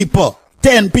people.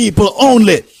 10 people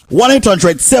only.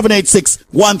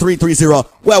 1-800-786-1330.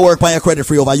 Where I work by a credit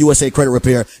free over USA Credit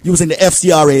Repair using the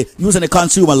FCRA, using the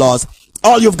consumer laws.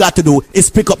 All you've got to do is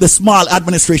pick up the small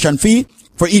administration fee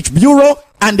for each bureau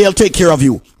and they'll take care of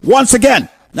you. Once again,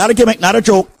 not a gimmick, not a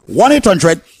joke.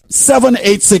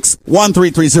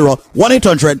 1-800-786-1330.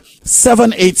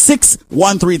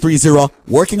 1-800-786-1330.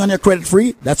 Working on your credit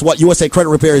free. That's what USA Credit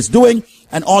Repair is doing.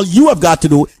 And all you have got to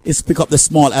do is pick up the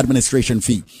small administration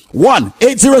fee.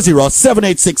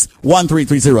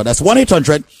 1-800-786-1330. That's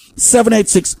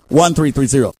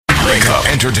 1-800-786-1330. Wake up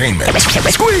entertainment.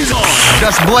 Squeeze on.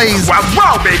 Just blaze. Wow,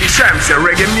 wow, baby, Sham say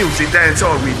reggae music, dance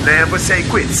all we never say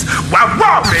quits. Wow,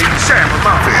 wow, baby, Sham, I'm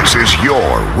out. This is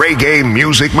your reggae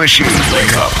music machine.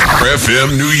 Wake up,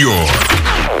 FM New York.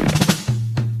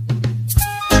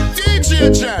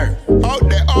 DJ Jerry, out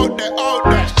there, out there, out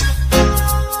there.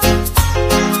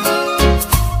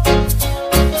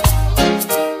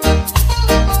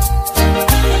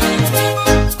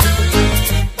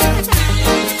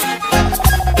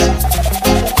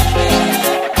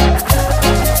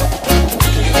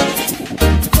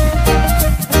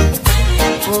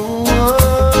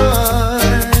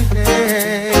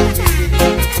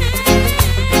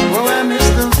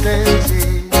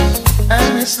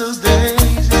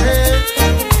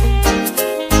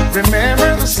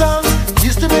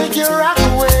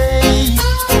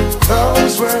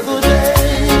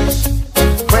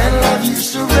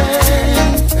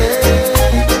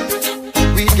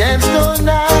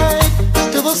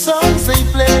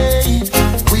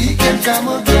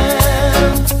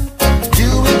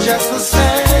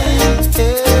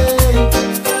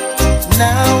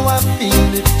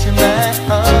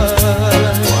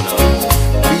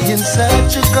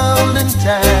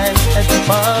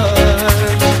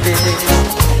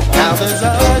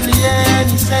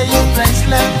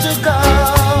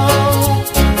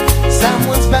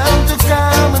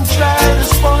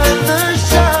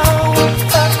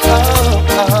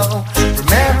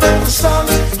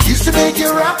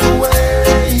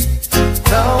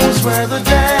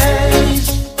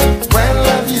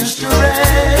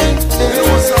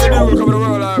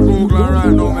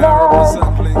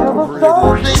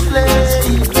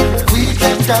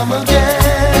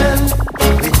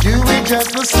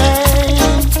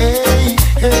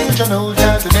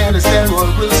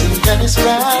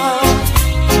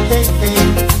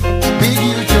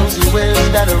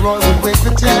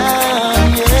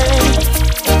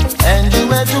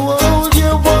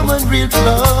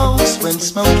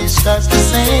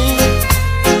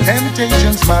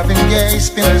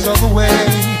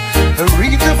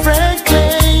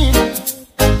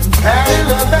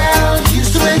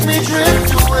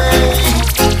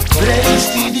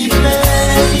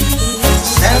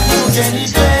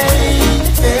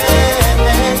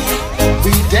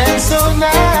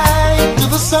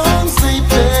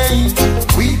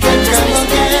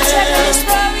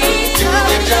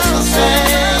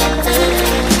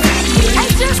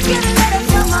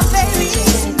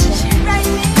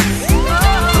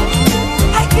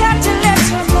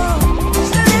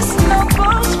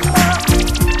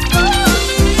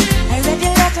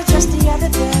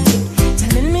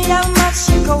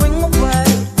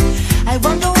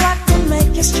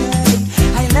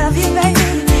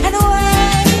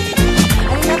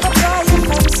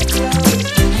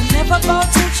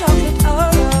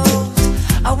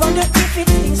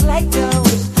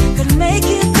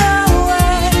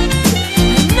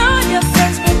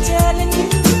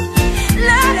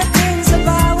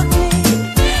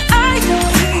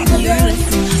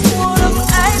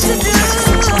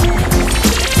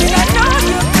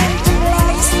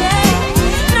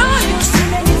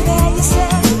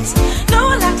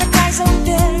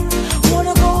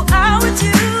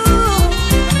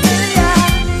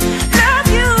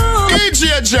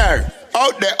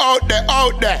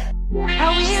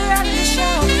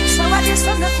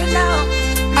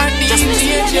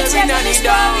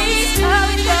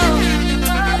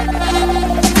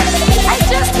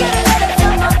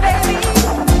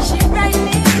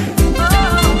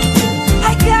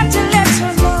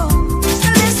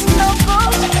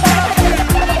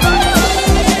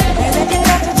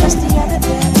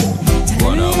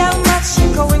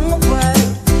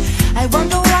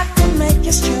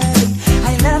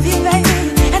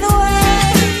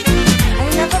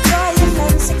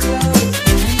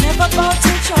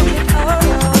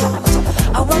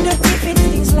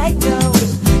 Like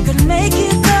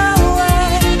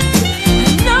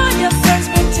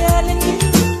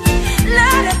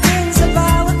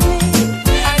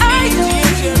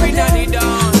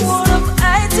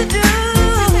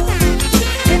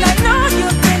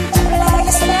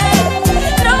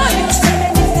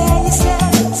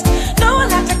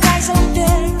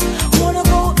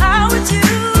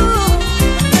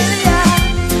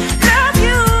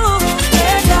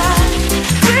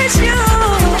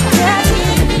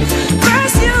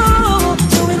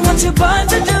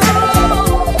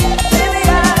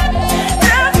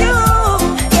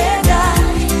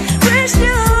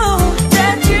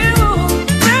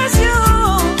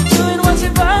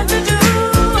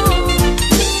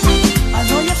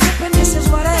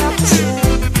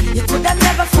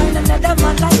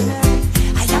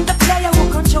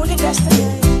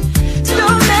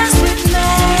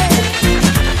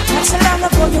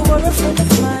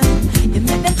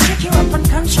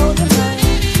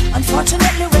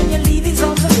wonder when you leave these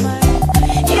arms of mine.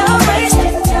 You're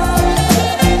wasting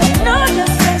time. No, your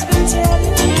friends been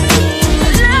telling me a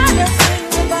lot of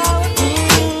things about me.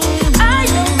 I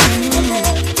don't even know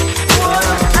what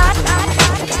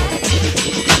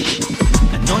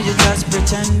I know you're just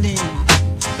pretending,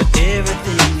 but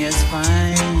everything is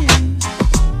fine.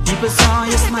 People saw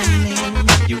you smiling,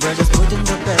 you were just putting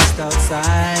the best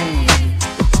outside.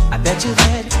 I bet you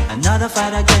had another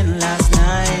fight again last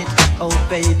night, oh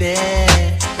baby.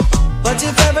 But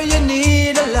if ever you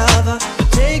need a lover to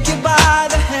take you by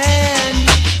the hand,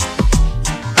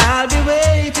 I'll be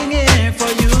waiting here for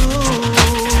you,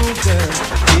 girl.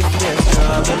 If there's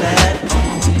trouble at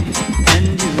home and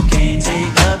you can't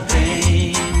take the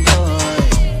pain, boy,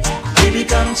 baby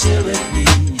come chill with me,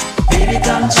 baby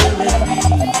come chill with me.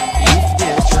 If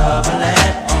there's trouble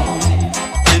at home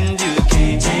and you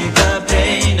can't take the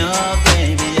pain, oh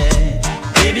baby, yeah,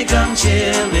 baby come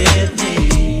chill with me.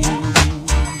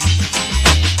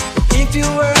 If you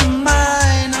were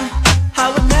mine,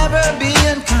 I would never be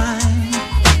unkind.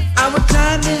 I would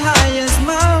climb the highest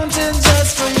mountain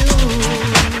just for you.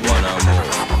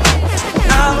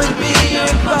 I would be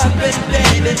your puppet,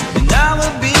 baby, and I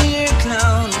would be your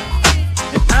clown.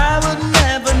 And I would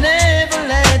never, never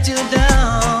let you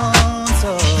down.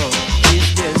 So if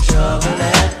there's trouble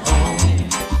at home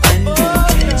and you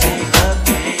can't take the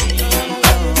pain,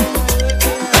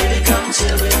 baby come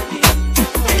chill with me,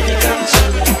 baby come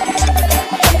chill with me.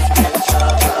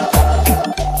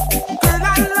 Girl,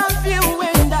 I love you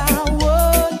and I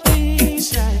won't be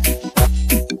shy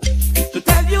to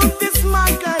tell you this, my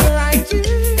girl, right in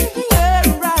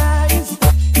your eyes.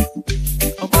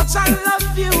 But I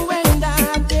love you and I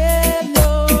dare no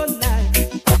lie.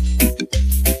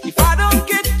 If I don't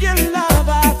get your love,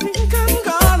 I think I'm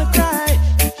gonna cry.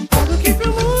 I will keep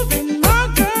you moving, my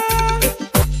girl.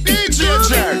 DJ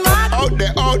Jerk, out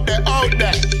there, out there, out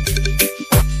there.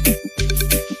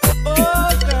 Oh,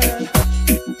 girl.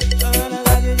 Oh, I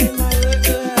love you in my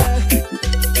world.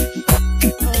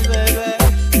 Oh, baby.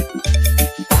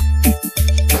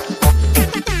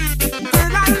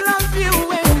 Girl, I love you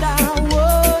and I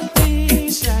won't be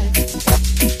shy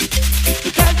to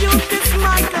tell you this,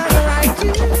 my girl, right in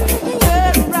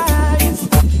your eyes.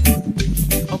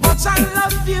 But I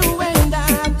love you and I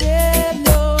dare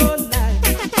no lie.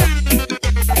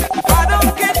 If I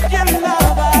don't get your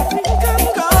love, I think I'm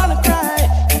gonna cry.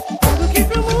 I will keep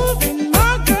you moving,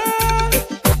 my girl,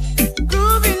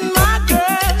 grooving, my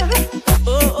girl.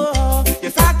 Oh, oh,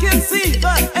 yes, I can see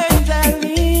the angel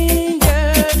in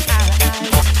your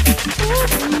eyes.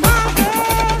 Moving, my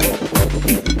girl,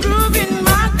 grooving,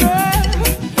 my girl.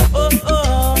 Oh,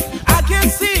 oh, I can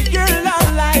see your love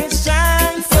light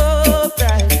shine so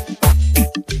bright.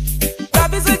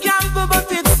 Love is a gamble, but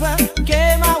it's a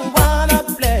game I wanna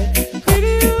play with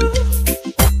you.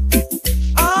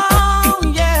 Oh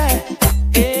yeah,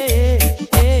 hey,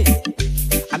 hey.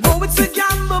 I know it's a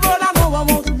gamble, but I know I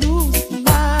won't lose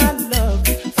my love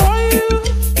for you.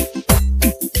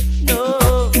 No,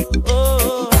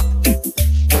 oh,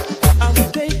 I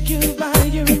will take you by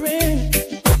your ring,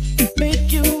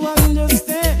 make you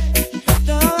understand.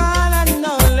 The one and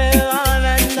only, one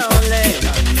and only.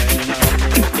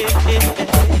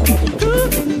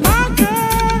 Moving my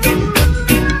girl,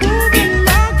 moving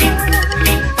my girl.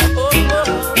 Oh, oh,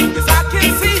 'cause I can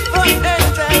see the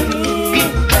angel in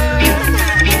there.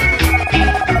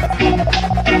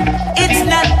 It's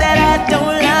not that I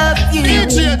don't love you.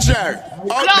 DJ Jerk,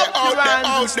 out there, out there,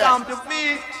 out there. Stamp your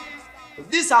feet.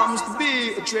 This happens to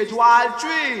be a trade wild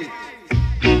tree.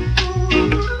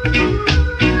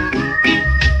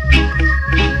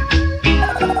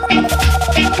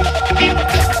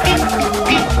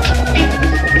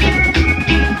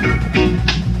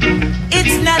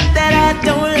 It's not that I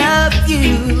don't love you.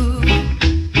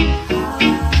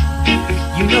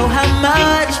 You know how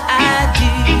much I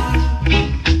do.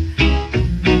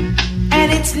 And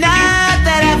it's not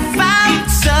that I found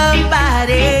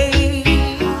somebody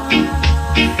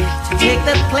to take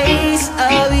the place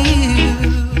of you.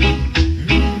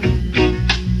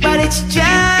 But it's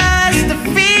just the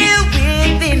feel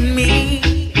within me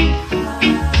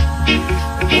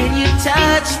when you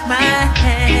touch my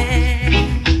hand.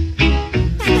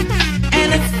 And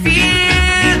a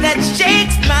fear that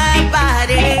shakes my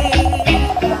body.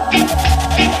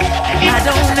 And I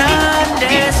don't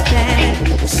understand,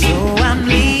 so I'm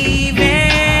leaving.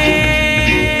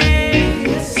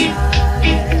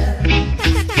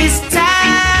 This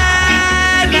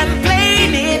time I'm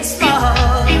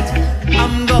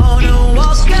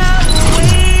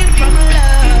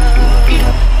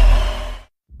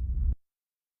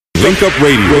Link Up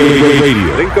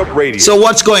Radio. Link Up Radio. So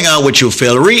what's going on with you,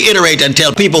 Phil? Reiterate and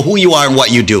tell people who you are and what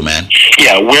you do, man.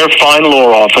 Yeah, we're a fine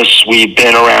law office. We've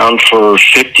been around for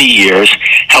 50 years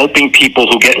helping people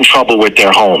who get in trouble with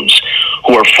their homes,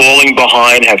 who are falling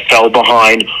behind, have fell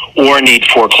behind, or need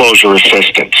foreclosure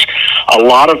assistance. A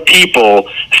lot of people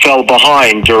fell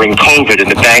behind during COVID, and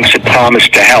the banks had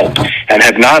promised to help and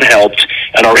have not helped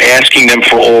and are asking them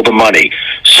for all the money.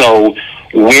 So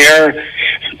we're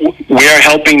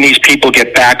helping these people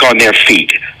get back on their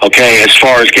feet, okay, as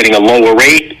far as getting a lower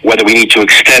rate, whether we need to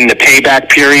extend the payback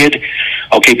period.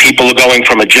 Okay, people are going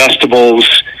from adjustables,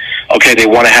 okay, they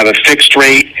want to have a fixed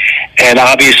rate, and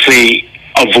obviously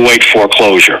avoid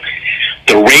foreclosure.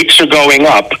 The rates are going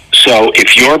up, so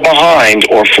if you're behind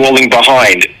or falling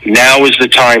behind, now is the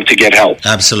time to get help.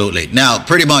 Absolutely. Now,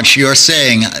 pretty much you're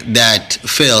saying that,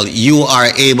 Phil, you are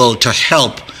able to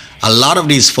help a lot of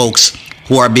these folks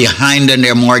who are behind in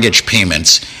their mortgage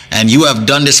payments. And you have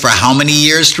done this for how many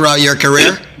years throughout your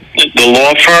career? The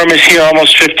law firm is here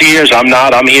almost 50 years. I'm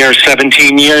not. I'm here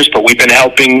 17 years, but we've been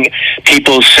helping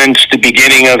people since the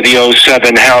beginning of the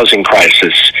 2007 housing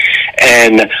crisis.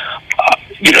 And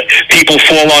people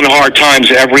fall on hard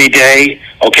times every day,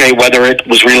 okay, whether it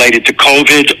was related to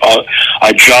COVID,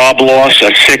 a job loss,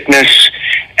 a sickness.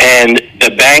 And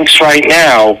the banks right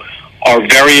now are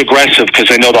very aggressive because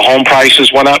they know the home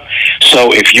prices went up.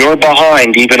 So if you're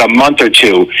behind even a month or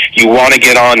two, you want to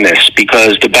get on this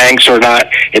because the banks are not,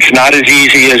 it's not as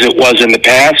easy as it was in the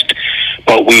past,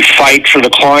 but we fight for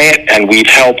the client and we've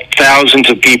helped thousands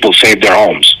of people save their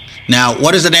homes. Now,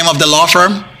 what is the name of the law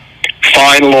firm?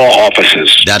 Fine Law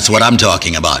Offices. That's what I'm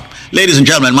talking about. Ladies and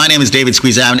gentlemen, my name is David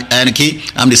Squeeze Anarchy.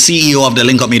 I'm the CEO of the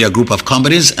Link Up Media Group of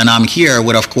Companies, and I'm here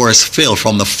with, of course, Phil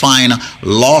from the Fine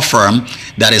Law Firm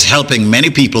that is helping many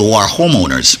people who are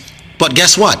homeowners. But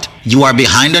guess what? You are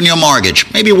behind on your mortgage.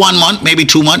 Maybe 1 month, maybe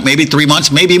 2 months, maybe 3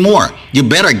 months, maybe more. You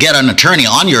better get an attorney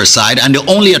on your side, and the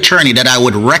only attorney that I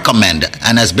would recommend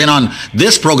and has been on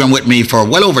this program with me for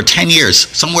well over 10 years,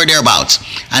 somewhere thereabouts,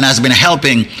 and has been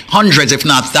helping hundreds, if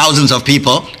not thousands of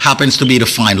people, happens to be the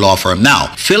Fine Law Firm.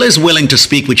 Now, Phil is willing to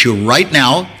speak with you right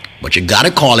now, but you got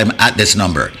to call him at this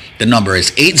number. The number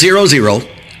is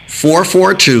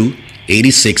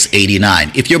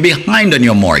 800-442-8689. If you're behind on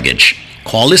your mortgage,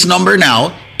 call this number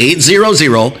now,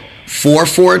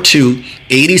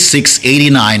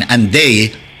 800-442-8689, and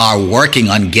they are working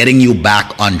on getting you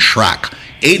back on track.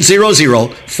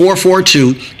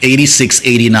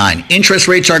 800-442-8689. Interest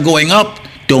rates are going up.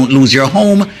 Don't lose your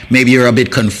home. Maybe you're a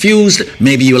bit confused.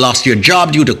 Maybe you lost your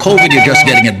job due to COVID. You're just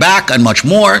getting it back and much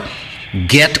more.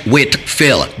 Get with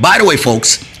Phil. By the way,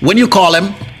 folks, when you call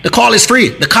him, the call is free.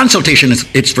 The consultation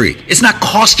it's free. It's not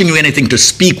costing you anything to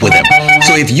speak with him.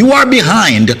 So if you are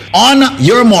behind on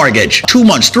your mortgage, 2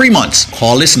 months, 3 months,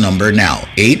 call this number now.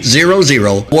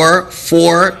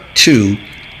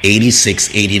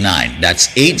 800-442-8689. That's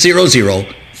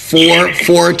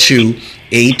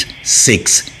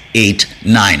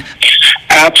 800-442-8689.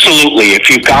 Absolutely. If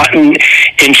you've gotten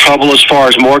in trouble as far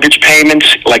as mortgage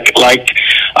payments, like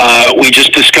we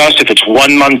just discussed, if it's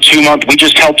 1 month, 2 months, we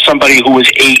just helped somebody who was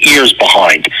 8 years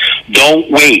behind. Don't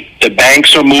wait. The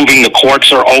banks are moving, the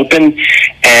courts are open,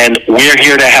 and we're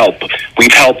here to help.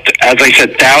 We've helped, as I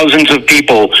said, thousands of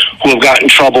people who have gotten in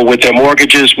trouble with their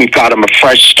mortgages. We've got them a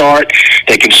fresh start.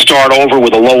 They can start over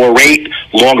with a lower rate,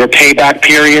 longer payback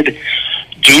period.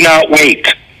 Do not wait.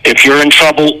 If you're in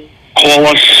trouble, call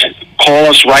us. Call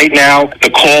us right now. The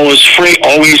call is free,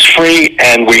 always free,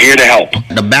 and we're here to help.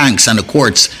 The banks and the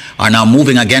courts are now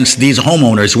moving against these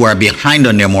homeowners who are behind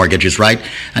on their mortgages, right?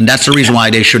 And that's the reason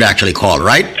why they should actually call,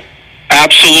 right?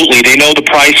 Absolutely. They know the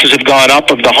prices have gone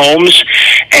up of the homes,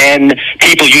 and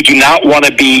people, you do not want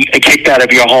to be kicked out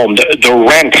of your home. The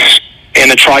rents in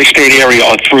the tri-state area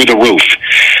are through the roof.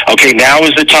 Okay, now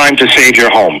is the time to save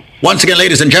your home. Once again,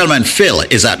 ladies and gentlemen, Phil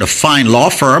is at the Fine Law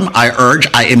Firm. I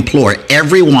implore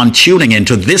everyone tuning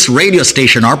into this radio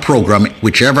station or program,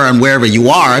 whichever and wherever you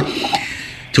are,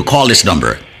 to call this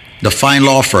number. The Fine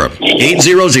Law Firm,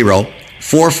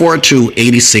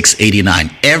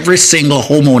 800-442-8689. Every single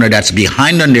homeowner that's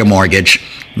behind on their mortgage,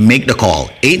 make the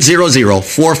call.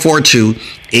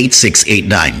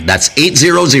 800-442-8689. That's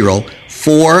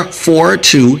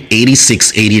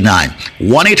 800-442-8689.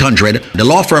 1-800. The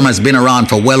law firm has been around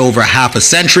for well over half a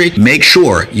century. Make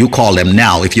sure you call them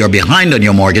now if you're behind on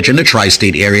your mortgage in the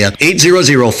tri-state area.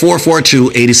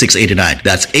 800-442-8689.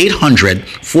 That's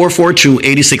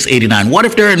 800-442-8689. What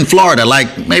if they're in Florida,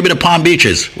 like maybe the Palm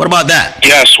Beaches? What about that?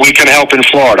 Yes, we can help in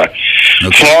Florida.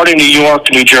 Okay. Florida, New York,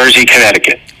 New Jersey,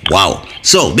 Connecticut. Wow.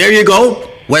 So there you go.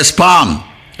 West Palm.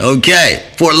 Okay.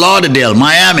 Fort Lauderdale,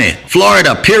 Miami,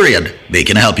 Florida, period. they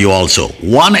can help you also.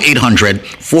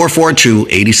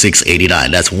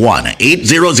 1-800-442-8689. That's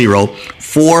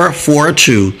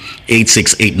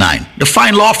 1-800-442-8689. The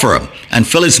Fine Law Firm. And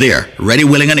Phil is there, ready,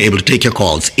 willing, and able to take your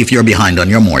calls if you're behind on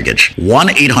your mortgage.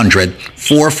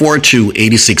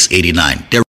 1-800-442-8689.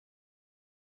 They're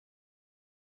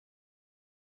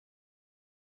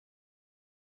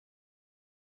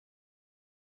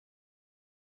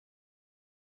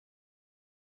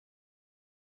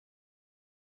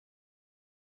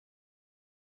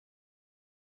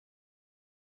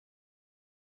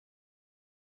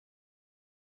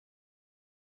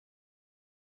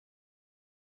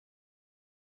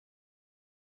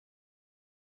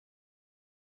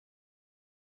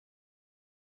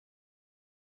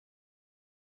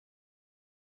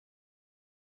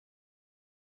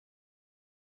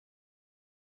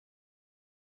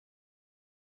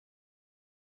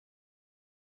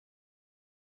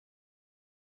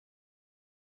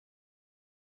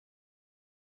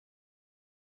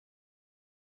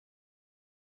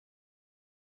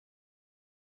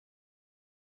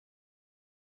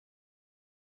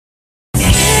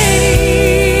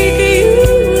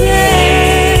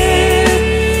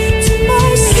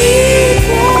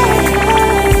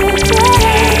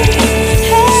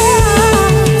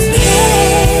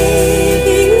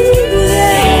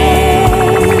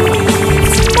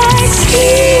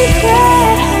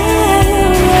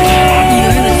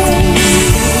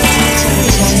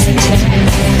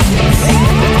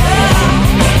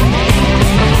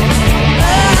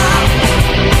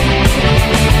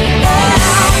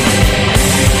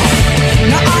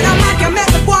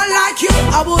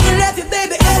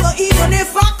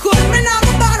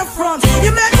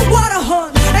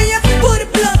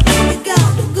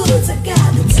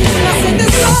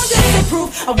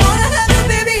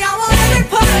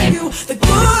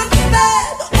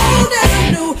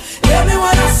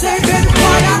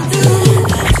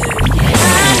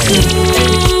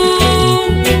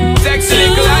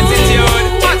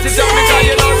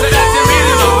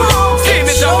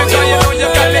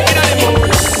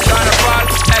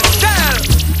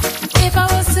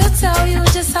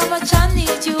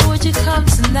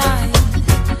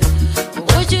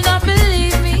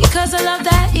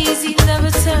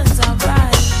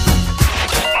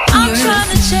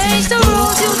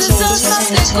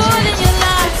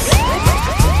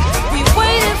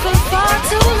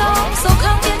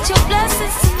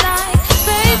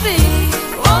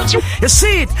You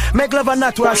see it? Make love and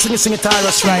not war, sing it,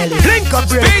 Tyrus Riley. Link up,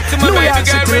 Ray. New York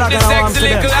City, like I want to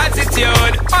them.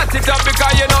 Attitude. Hot it up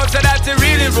because you know so that's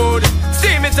really rude.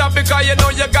 Steam it up because you know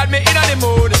you got me in the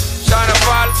mood. Shana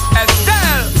Paul,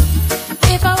 Estelle.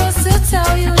 If I was to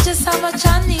tell you just how much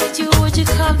I need you, would you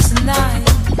come tonight?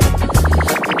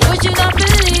 Would you not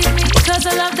believe me? Cause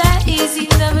a love that easy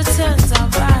never turns out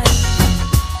right.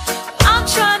 I'm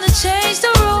trying to change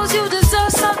the rules, you deserve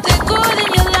something good in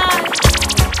your life.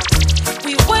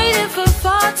 We waited for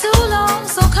far too long,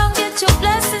 so come get your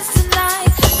blessings tonight.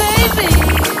 Baby,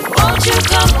 won't you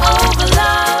come over,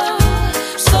 love,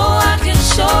 so I can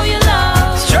show you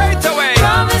love. Straight away.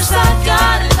 Promise I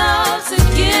got enough to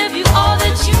give you all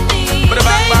that you need.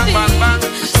 Baby,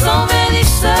 so many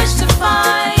search to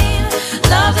find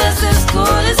love that's as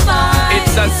good as mine.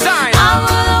 It's a sign. I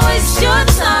won't waste your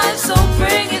time, so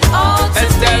bring it all to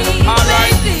me,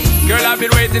 alright. baby. Girl, I've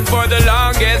been waiting for the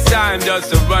longest time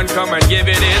just to run, come and give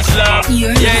it its love.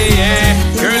 You're yeah.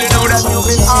 Girl, you know that you've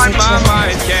been on my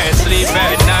mind. Can't sleep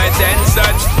at night and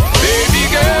such.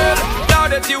 Baby girl, now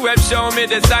that you have shown me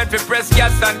the sign for press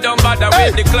gas and don't bother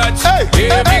with the clutch.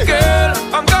 Baby girl,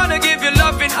 I'm gonna give you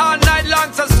loving all night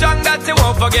long, so strong that you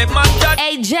won't forget my touch.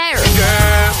 Hey, Jerry.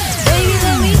 Girl, baby,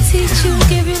 let me teach you,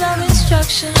 give you love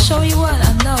instruction, show you what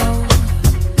I know.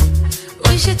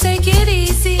 We should take it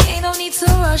easy, ain't no need to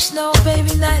rush, no,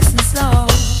 baby, nice and slow.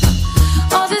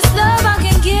 All this love I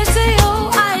can give to you,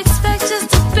 I expect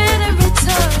just a bit in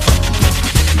return.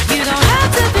 You don't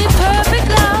have to be perfect,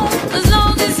 love, as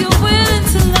long as you're willing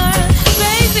to learn.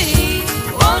 Baby,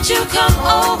 won't you come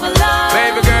over, love?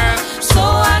 baby girl, so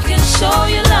I can show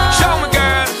you love. show me,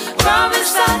 girl.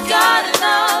 Promise I got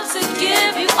enough to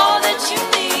give you all that you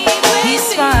need, baby. He's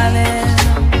smiling,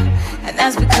 and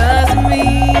that's because of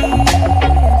me.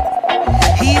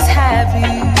 He's happy,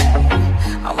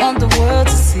 I want the world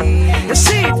to see. You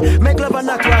see it? Make love and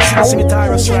not war, sing it,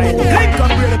 Tyrus Riley. Link up,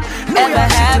 Ray. New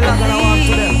York City, like I want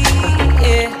to them.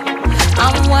 Yeah,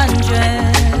 I'm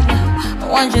wondering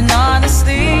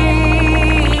honestly,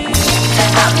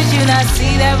 how could you not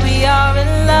see that we are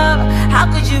in love? How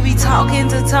could you be talking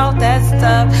to talk that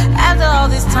stuff? After all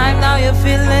this time, now your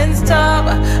feelings tough.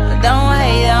 But don't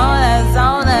hate on us,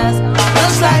 on us.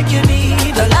 Looks like you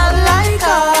need a lot like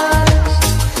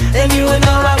then you will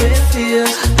know how it feels.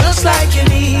 Just like you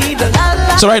need a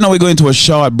la. So right now we're going to a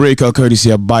short breakout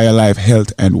courtesy of BioLife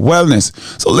Health and Wellness.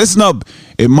 So listen up.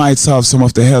 It might solve some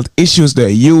of the health issues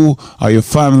that you or your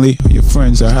family or your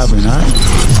friends are having, all right?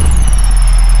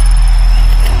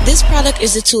 This product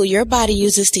is a tool your body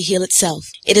uses to heal itself.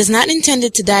 It is not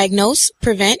intended to diagnose,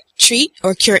 prevent, treat,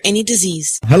 or cure any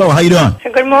disease. Hello, how you doing?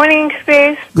 Good morning,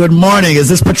 Space. Good morning. Is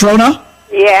this Patrona?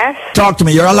 Yes. Talk to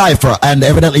me. You're a lifer, and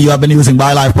evidently you have been using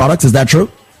BioLife products. Is that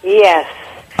true? Yes.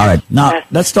 All right. Now,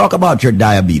 let's talk about your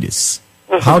diabetes.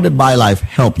 Mm-hmm. How did BioLife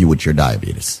help you with your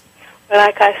diabetes? Well,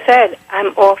 like I said, I'm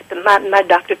off. My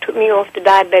doctor took me off the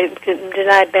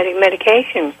diabetic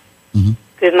medication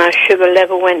because my sugar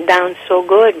level went down so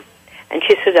good. And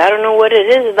she said, I don't know what it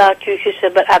is about you. She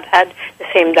said, but I've had the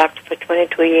same doctor for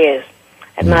 22 years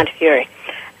at Mount Fury.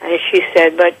 And she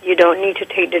said, but you don't need to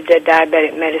take the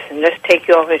diabetic medicine. Let's take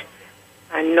you off it.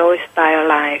 I know it's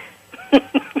BioLife.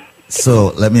 So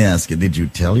let me ask you, did you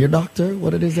tell your doctor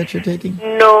what it is that you're taking?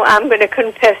 No, I'm going to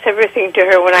confess everything to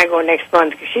her when I go next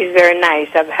month because she's very nice.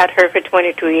 I've had her for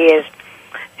 22 years.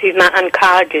 She's my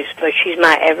oncologist, but she's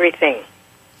my everything.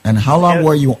 And how long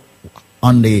were you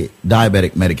on the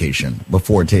diabetic medication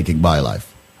before taking BioLife?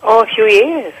 Oh, a few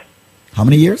years. How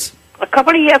many years?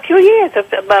 A few years.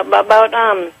 About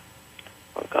oh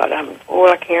God, I'm old,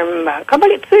 I can't remember.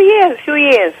 A few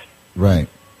years. Right.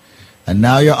 And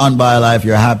now you're on BioLife,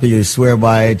 you're happy, you swear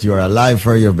by it, you're a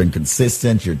lifer, you've been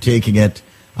consistent, you're taking it.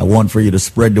 I want for you to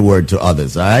spread the word to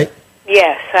others, all right?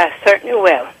 Yes, I certainly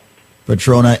will.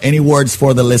 Patrona, any words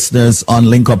for the listeners on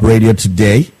Link Up Radio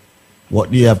today?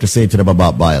 What do you have to say to them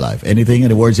about BioLife? Anything,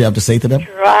 any words you have to say to them?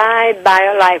 Try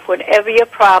BioLife. Whatever your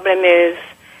problem is,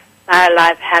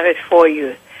 BioLife have it for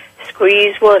you.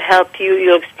 Squeeze will help you.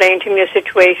 You'll explain to him your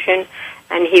situation,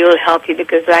 and he will help you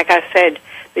because, like I said,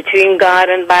 between God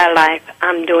and BioLife,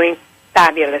 I'm doing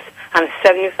fabulous. I'm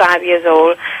 75 years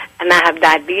old, and I have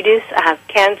diabetes, I have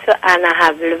cancer, and I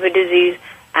have liver disease,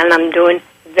 and I'm doing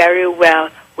very well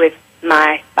with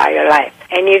my BioLife.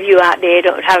 Any of you out there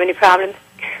don't have any problems,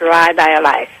 try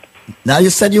BioLife. Now, you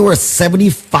said you were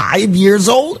 75 years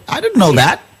old? I didn't know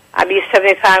that. I'll be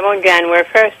 75 on January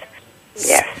 1st.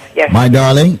 Yes. My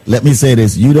darling, let me say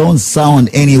this. You don't sound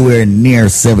anywhere near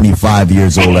 75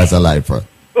 years old as a lifer.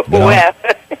 You know? Well.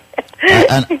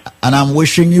 and I'm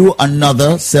wishing you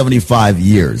another 75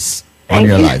 years on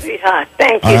your life. Sweetheart.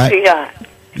 Thank you, sweetheart.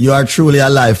 You are truly a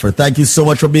lifer. Thank you so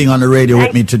much for being on the radio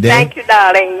with me today. Thank you,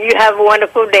 darling. You have a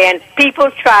wonderful day, and people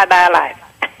try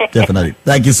BioLife. Definitely.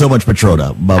 Thank you so much,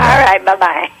 Patrona. Bye-bye. All right,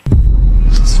 bye-bye.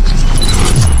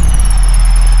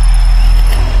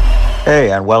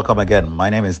 Hey, and welcome again. My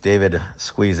name is David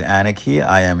Squeeze Anarchy.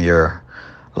 I am your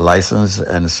licensed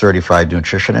and certified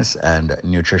nutritionist and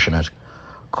nutritionist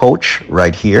coach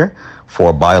right here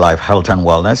for BioLife Health and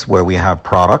Wellness, where we have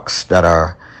products that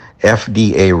are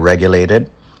FDA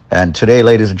regulated. And today,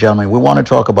 ladies and gentlemen, we want to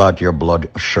talk about your blood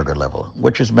sugar level,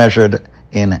 which is measured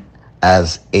in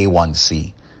as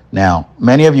A1C. Now,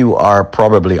 many of you are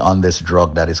probably on this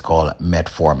drug that is called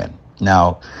metformin.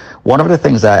 Now, one of the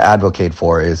things I advocate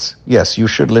for is, yes, you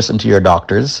should listen to your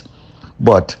doctors,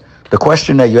 but the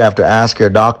question that you have to ask your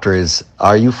doctor is,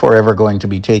 are you forever going to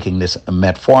be taking this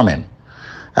metformin?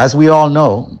 As we all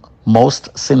know, most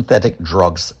synthetic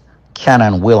drugs can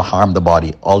and will harm the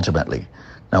body ultimately.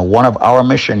 Now, one of our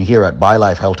mission here at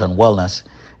BioLife Health and Wellness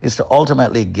is to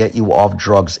ultimately get you off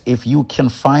drugs if you can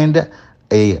find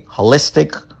a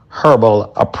holistic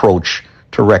herbal approach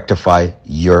to rectify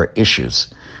your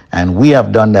issues. And we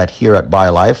have done that here at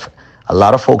BioLife. A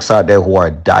lot of folks out there who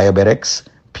are diabetics,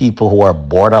 people who are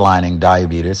borderlining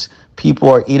diabetes, people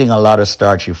who are eating a lot of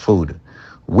starchy food.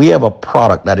 We have a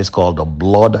product that is called the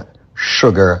blood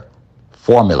sugar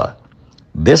formula.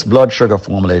 This blood sugar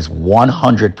formula is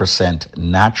 100%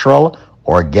 natural,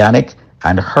 organic,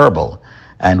 and herbal.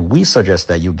 And we suggest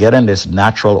that you get in this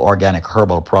natural, organic,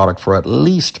 herbal product for at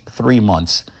least 3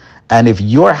 months. And if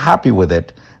you're happy with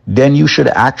it, then you should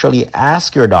actually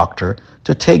ask your doctor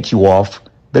to take you off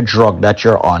the drug that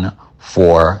you're on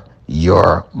for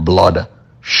your blood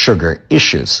sugar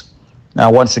issues.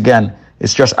 Now, once again,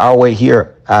 it's just our way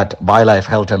here at BioLife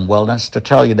Health and Wellness to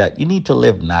tell you that you need to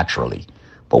live naturally.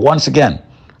 But once again,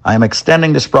 I am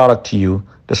extending this product to you.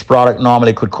 This product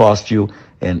normally could cost you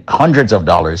in hundreds of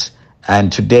dollars.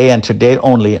 And today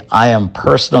only, I am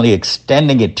personally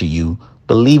extending it to you,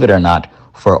 believe it or not,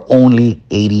 for only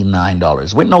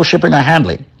 $89 with no shipping or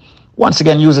handling. Once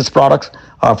again, use this product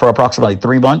for approximately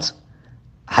 3 months.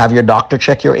 Have your doctor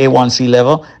check your A1C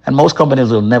level. And most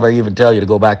companies will never even tell you to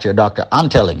go back to your doctor. I'm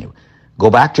telling you, go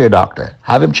back to your doctor.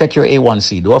 Have him check your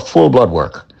A1C. Do a full blood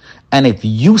work. And if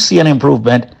you see an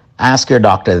improvement ask your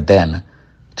doctor then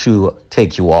to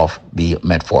take you off the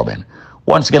metformin.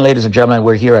 Once again, ladies and gentlemen,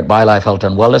 we're here at BioLife Health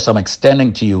and Wellness. I'm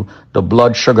extending to you the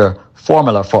blood sugar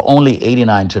formula for only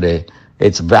 $89 today.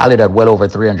 It's valued at well over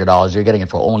 $300. You're getting it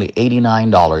for only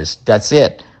 $89. That's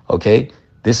it. Okay?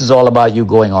 This is all about you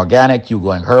going organic, you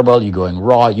going herbal, you going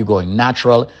raw, you going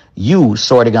natural, you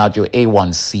sorting out your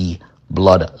A1C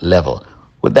blood level.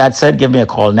 With that said, give me a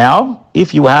call now.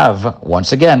 If you have,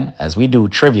 once again, as we do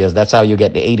trivias, that's how you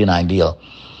get the 89 deal.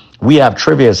 We have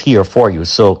trivias here for you.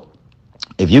 So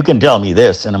if you can tell me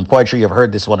this, and I'm quite sure you've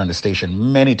heard this one on the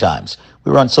station many times.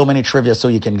 We run so many trivia so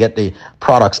you can get the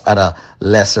products at a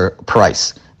lesser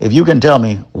price. If you can tell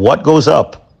me what goes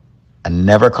up and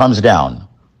never comes down,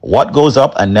 what goes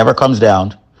up and never comes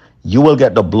down, you will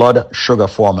get the blood sugar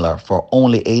formula for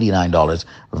only $89,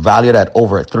 valued at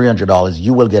over $300.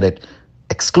 You will get it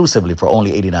exclusively for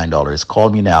only $89.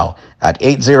 Call me now at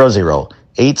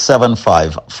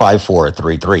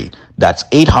 800-875-5433. That's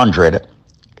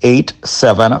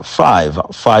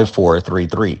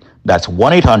 800-875-5433. That's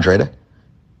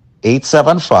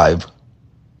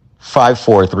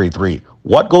 1-800-875-5433.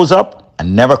 What goes up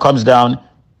and never comes down?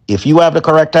 If you have the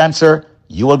correct answer,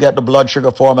 you will get the blood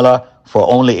sugar formula for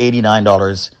only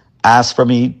 $89. Ask for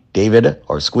me, David,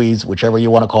 or Squeeze, whichever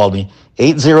you want to call me,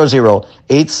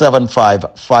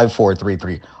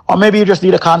 800-875-5433. Or maybe you just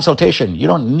need a consultation. You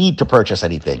don't need to purchase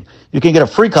anything. You can get a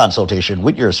free consultation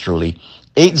with yours truly,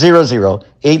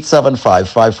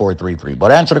 800-875-5433.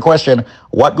 But answer the question,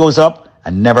 what goes up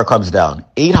and never comes down?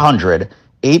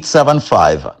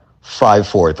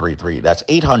 800-875-5433. That's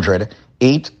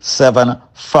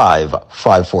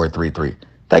 800-875-5433.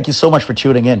 Thank you so much for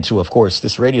tuning in to, of course,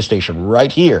 this radio station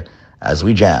right here as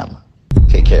we jam.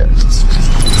 Take care.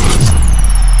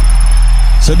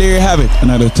 So there you have it,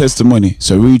 another testimony.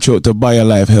 So reach out to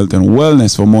BioLife Health and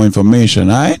Wellness for more information,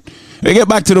 all right? We get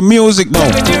back to the music now.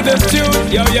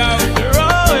 Yo, yo. You're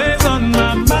always on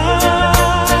my mind.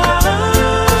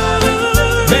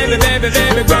 Baby,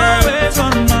 girl. Always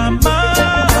on my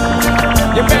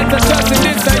mind. You better trust in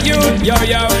this and you. Yo,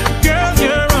 yo. Girl,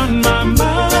 you're on my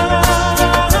mind.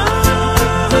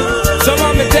 So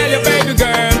let me tell you, baby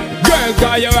girl. Girl,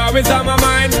 cause you're always on my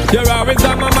mind. You're always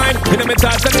on my mind. In my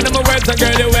thoughts and in my words. And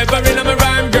girl, you ever in my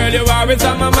rhyme. Girl, you're always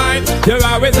on my mind. You're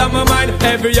always on my mind.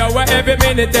 Every hour, every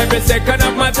minute, every second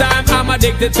of my time. I'm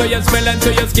addicted to your smell and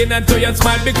to your skin and to your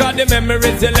smile. Because the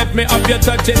memories you left me of your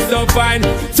touch is so fine.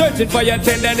 Searching for your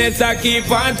tenderness, I keep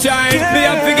on trying. Me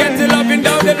I forget to loving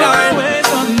down the line. Always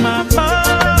on my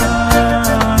mind.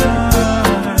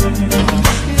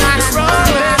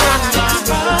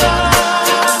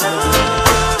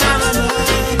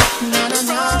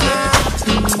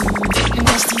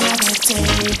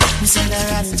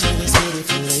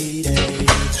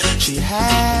 She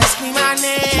asked me my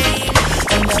name,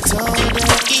 and I told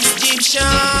her Egyptian.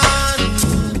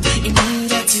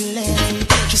 Immediately,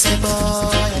 she said, boy,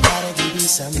 I gotta give you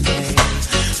something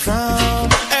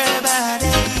from her body.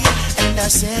 And I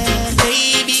said,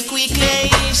 baby,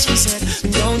 quickly. She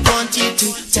said, don't want you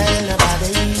to tell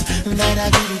nobody that I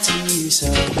give it to you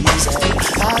so easy.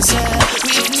 I said,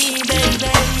 with me,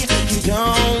 baby, you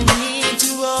don't need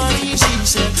to worry. She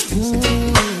said,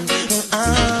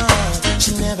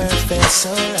 she never felt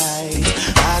so right.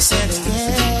 I said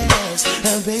yes,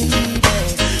 baby,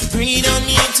 bring it on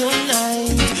me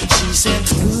tonight. She said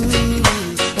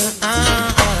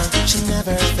she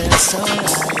never felt so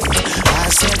right. I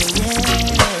said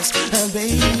yes,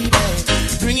 baby,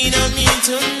 bring it on me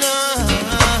tonight.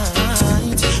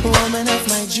 Woman of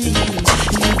my dreams,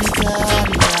 you become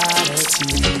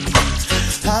reality.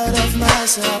 Out of my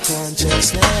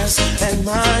subconsciousness and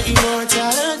my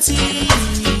immortality.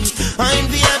 I'm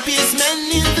the happiest man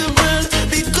in the world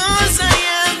because I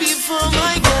am before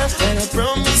my girl. And I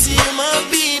promise you, my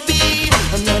baby,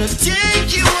 I'm gonna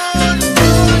take you on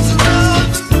boards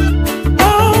around.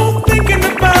 Oh, thinking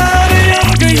about the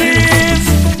younger years.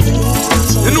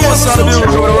 You know what's on the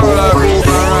beautiful world I move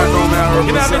right now.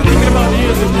 You know, I've been thinking about the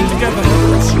years we've been together.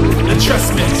 And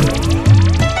trust me,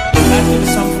 I do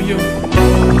something for you.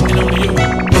 And only you.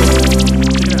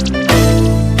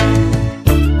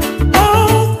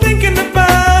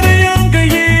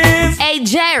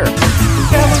 Jerry.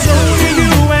 There was only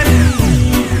you and me.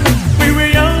 We were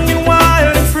young and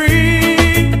wild and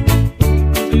free.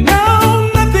 Now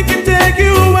nothing can take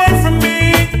you away from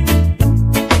me.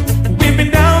 We've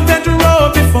been down that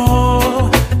road before.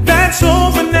 That's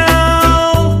over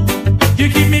now. You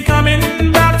keep me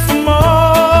coming back for more.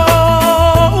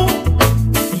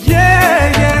 Yeah.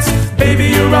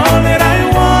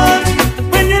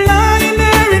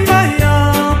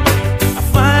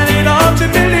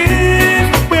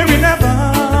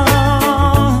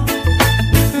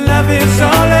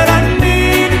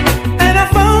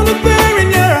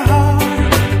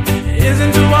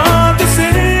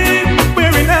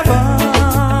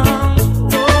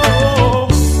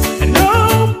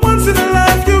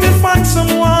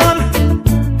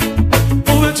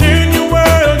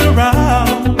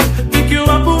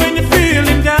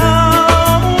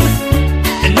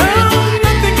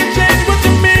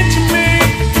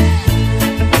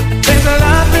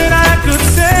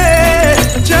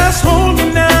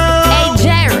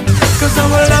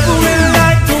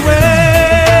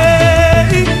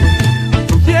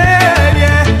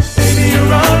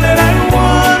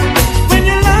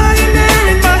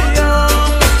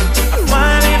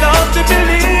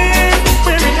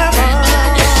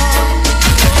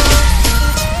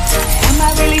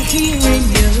 here in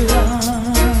your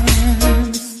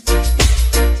arms,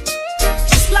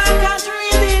 just like I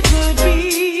dreamed it would be.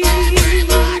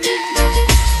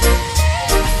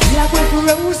 Like we're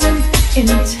frozen in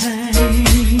time.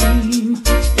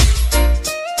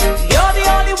 You're the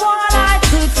only one I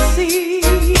could see.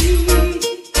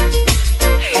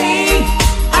 Hey,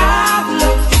 I've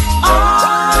looked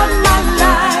all my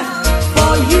life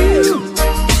for you.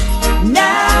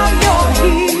 Now you're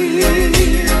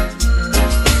here.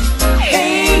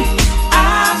 Hey,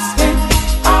 I've spent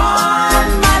all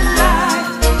my life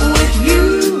with you.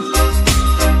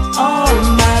 All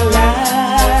my life.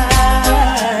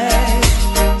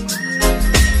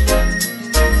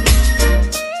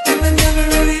 And I never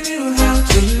really knew how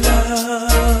to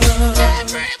love.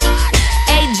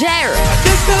 Hey, Jared.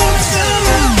 Just don't tell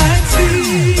me I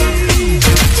see.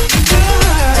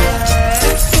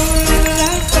 It's for a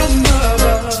life from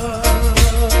above.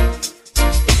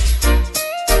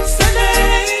 Send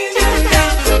an angel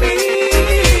down to me.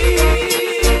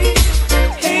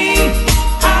 Hey,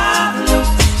 I've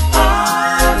looked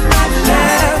all my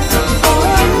life for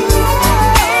you.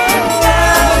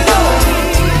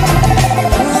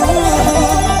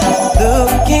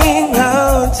 Looking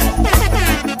out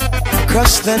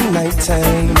across the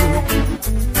nighttime,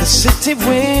 the city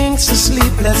winks a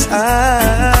sleepless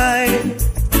eye.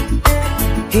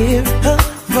 Hear her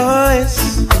voice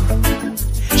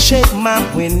shake my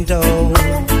window,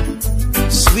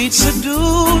 sweet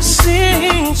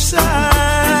seducing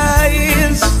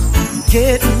sighs.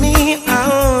 Get me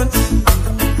out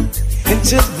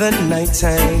into the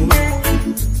nighttime,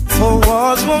 for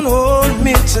walls won't hold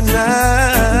me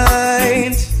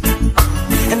tonight.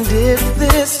 And if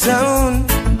this town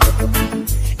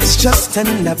is just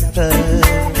an apple,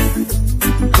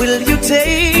 will you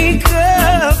take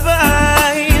a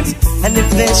bite? And if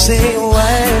they say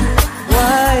why,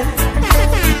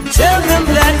 tell them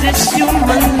that it's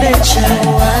human nature.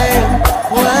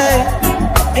 Why?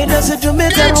 It doesn't do me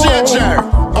that way.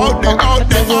 Out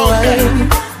there.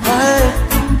 Why?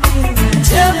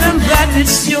 Tell them that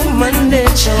it's human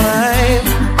nature.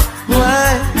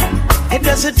 Why? It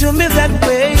doesn't do me that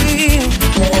way.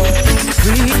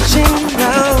 Reaching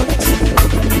out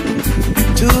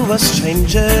to a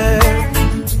stranger,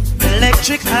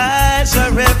 electric eyes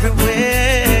are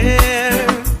everywhere.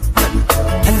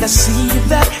 And I see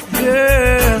that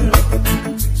girl,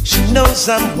 she knows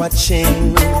I'm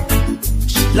watching.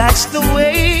 She likes the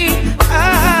way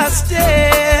I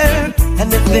stare.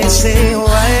 And if they say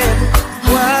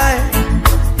why,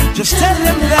 just tell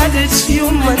them that it's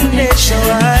human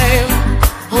nature.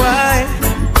 Why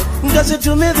does it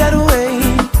do me that way?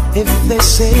 If they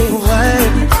say why,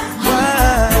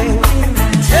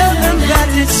 tell them that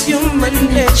it's human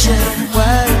nature.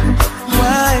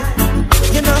 Why,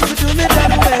 you know to do me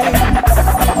that way.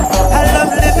 I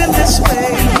love living this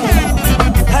way.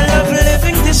 I love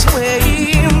living this way.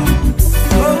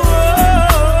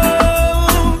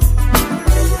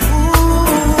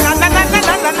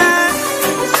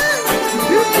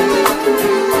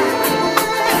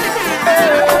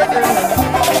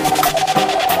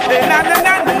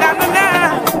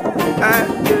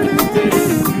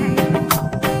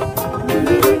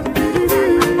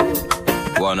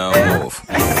 Wanna move.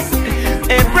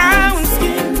 A brown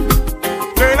skin,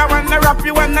 girl, I wanna wrap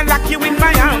you, wanna lock you in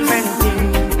my arms and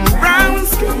brown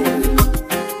skin,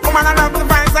 woman, I love the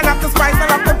vibes, I love the spice, I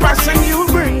love the passion you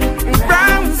bring.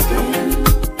 Brown skin,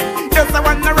 yes, I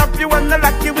wanna wrap you, wanna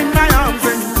lock you in my arms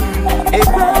and a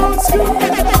brown skin,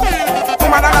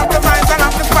 woman, I love the vibes, I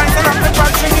love the spice, I love the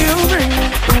passion you bring.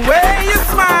 The way you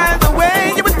smile, the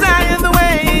way you retire, the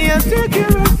way you take care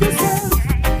of yourself.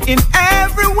 In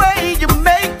every way you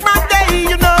make my day,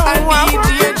 you know. I need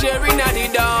you, Jerry, not the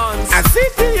dance. I see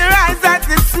through your eyes that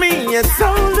it's me, it's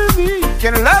only me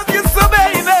can love you so,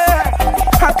 baby.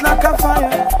 Hot like a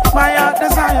fire, my heart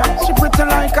desire. She pretty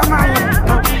like a Maya.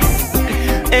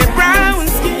 A brown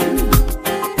skin,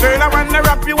 girl, I wanna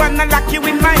wrap you, wanna lock you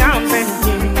in my arms and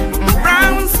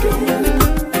brown skin.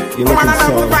 Woman, I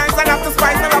love the vibes, I love the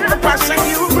spice, I love the passion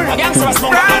you bring. Brown skin,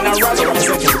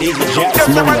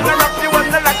 just I wanna wrap you,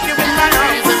 wanna lock you in my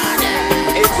arms.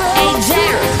 Hey,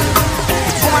 Jerry.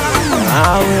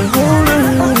 I will hold her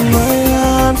in my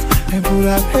arms and put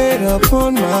her head up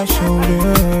on my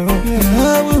shoulder.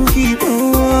 I will keep her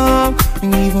warm,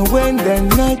 and even when the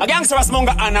night. A gangster as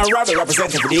Monga and a Ravi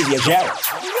representing for DJ Jerry.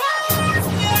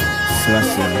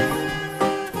 Selassie.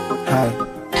 Hi.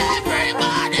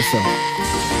 What's up?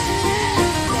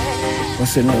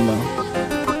 What's your name, man?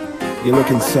 You're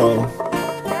looking so.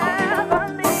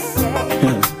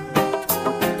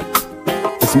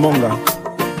 It's Monga.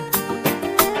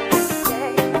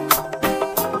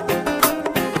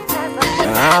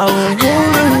 I will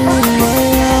hold her in my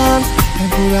arms and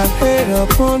put her head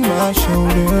up on my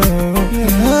shoulder.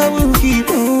 And I will keep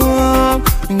her warm,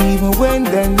 and even when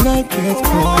the night gets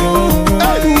colder.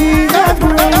 We got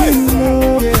growing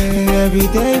love, and every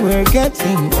day we're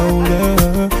getting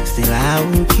older. Still I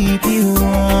will keep you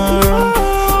warm,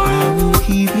 I will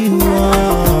keep you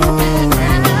warm.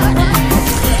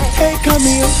 Hey, come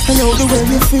here, I know the way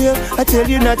you feel. I tell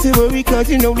you not to worry, cause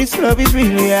you know this love is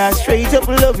really a straight up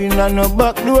loving and a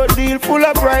backdoor deal full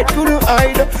of pride, couldn't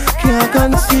hide, can't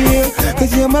conceal.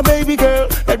 Cause you're my baby girl,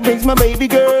 that makes my baby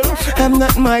girl. I'm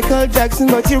not Michael Jackson,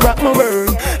 but you rock my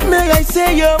world. May I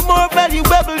say you're more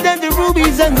valuable than the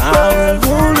rubies and the pearls. I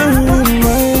will hold her in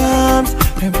my arms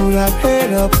and put her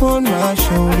head up on my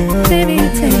shoulder. Baby, you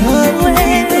take me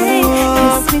away,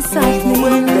 kiss me softly,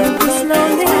 love me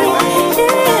slowly.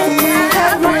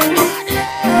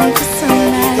 I'm just so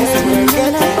nice when you're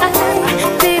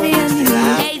alive, baby, I need you.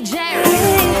 Hey, Jerry.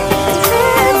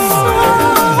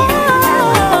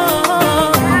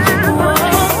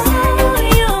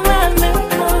 You're my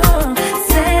miracle,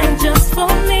 sent just for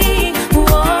me.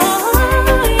 Whoa,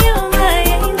 you're my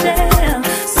angel,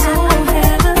 so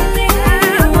heavenly.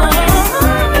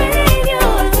 Rain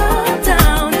your love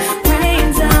down, rain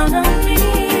down on me.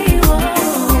 Whoa,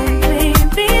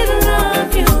 baby, the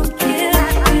love you give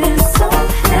is so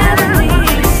heavenly.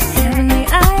 Heavenly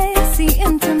eyes see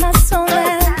into my soul,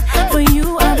 and for you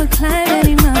I would climb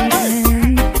any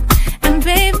mountain. And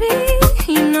baby,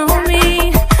 you know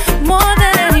me more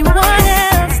than anyone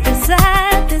else.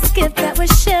 Desire this gift that we're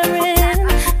sharing,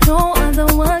 no other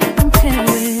one to compare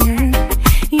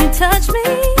with. You touch me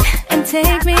and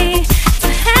take me to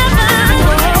heaven.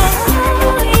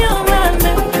 Oh, you're my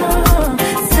miracle,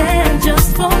 sent just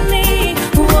for me.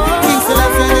 Whoa,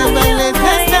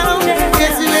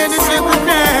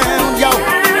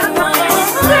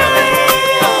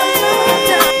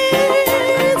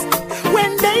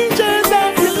 when dangers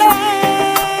of your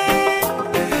life,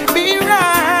 be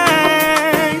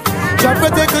right. Try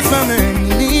protect us from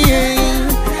enemy,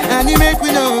 and you make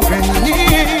we no friendly.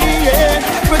 Yeah.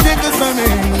 Protect us from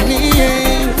enemy,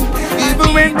 even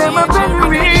when them are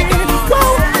friendly.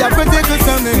 Try protect us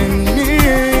from enemy,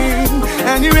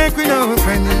 and you make we no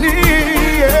friendly.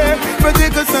 Yeah.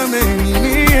 Protect us from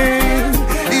enemy,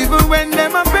 even when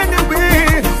them are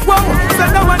friendly. Whoa, so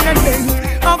no one can think.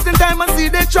 Oftentimes I see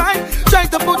they try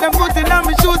to put them foot in on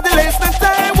me shoes, the lace the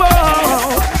time.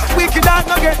 Whoa, wicked heart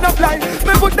no get no fly.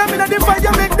 Me put them in the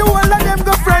fire, make the whole of them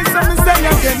go fry. So me say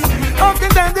again,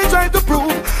 oftentimes they try to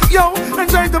prove, yo, and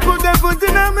try to put them foot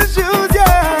in on me shoes,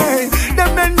 yeah.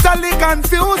 Them mentally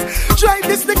confused. Try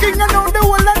this the king and now the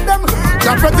whole of them.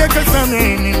 Jah protect us from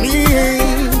enemy,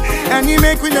 and he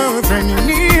make we no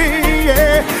friendly,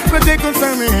 yeah. Protect us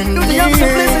from enemy,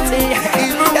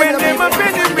 even when them are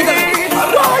friendly.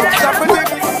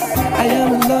 I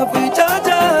am in love with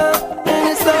Georgia, and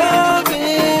it's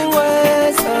loving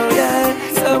ways, oh yeah.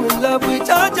 So in love with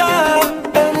Georgia,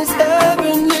 and it's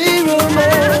heavenly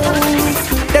romance.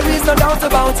 There is no doubt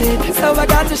about it, so I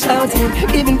got to shout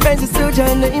it. Giving praises to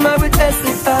your name, I will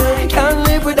testify. Can't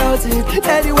live without it,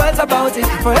 tell you what about it.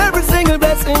 For every single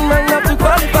blessing, man, have to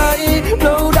qualify.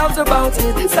 No doubt about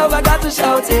it, so I got to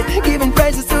shout it. Giving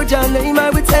praises to your name, I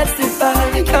will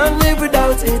testify. Can't live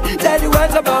without it, tell you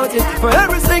what about it. For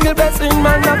every single blessing,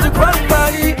 man, have to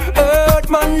qualify. Earth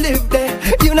man live there,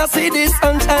 you not see this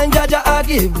sunshine, Jaja I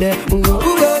give there.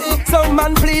 Some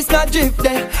man please not drift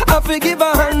there. I forgive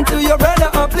a hand to your brother,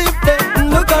 uplift there.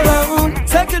 Look around,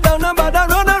 take it down, nobody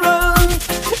run around.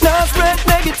 Now spread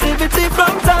negativity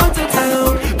from town to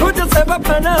town. Put yourself up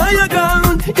on a higher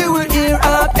ground. You will hear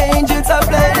archangels a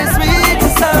play the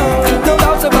sweetest sound. No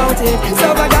doubt about it,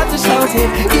 so I got to shout it.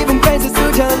 Giving praises to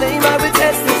your name, I will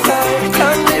testify.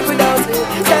 Can't live without it,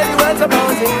 tell you what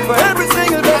about it. For every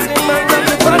single blessing, man, I'm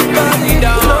the quality.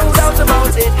 No doubt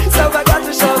about it, so I got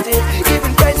to shout it.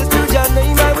 Giving praises to your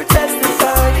name, I will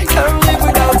testify. Can't live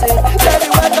without it, tell you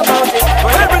what about it.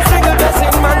 For every single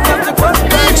blessing, man, I'm the quality.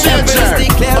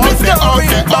 Declare the story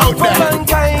of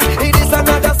mankind. It is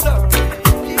another story.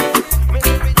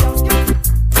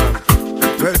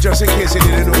 Well, just in case you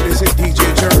didn't know, this is DJ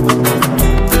Jerry.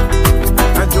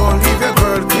 And don't leave your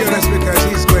girl careless because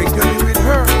he's going to be with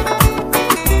her.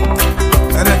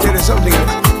 And I tell you something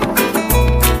else.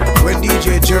 When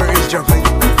DJ Jerry is jumping,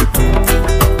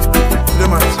 the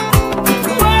man,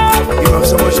 you have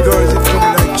so much girls that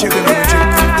come like chicken on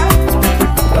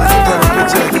a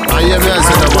chicken. I hear me as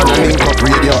I said, I want to link up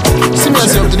radio. See me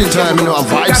as up to the time, you know, a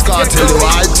vibe start tell you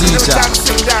I teach ya.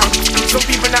 Some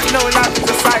people not know life is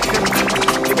a cycle.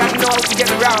 You gotta know how to get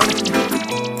around.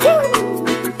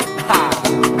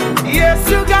 Yes,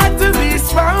 you got to be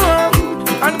strong.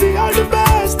 I be all the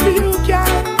best you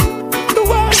can. The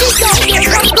world is out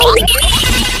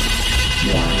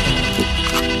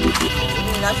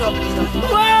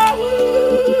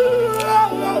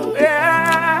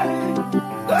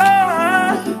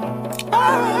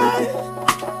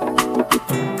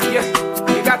Yeah,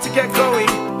 you got to get going.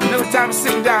 No time to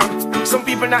sit down. Some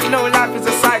people not know life is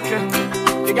a cycle.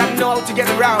 You got to know how to get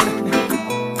around.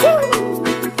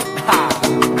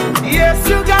 Yes,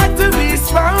 you got to be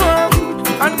strong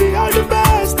and be all the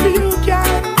best you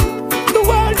can. The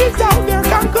world is out there,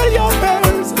 conquer your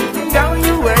fears. Now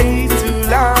you wait too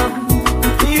long.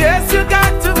 Yes, you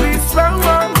got to be strong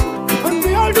and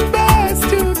be all the best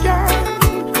you can.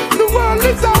 The world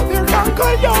is out there,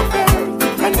 conquer your fears.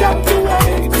 And don't you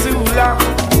wait too long.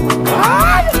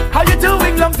 Hi, how you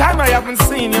doing? Long time I haven't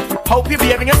seen you. Hope you're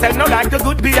behaving yourself now like a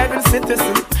good behaving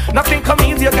citizen. Nothing come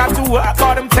easy, you got to work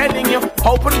hard, I'm telling you.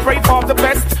 Hope and pray for the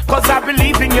best, cause I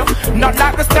believe in you. Not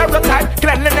like the stereotype,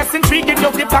 cleanliness intriguing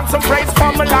you. Give thanks and praise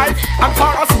for my life and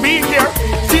for us being here.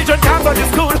 Children can't go to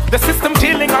school, the system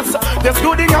killing us. There's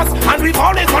good in us, and we've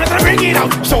always wanted to bring it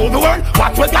out. Show the world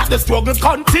what we got, the struggle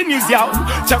continues, yo.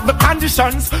 Check the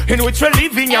conditions in which we're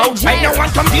living, yo. Ain't no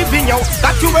one competing, yo.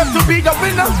 That you have to be the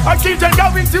winner. Our children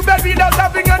going to bed without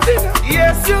having a dinner.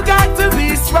 Yes, you got to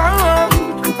be strong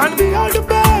and be all the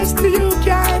best you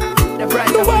can. The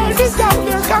world is out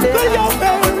there, conquer your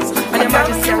fears. And your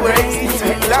majesty ways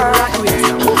to life.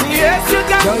 Yes, you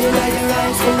got joy in your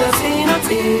eyes when you see no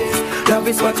tears. Love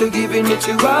is what you're giving it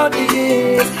throughout the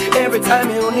years. Every time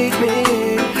you need me,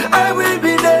 I will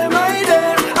be there, my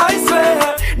dear, I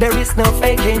swear. There is no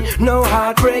faking, no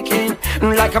heartbreaking.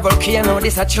 Like a volcano,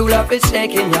 this a true love is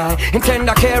shaking, yeah. In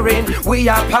tender caring, we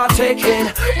are partaking.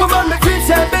 Woman, the kids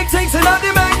have big things in all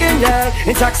the making, yeah.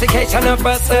 Intoxication of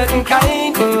a certain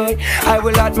kind, boy. I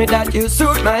will admit that you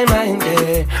suit my mind,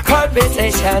 yeah.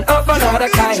 Palpitation of another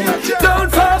kind.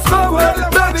 Don't fast forward,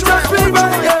 baby, just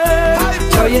rewind, yeah.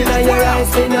 Joy in your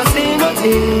eyes, in your see no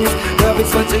tears. Love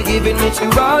is what you're giving me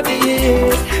throughout the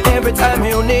years. Every time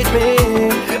you need me,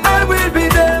 I will be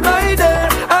there, my dear,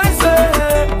 I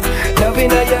swear. Love in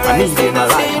your eyes, in your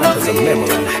see no tears.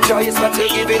 Joy is what you're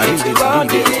giving me throughout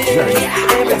the years.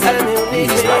 Every time you need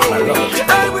me,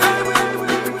 I will.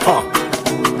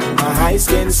 My eyes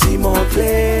can see more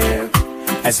clear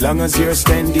as long as you're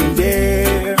standing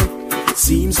there.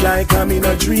 Seems like I'm in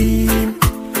a dream,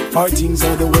 or things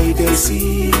are the way they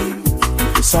seem.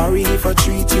 Sorry if I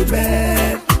treat you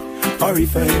bad, or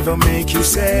if I ever make you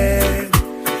sad.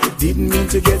 Didn't mean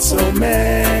to get so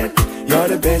mad. You're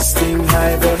the best thing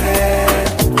I ever had.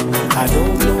 I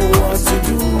don't know what to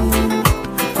do,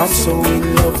 I'm so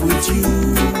in love with you.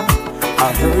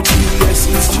 I heard you, yes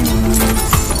it's true,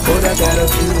 but I got a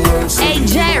few words to you.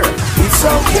 It's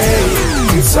okay,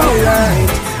 it's alright.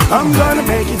 I'm gonna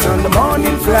make it on the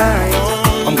morning flight.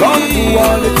 I'm gonna do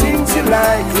all the things you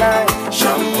like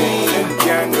champagne and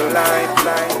candlelight,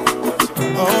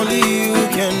 Only you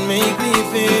can make me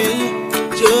feel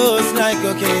just like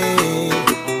a king.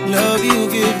 Love you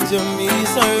give to me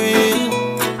so real,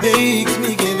 makes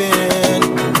me give in.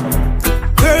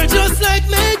 Girl, just like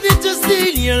magnet, just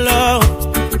steal your love,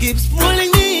 keeps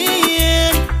pulling me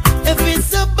in. If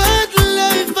it's a battle,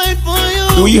 I fight for you.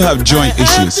 Do you have joint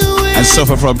issues and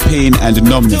suffer from pain and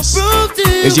numbness?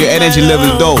 Is your energy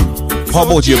level down? How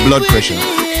about your blood pressure,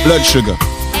 blood sugar?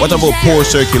 What about poor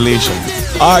circulation?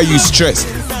 Are you stressed?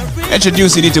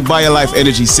 Introducing you to BioLife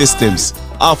Energy Systems,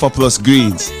 Alpha Plus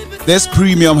Greens. This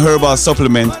premium herbal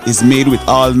supplement is made with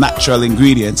all natural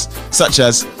ingredients such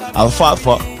as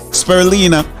alfalfa,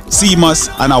 spirulina, sea moss,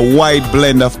 and a wide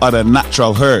blend of other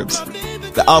natural herbs.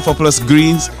 The Alpha Plus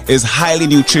Greens is highly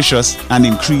nutritious and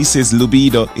increases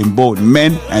libido in both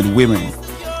men and women,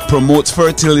 promotes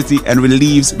fertility and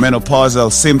relieves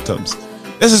menopausal symptoms.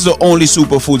 This is the only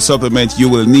superfood supplement you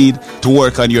will need to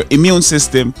work on your immune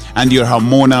system and your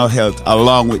hormonal health,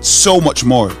 along with so much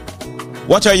more.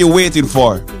 What are you waiting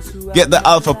for? Get the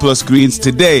Alpha Plus Greens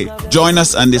today. Join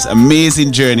us on this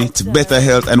amazing journey to better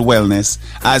health and wellness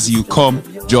as you come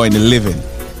join the living.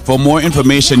 For more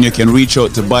information, you can reach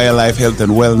out to BioLife Health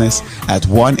and Wellness at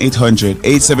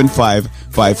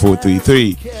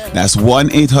 1-800-875-5433. That's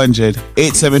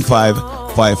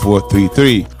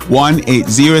 1-800-875-5433.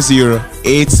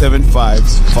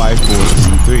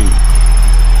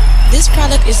 1-800-875-5433. This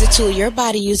product is a tool your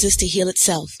body uses to heal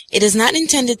itself. It is not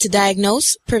intended to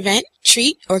diagnose, prevent,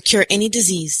 treat, or cure any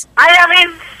disease. I am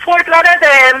in Fort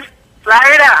Lauderdale,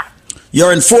 Florida.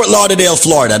 You're in Fort Lauderdale,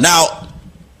 Florida. Now,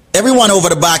 everyone over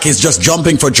the back is just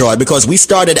jumping for joy because we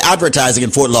started advertising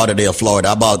in Fort Lauderdale,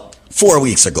 Florida about 4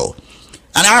 weeks ago.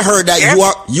 And I heard that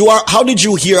you are, how did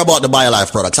you hear about the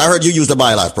BioLife products? I heard you use the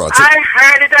BioLife products. I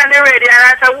heard it on the radio and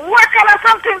I said, what kind of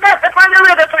something that's on the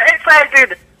radio so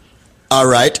excited? All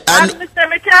right. And me tell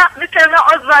my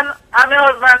husband, and my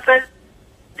husband said,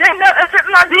 then that's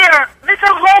not there. Me say,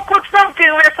 how could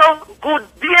something be so good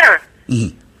there?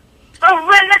 Mm-hmm. So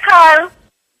when they call,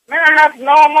 me don't have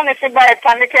no money to buy it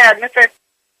on the card. Me say,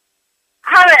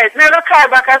 alright, me will call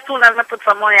back as soon as I put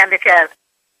some money on the card.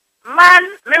 Man,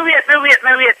 me wait.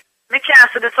 Me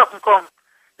can't see the something come.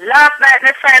 Last night,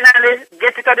 me finally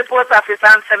get it to the post office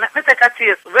and say, me take a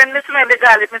taste. When me smell the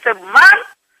garlic, me say, man,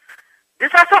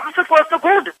 this is something supposed to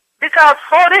good. Because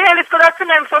how the hell it could have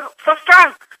smelled so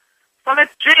strong? So me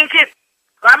drink it.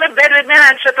 I'm in bed with my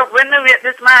hand shut up. When me wait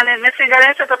this morning, my finger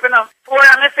ain't shut up enough. Four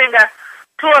of my finger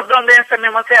closed down there and say me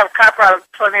must have carpal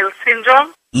tunnel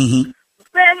syndrome. Mm-hmm.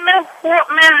 When me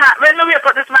wake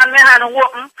up this man, my hand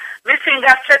open, my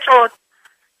finger stretch out.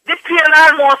 The pain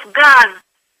almost gone.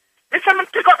 This time I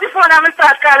pick up the phone and I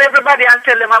start calling everybody and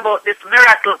tell them about this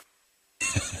miracle.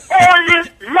 Only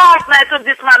last night of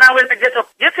this man and when me get up.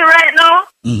 You see right now?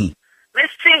 Mm-hmm. My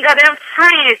finger them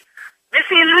free. Me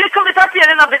feel a little bit of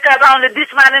pain enough because only this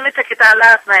man and me take it on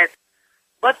last night.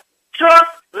 But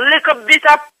just little bit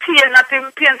of pain,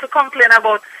 nothing pain to complain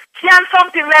about. Can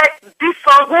something like this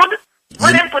so good?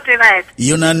 What them put in it?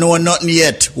 You don't know nothing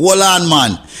yet. Hold on,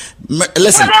 man.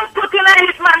 Listen. What them put in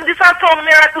it, man? This is some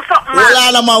miracle something, man.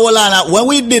 Hold on. When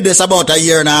we did this about a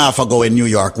year and a half ago in New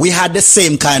York, we had the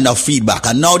same kind of feedback.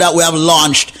 And now that we have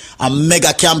launched a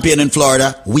mega campaign in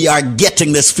Florida, we are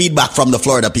getting this feedback from the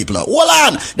Florida people. Hold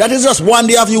on. That is just one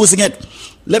day of using it.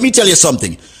 Let me tell you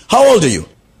something. How old are you?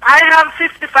 I am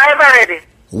 55 already.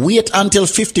 Wait until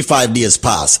 55 days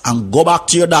pass and go back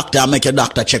to your doctor and make your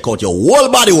doctor check out your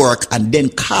whole body work and then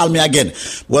call me again.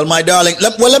 Well, my darling,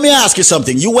 let me ask you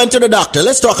something. You went to the doctor.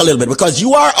 Let's talk a little bit because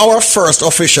you are our first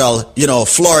official,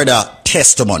 Florida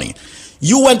testimony.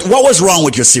 You went, what was wrong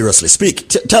with you? Seriously, speak.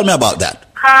 Tell me about that.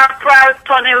 Carpal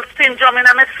tunnel syndrome in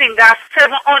my finger.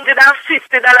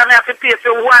 $750 I have to pay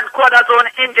for one cortisone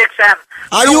injection.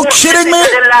 Are you kidding me?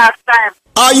 The last time.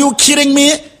 Are you kidding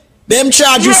me? Them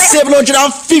charge you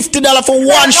 $750 for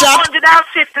one shot?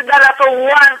 $750 for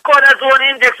one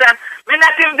cortisone injection. Me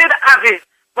not even did have it.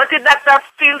 But the doctor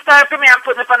feels sorry for me and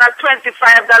put me on a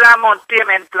 $25 a month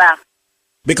payment plan.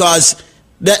 Because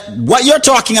what you're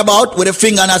talking about with the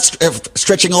finger not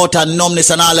stretching out and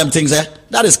numbness and all them things,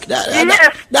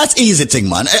 that's easy thing,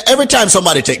 man. Every time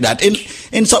somebody take that,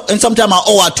 in sometime an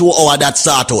hour, 2 hours, that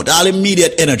start out, all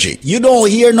immediate energy. You don't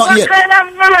hear nothing yet. What kind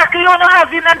of miracle you don't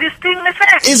have in this thing, me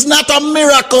say? It's not a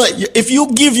miracle. If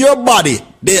you give your body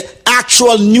the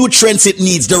actual nutrients it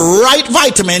needs, the right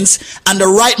vitamins and the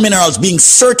right minerals being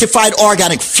certified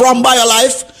organic from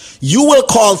BioLife, you will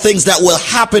call things that will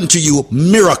happen to you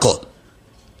miracle.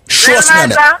 Trust me.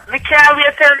 Me can't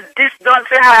wait till this done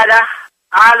for harder.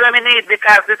 All we need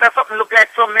because this is something look like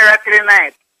some miracle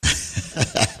tonight.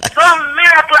 Some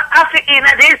miracle after in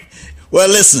this. Well,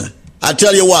 listen, I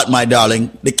tell you what, my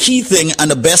darling, the key thing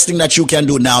and the best thing that you can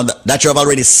do now that you have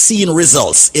already seen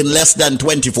results in less than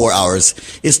 24 hours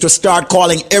is to start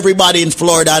calling everybody in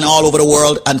Florida and all over the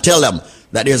world and tell them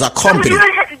that there's a company.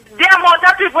 The amount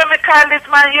of people me call this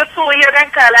man, you so hear them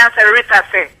call and say Rita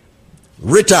say.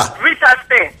 Rita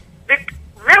say.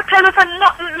 We'll tell you for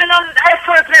nothing, I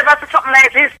first never see something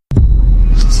like this.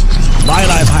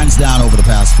 BioLife, hands down, over the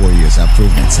past 4 years have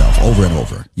proven itself over and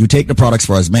over. You take the products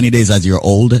for as many days as you're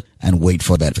old and wait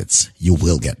for benefits. You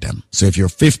will get them. So if you're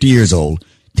 50 years old,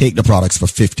 take the products for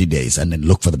 50 days and then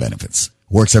look for the benefits.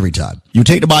 Works every time. You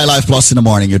take the BioLife Plus in the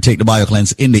morning, you take the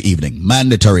BioCleanse in the evening.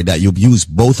 Mandatory that you use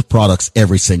both products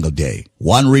every single day.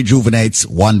 One rejuvenates,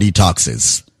 one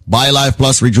detoxes. BioLife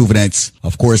Plus rejuvenates.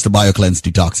 Of course, the BioCleanse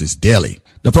detoxes daily.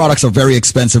 The products are very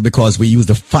expensive because we use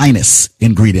the finest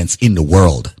ingredients in the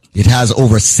world. It has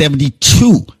over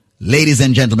 72, ladies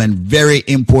and gentlemen, very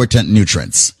important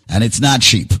nutrients. And it's not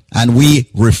cheap. And we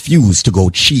refuse to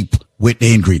go cheap with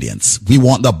the ingredients. We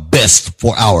want the best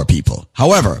for our people.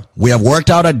 However, we have worked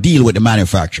out a deal with the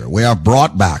manufacturer. We have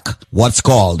brought back what's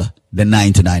called the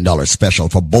 $99 special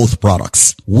for both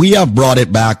products. We have brought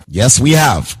it back. Yes, we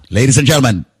have. Ladies and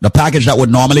gentlemen, the package that would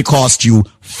normally cost you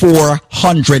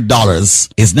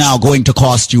 $400 is now going to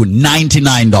cost you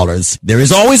 $99. There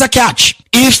is always a catch.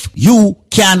 If you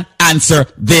can answer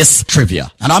this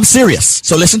trivia. And I'm serious.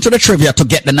 So listen to the trivia to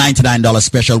get the $99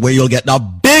 special where you'll get the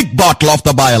big bottle of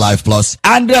the BioLife Plus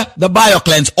and the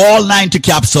BioCleanse, all 90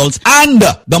 capsules, and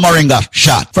the Moringa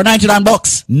shot for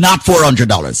 $99, not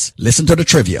 $400. Listen to the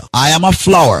trivia. I am a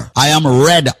flower. I am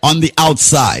red on the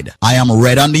outside. I am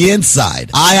red on the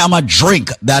inside. I am a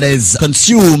drink that is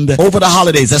consumed over the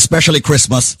holidays, especially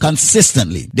Christmas,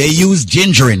 consistently. They use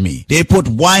ginger in me. They put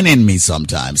wine in me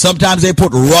sometimes. Sometimes they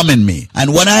put rum in me.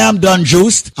 And when I am done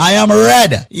juiced, I am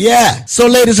red. Yeah. So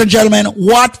ladies and gentlemen,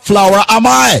 what flower am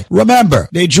I? Remember,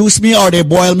 they juice me or they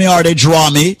boil me or they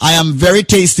draw me. I am very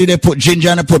tasty. They put ginger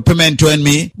and they put pimento in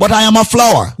me. But I am a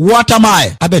flower. What am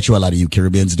I? I bet you a lot of you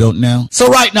Caribbeans don't know. So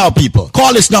right now, people,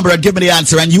 call this number and give me the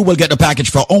answer and you will get the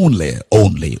package for only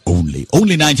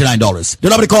 $99. The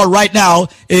number to call right now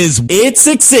is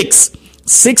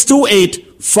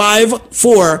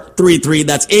 866-628-5433.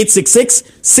 That's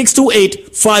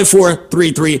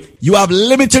 866-628-5433. You have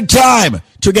limited time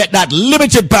to get that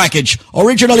limited package,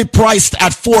 originally priced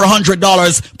at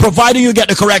 $400. Providing you get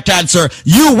the correct answer,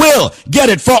 you will get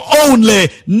it for only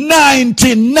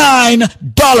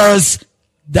 $99.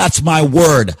 That's my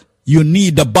word. You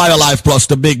need the BioLife Plus,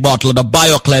 the big bottle, the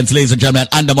BioCleanse, ladies and gentlemen,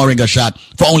 and the Moringa shot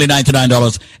for only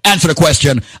 $99. Answer the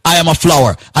question. I am a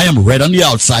flower. I am red on the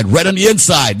outside, red on the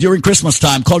inside. During Christmas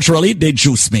time, culturally, they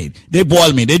juice me. They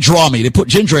boil me. They draw me. They put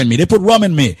ginger in me. They put rum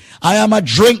in me. I am a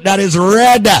drink that is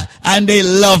red, and they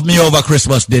love me over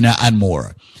Christmas dinner and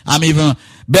more. I'm even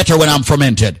better when I'm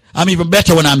fermented. I'm even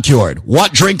better when I'm cured.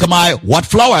 What drink am I? What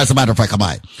flower, as a matter of fact, am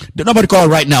I? The number to call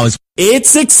right now is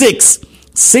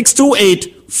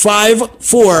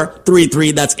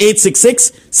 866-628-5433. That's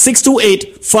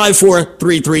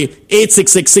 866-628-5433.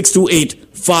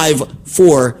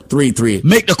 866-628-5433.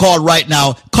 Make the call right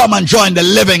now. Come and join the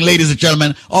living, ladies and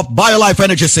gentlemen, of BioLife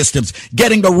Energy Systems.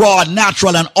 Getting the raw,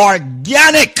 natural, and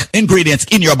organic ingredients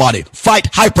in your body.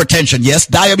 Fight hypertension. Yes,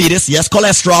 diabetes. Yes,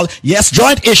 cholesterol. Yes,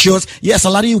 joint issues. Yes, a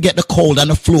lot of you get the cold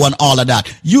and the flu and all of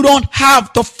that. You don't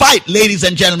have to fight, ladies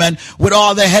and gentlemen, with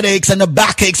all the headaches and the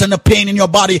backaches and the pain in your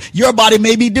body. Your body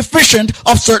may be deficient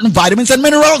of certain vitamins and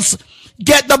minerals.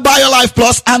 Get the BioLife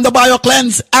Plus and the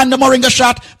BioCleanse and the Moringa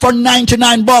shot for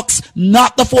 $99,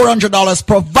 not the $400,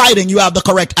 providing you have the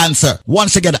correct answer.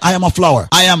 Once again, I am a flower.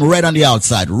 I am red on the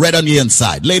outside, red on the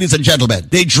inside. Ladies and gentlemen,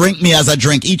 they drink me as I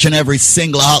drink each and every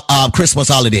single Christmas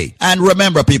holiday. And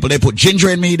remember, people, they put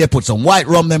ginger in me, they put some white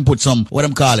rum, then put some,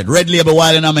 red label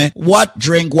wine in me. What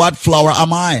drink, what flower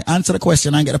am I? Answer the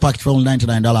question and get the package for only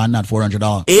 $99 and not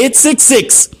 $400.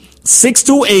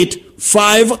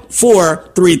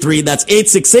 866-628-5433. That's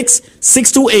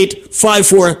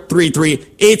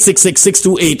 866-628-5433.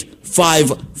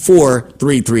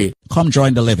 866-628-5433. Come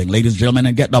join the living, ladies and gentlemen,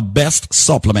 and get the best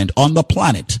supplement on the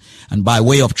planet. And by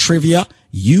way of trivia,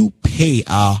 you pay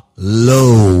a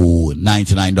low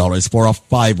 $99 for a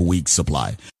 5-week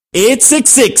supply.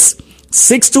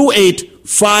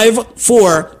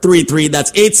 866-628-5433.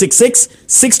 That's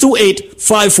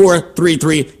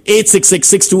 866-628-5433.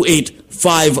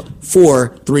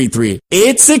 866-628-5433.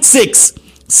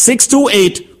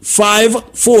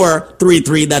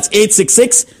 866-628-5433. That's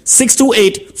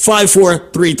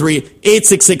 866-628-5433.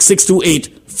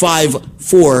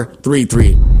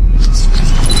 866-628-5433.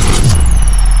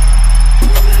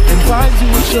 And vibes you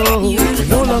will show, we're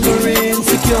no longer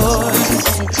insecure.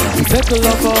 We settle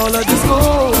off all of this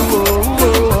gold.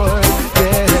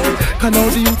 Can all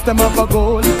the youth them have a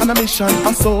goal and a mission,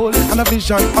 a soul and a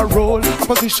vision, a role, a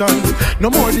position. No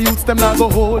more the youth them not go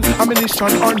hold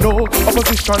ammunition or no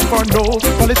opposition for no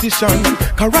politician.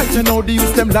 Cause right now the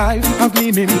youth them life have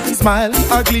meaning, smile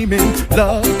are gleaming,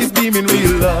 love is beaming,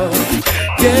 real love,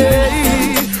 yeah,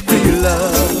 real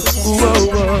love. Whoa,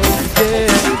 whoa,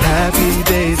 yeah. Happy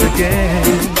days again,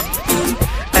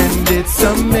 and it's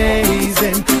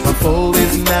amazing. My foe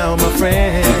is now my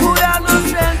friend. Who had no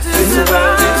strength to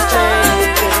survive?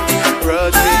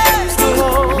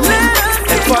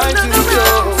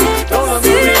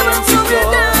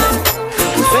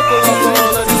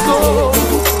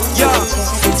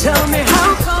 Tell me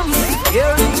how come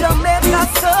here in Jamaica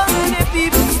so many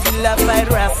people still have fight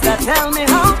Rasta? Tell me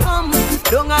how come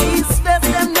down a East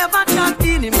West them never chat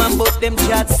in him and both them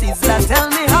chat Sizzler.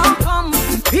 Tell me how come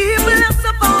people are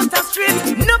support the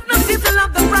street, not people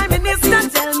love the Prime Minister.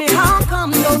 Tell me how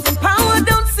come those in power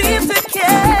don't seem to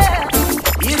care.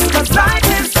 It's cause life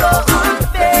is so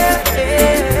unfair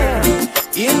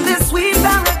in this sweet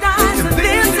paradise, and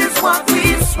this is what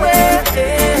we swear.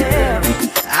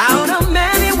 Out of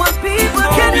many one people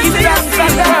can you see us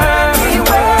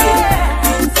everywhere.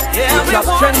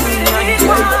 Everyone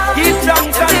keep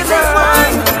dropping so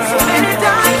many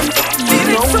times,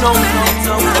 living so many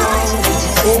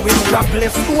Jah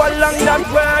bless you along that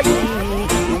way.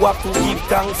 You have to give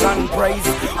thanks and praise.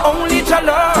 Only Jah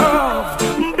love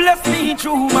bless me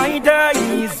through my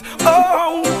days.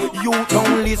 Oh, you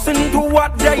don't listen to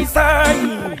what they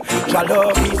say. Jah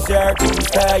love is here to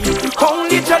stay.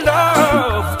 Only Jah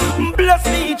love bless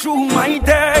me through my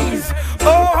days.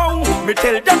 Oh, me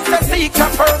tell them to seek Jah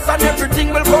first and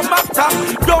everything will come after.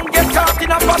 Don't get caught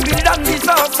in a Babylon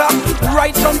disaster.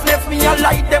 Righteousness me I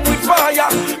light them with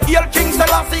fire. Hail King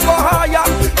Selassie go higher.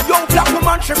 Yo black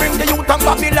woman she bring the youth and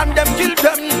Babylon them kill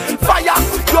them. Fire,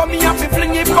 yo me have to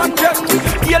fling it on them.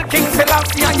 Hail King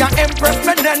Selassie and your Empress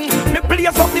Menen. Me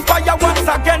blaze up the fire once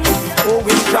again. Oh,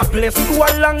 we shall bless you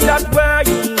along that way.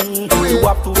 You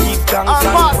have to give thanks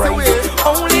and praise.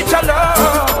 Only Jah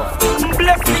love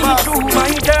bless me through my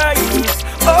days.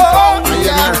 Oh,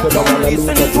 yeah. Don't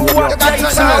listen to what they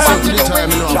say.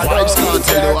 Vibes can't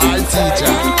tell you, I'll teach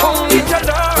you. Only Jah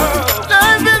love.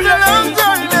 Life is a long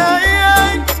journey.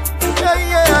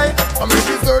 I met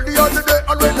this girl the other day,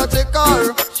 and when I take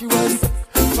her, she was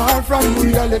far from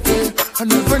reality. I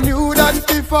never knew that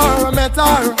before I met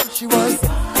her. She was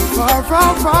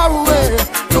far away.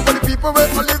 Nobody people where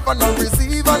I live and I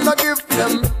receive and I give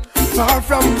them. Far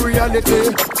from reality.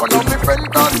 One of my friends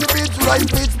cross the beach, right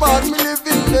beach, but me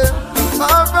living there.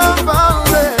 Far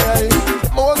away.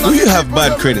 Do you have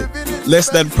bad credit? Less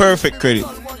than perfect credit?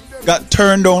 Got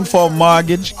turned down for a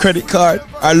mortgage, credit card,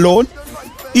 or loan?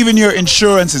 Even your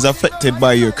insurance is affected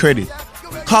by your credit.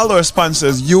 Call our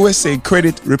sponsors USA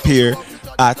Credit Repair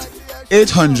at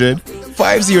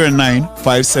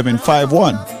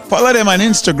 800-509-5751. Follow them on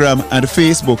Instagram and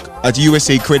Facebook at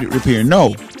USA Credit Repair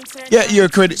now. Get your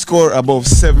credit score above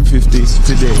 750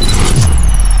 today.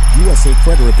 USA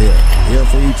Credit Repair. Here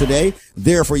for you today,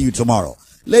 there for you tomorrow.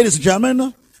 Ladies and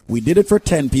gentlemen, we did it for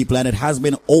 10 people and it has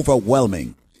been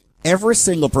overwhelming. Every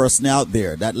single person out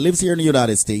there that lives here in the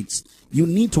United States, you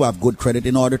need to have good credit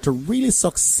in order to really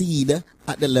succeed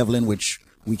at the level in which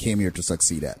we came here to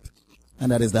succeed at.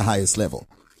 And that is the highest level.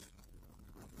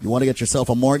 You want to get yourself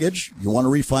a mortgage? You want to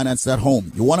refinance that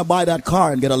home? You want to buy that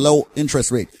car and get a low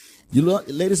interest rate?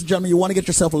 Ladies and gentlemen, you want to get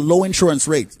yourself a low insurance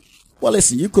rate? Well,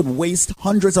 listen, you could waste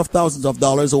hundreds of thousands of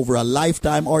dollars over a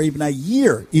lifetime or even a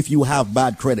year if you have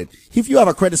bad credit. If you have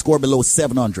a credit score below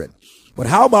 700. But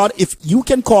how about if you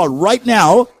can call right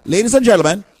now, ladies and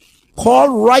gentlemen,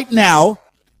 call right now.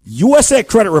 USA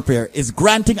Credit Repair is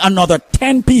granting another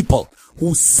 10 people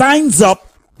who signs up.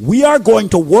 We are going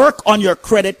to work on your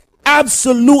credit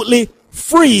absolutely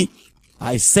free.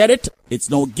 I said it. It's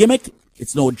no gimmick.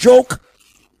 It's no joke.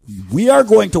 We are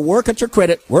going to work on your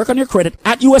credit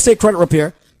at USA Credit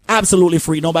Repair absolutely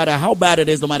free, no matter how bad it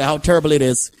is, no matter how terrible it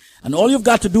is. And all you've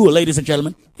got to do, ladies and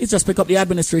gentlemen, is just pick up the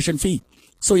administration fee.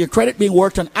 So your credit being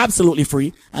worked on absolutely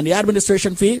free, and the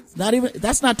administration fee,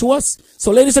 that's not to us. So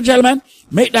ladies and gentlemen,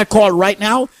 make that call right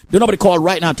now. Do nobody call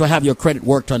right now to have your credit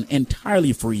worked on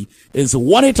entirely free. It's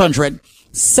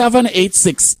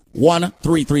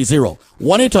 1-800-786-1330.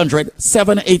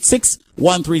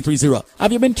 1-800-786-1330.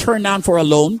 Have you been turned down for a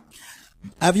loan?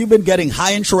 Have you been getting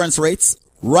high insurance rates?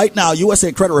 Right now,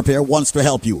 USA Credit Repair wants to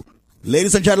help you.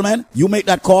 Ladies and gentlemen, you make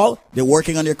that call. They're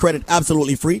working on your credit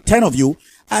absolutely free. 10 of you.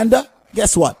 And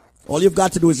guess what? All you've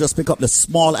got to do is just pick up the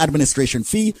small administration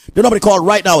fee. The number to call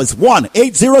right now is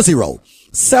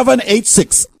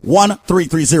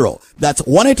 1-800-786-1330. That's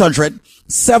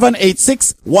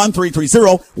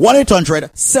 1-800-786-1330.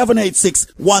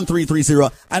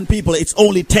 1-800-786-1330. And people, it's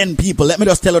only 10 people. Let me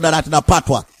just tell you that in a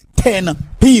patwa. 10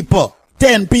 people.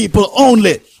 10 people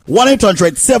only.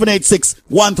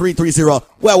 1-800-786-1330.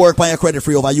 Where work by your credit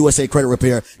free over USA Credit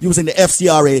Repair using the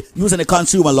FCRA, using the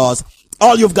consumer laws.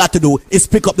 All you've got to do is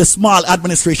pick up the small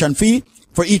administration fee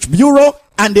for each bureau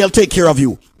and they'll take care of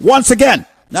you. Once again,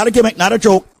 not a gimmick, not a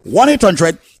joke.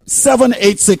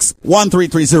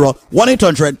 1-800-786-1330.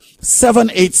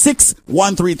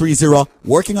 1-800-786-1330.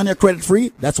 Working on your credit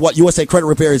free. That's what USA Credit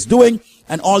Repair is doing.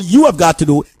 And all you have got to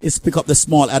do is pick up the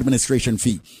small administration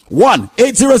fee.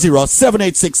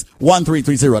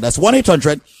 1-800-786-1330. That's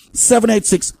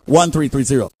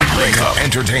 1-800-786-1330. Wake up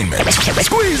entertainment.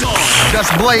 Squeeze on.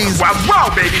 Just blaze. Wow, wow,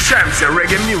 baby, Sham say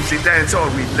reggae music, dance all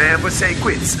we never say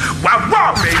quits. Wow,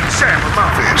 wow, baby, Sham.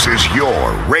 This is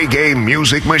your reggae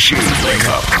music machine. Wake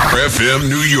up, FM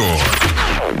New York.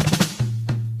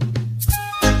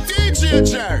 DJ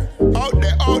Jerry, out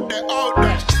there, out there, out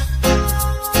there.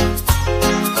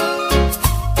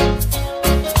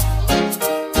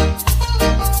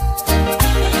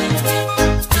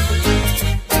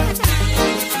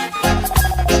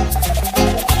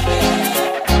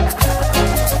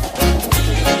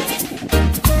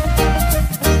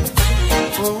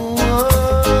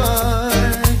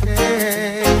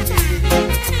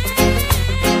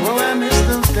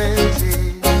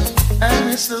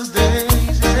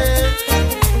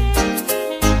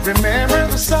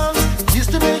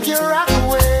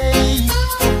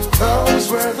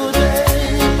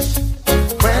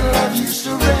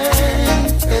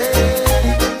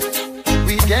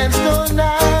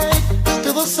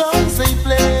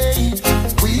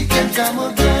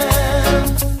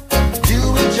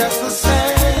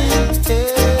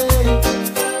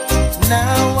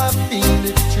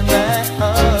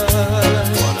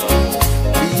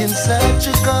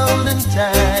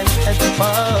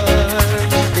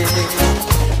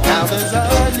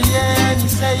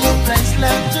 safe place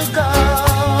left to go.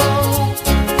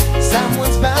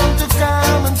 Someone's bound to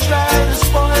come and try to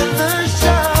spoil the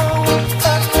show.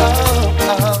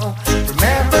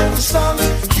 Remember the songs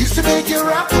used to make you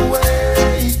rock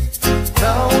away.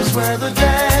 Those were the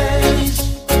days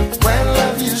when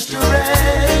love used to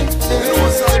reign.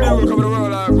 What's up, dude? Come to the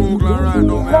world like Google and right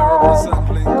now, man.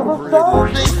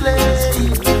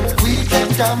 Representing we can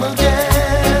come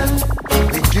again.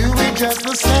 We do it just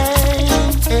the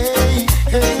same. Hey,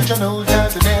 hey, John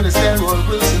Oldham, Nellis, Delroy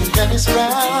Wilson, Dennis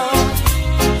Brown.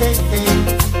 Hey, hey,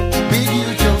 Big U,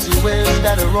 Josie Wells,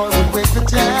 that a Roy would wake the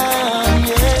town.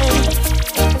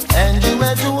 Yeah, and you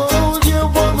had to hold your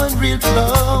woman real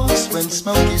close when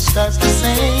Smokey starts to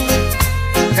sing.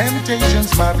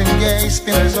 Temptations, Marvin Gaye,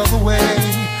 Spinners all the way.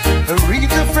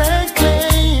 Aretha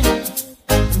Franklin,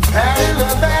 Patti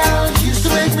LaBelle used to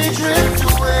make me drift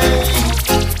away.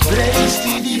 Play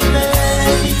Stevie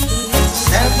Play,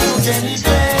 Samuel Jenny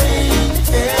Day.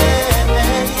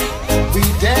 Hey, we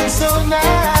dance all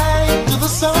night to the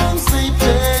songs they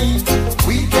play.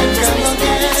 We can come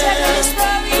again,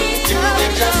 do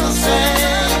it just the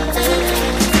same.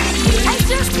 I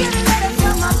just get a letter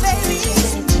from my baby.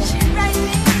 She write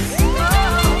me, oh,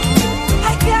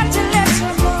 I got to let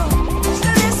her know. So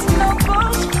listen, no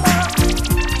bullshit.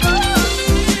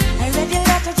 I read your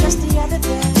letter just the other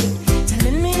day,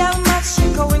 telling me how much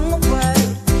you're going away.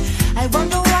 I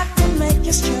wonder what could make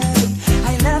you stray.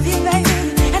 I love you, baby,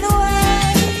 and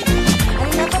away. I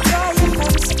never buy you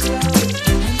fancy clothes.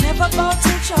 I never bought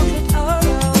you chocolate or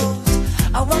rose.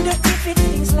 I wonder if it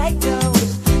things like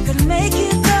those could make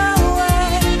you go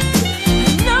away.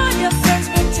 I know your friends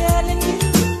been telling you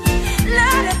a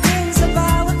lot of things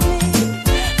about me.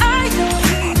 I don't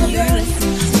even know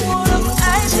what am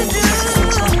I to do.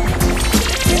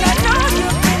 And I know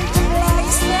you've been to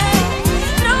places,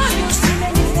 know you've seen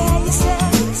many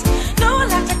faces, know a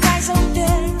lot of guys out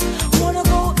there wanna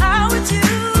go out with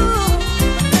you.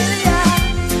 Yeah,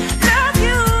 love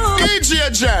you. DJ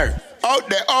Jerry, out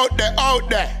there, out there, out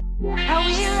there. How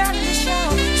we run the show,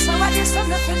 so I just have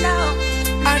nothing now.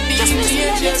 And the Just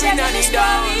listen, let me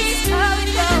tell you the story, how it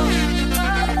goes.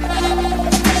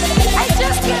 I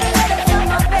just get a letter from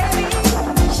my baby.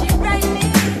 She write me,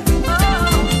 oh,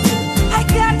 I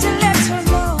got to let her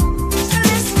know. So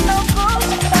listen, no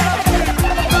bullshit.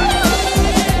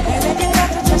 I read your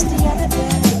letter just the other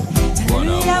day, telling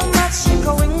me how much you're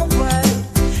going away.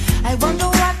 I wonder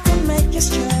what could make you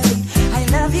stray. I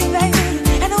love you, baby,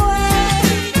 and away.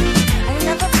 I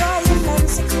never buy you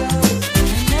fancy clothes.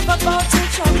 I never bought you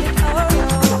chocolate or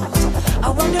rose. I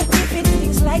wonder if it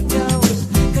things like those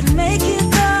could make you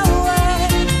go away.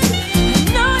 I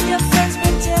know your friends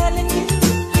been telling you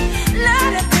a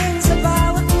lot of things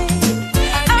about me.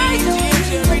 I don't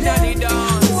even know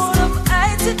what am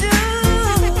I to do.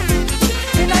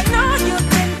 And I know you've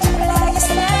been to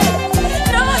places,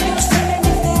 know you've seen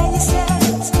many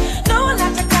faces, know a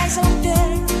lot of guys out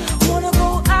there wanna go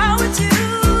out with you.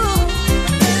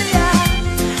 Yeah,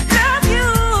 love you,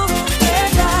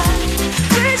 and I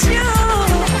wish you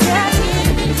that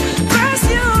first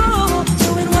you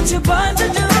doing what you're born to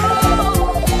do.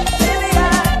 Baby,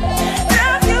 I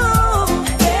love you,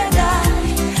 and I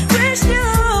wish you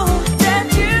that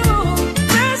you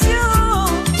first you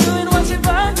doing what you're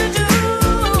born to do.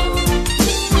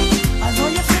 Although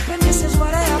you're flipping, this is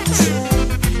what I have to say.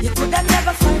 You could have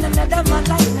never find another man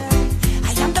like me.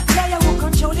 I am the player who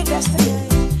control your destiny.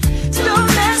 So don't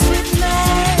mess with me.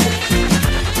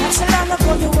 Not so long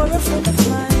ago you were a friend of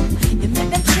mine. You made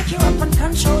them trick you up and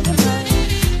control your mind.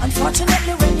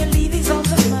 Unfortunately, when you leave these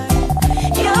arms of mine,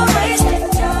 you're wasting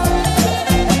time.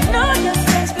 I know your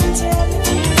friends been telling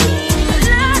you a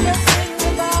lot of things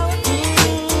about me.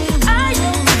 I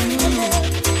don't even know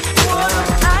what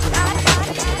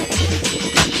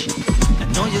I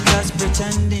know you're just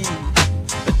pretending,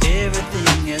 but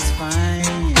everything is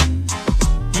fine.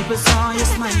 People saw you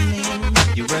smiling,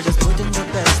 you were just putting the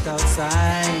best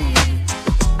outside.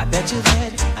 I bet you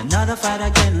had another fight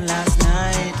again last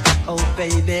night, oh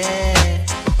baby.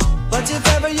 But if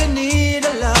ever you need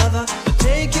a lover to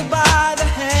take you by the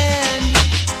hand,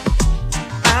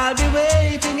 I'll be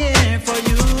waiting here for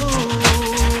you,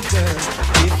 girl.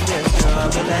 If there's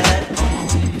trouble at home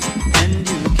and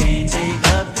you can't take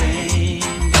the pain,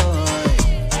 boy,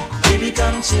 baby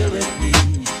come chill with me,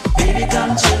 baby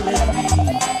come chill with me.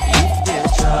 If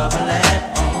there's trouble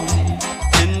at home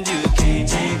and you can't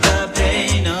take the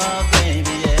pain, oh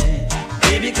baby, yeah,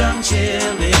 baby come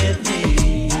chill with me.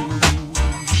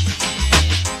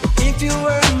 If you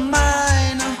were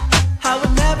mine, I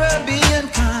would never be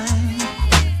unkind.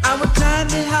 I would climb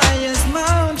the highest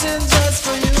mountain.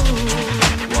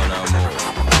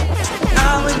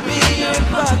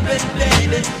 puppet,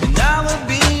 baby, and I will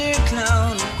be your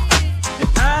clown.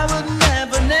 And I would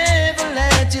never, never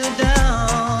let you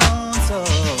down. So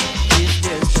if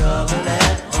there's trouble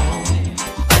at home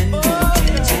and you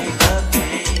can't take the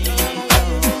pain,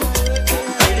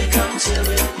 baby, come chill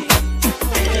with me.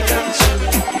 Baby, come chill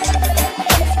with me.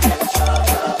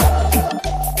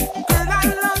 Girl, I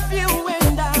love you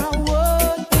and I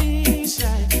would be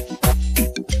shy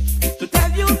to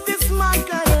tell you this, my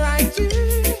girl, right in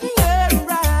your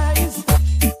eyes.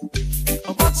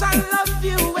 How much I love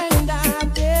you and I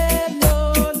dare no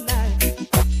lie.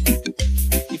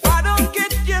 If I don't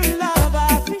get your love, I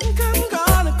think I'm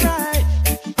gonna cry.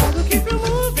 I will keep you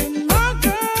moving, my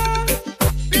girl.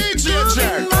 DJ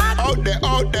Jerk, out there,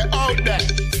 out there, out there.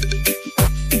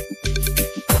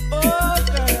 Oh,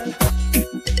 girl.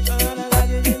 Oh, I got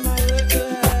it in my way,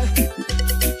 girl.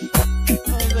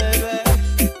 Oh, baby.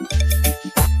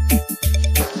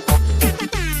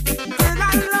 Girl,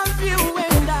 I love you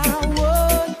and I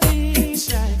would be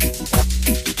shy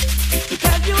to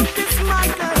tell you this, my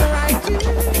girl, right in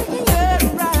your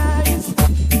eyes.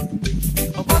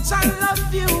 How much I love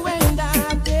you and I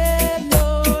dare no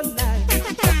lie.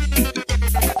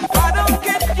 If I don't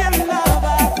get your love, I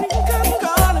think I'm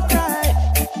gonna cry.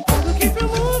 I will keep you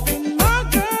moving, my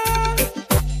girl,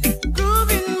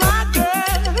 grooving, my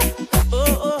girl.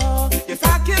 Oh, oh, if I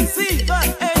can see the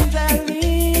angel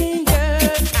in your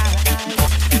eyes,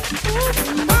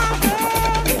 moving, my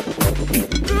girl,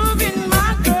 grooving, my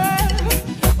girl.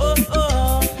 Oh,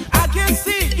 oh, I can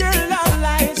see your love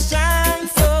light shine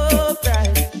so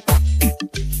bright.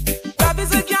 Love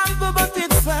is a gamble, but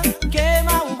it's a game I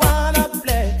wanna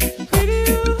play with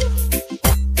you.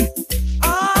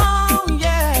 Oh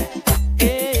yeah,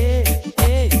 hey,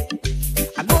 hey.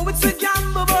 I know it's a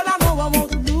gamble, but I know I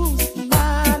won't lose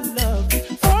my love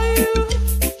for you.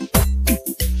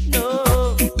 No,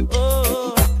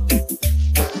 oh,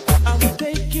 I will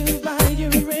take you by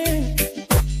your ring,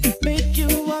 make you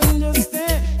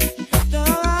understand. The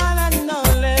one and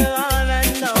only,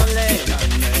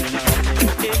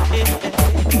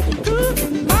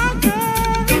 moving my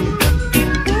girl,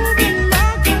 moving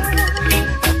my girl.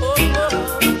 Oh, oh,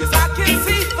 'cause I can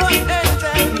see the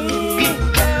angel in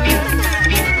there.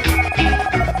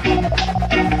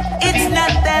 It's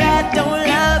not that I don't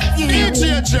love you. DJ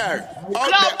Jerk, out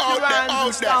there, out there, out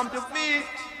there. Stamp your feet.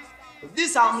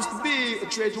 This happens to be a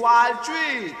treat wild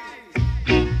tree.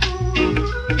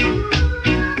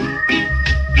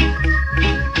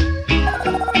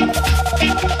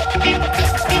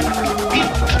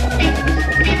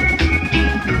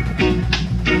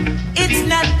 It's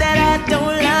not that I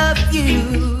don't love you.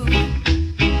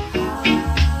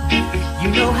 You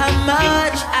know how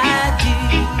much I do.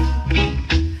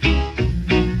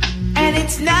 And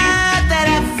it's not that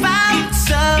I found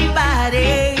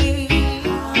somebody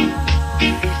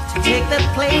to take the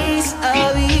place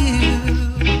of you.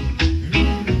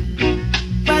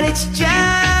 But it's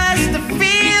just the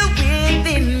feel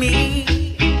within me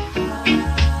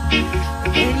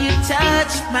when you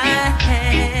touch my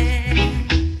hand.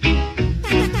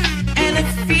 And a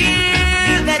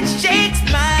fear that shakes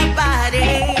my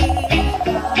body.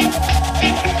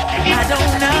 And I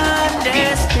don't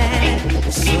understand,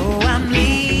 so I'm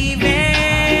leaving.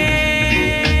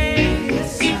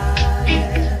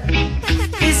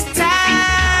 This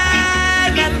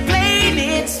time I'm playing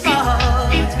it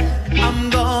smart. I'm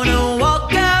gonna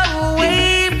walk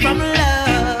away from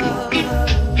love.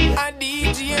 I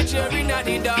DJ Jerry not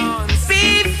the dance.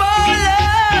 Before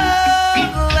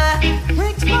love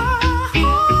breaks my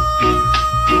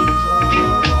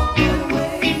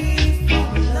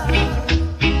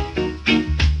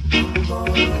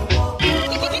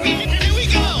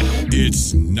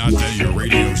It's not that your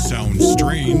radio sounds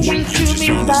strange. You just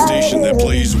found a station that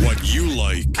plays what you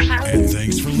like. And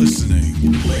thanks for listening.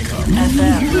 Wake up.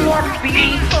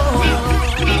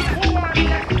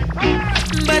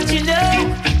 But you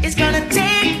know, it's gonna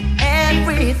take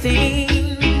everything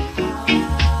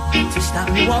to stop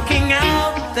me walking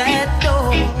out that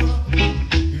door.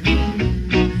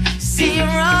 See your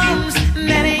arms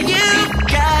that you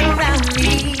got around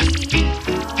me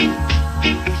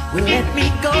will let me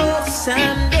go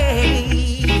someday.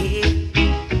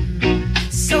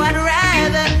 So I'd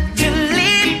rather to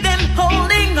leave them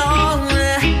holding on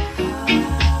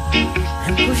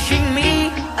and pushing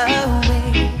me away.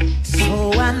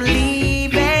 So I'm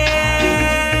leaving.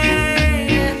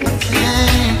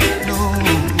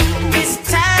 This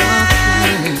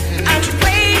time I'm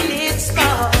playing it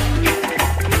smart.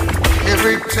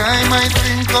 Every time I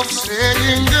think of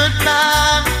saying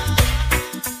goodbye,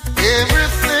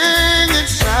 everything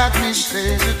inside me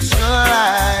says it's a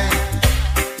lie.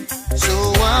 So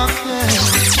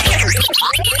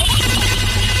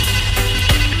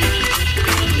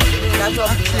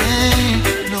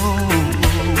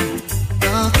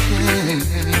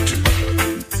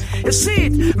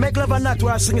and not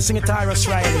where I sing it, Tyrus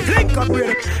Riley. Link up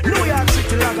with New York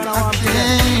City, Lagan, I want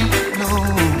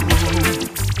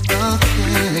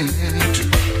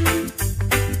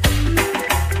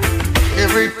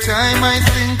Every time I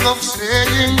think of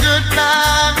saying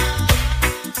goodbye,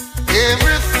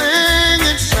 everything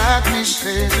inside me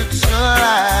says it's a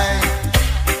lie.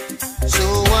 So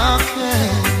I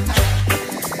can't,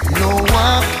 no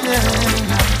I can't,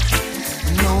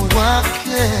 no I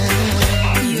can't.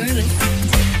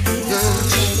 You're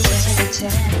listening to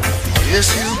yes,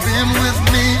 you've been with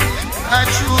me right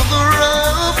through the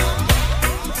rough,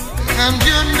 and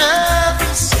you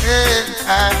never said I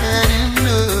had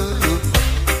enough.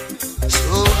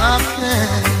 So I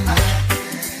can't,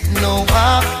 no I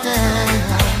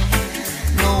can't,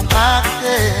 no I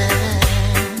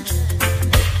can't.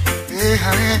 Hey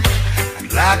honey,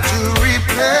 I'd like to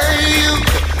repay you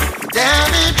for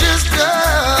damages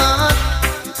done.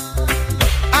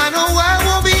 I know I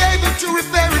won't be able to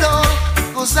repair it all,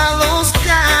 'cause I lost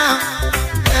count.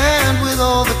 And with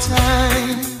all the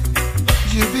time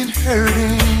you've been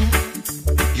hurting,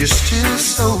 you're still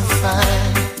so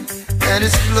fine, and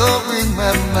it's blowing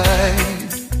my mind.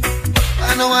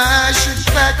 I know I should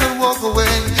back and walk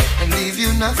away and leave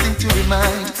you nothing to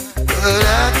remind, but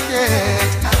I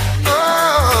can't.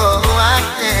 Oh, I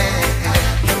can't.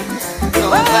 No,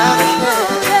 I can't.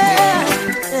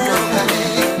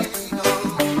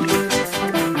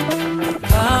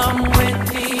 Come with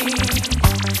me,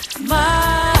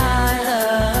 my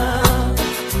love,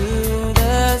 to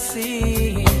the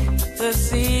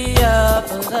sea of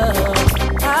love.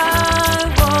 I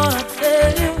wanna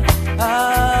tell you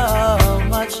how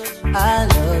much I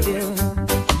love you.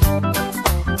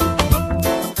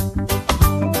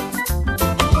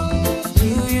 Do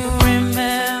you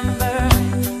remember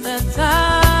the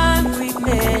time we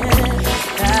met?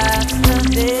 That's the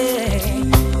day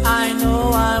I know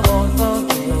I won't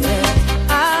forget.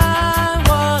 I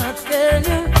wanna tell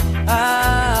you how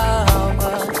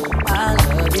much I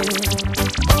love you.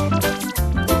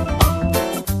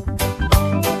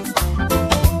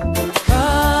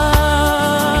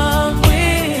 Come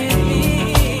with me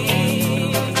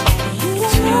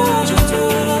to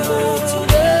the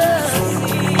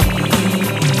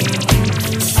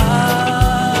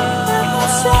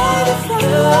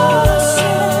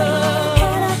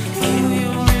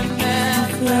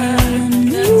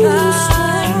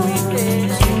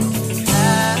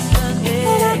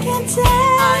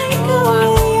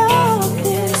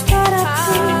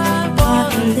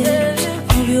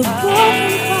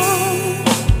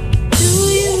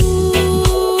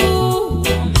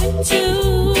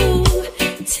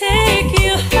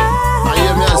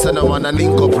On a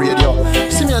Nicco radio.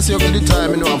 See me as you have the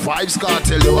time, you know, Vibes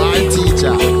Cartel, you are a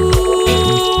teacher.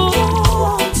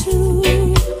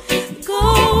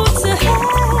 go to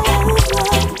heaven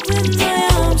with my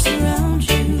arms around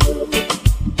you.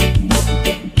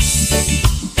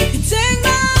 You take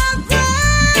my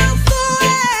breath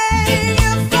away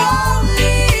if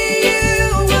only you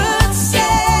would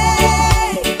say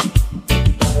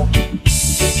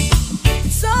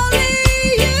it's only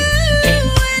you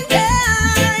and I,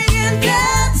 and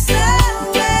that's the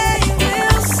way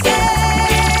we'll stay.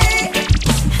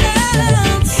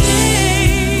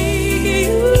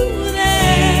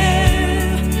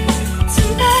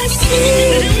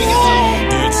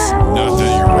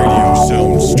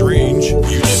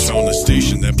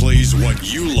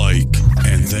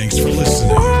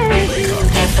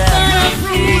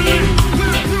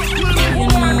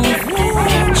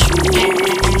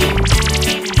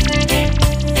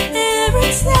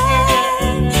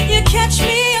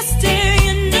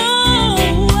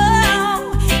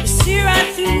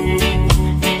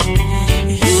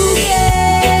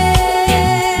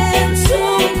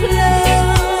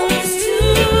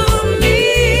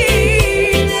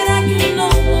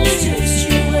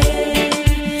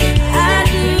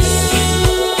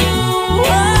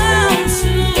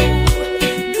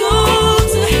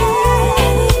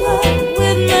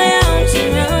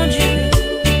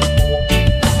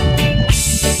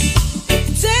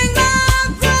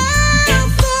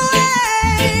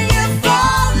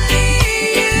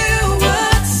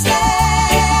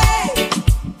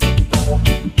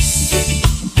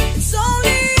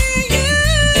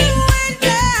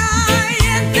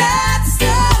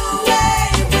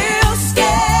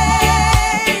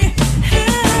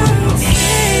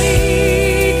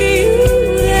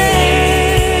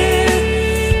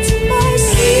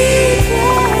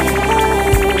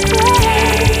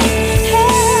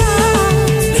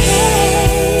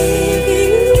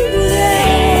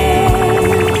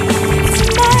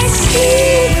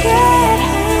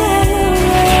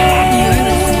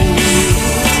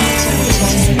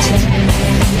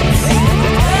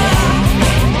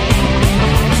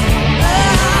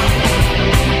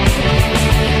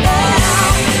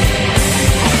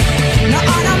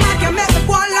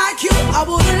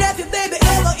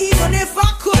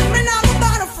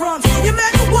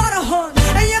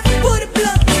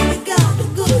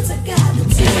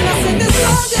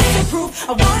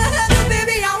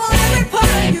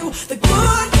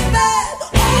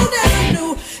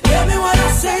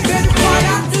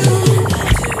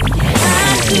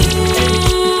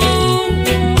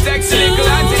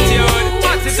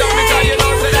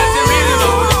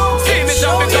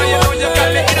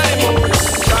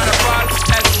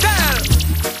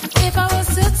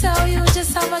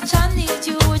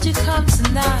 would you come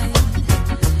tonight?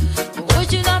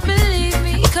 Would you not believe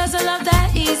me? Cause a love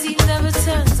that easy never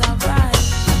turns out right.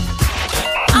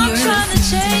 I'm trying to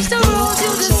change the rules.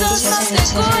 You deserve something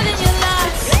good in your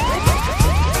life.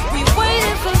 We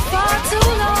waited for far too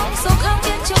long, so come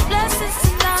get your blessings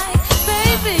tonight,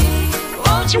 baby.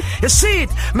 Won't you? You see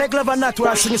it, make love and not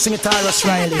war, sing it, Tyrus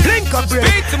Riley. Link up, New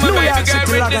Speak to my baby York girl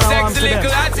City, with the Lagana, sexy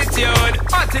little attitude.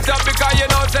 Hot it up because you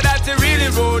know so that you really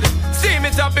rude. Steam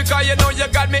it up because you know you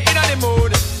got me in the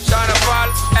mood. Shana Paul,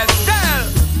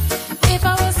 Estelle. If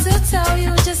I was to tell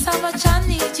you just how much I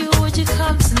need you, would you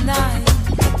come tonight?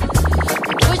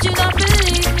 Would you not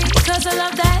believe me? Cause a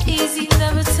love that easy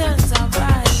never turns out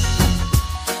right.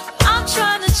 I'm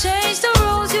trying to change the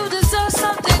rules. You deserve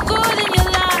something good in your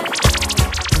life.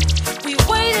 We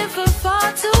waited for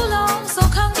far too long, so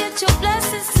come get your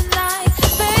blessings tonight,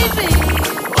 baby.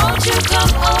 Won't you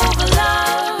come over,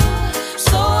 love,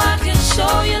 so I can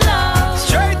show you love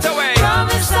straight away?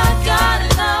 Promise I got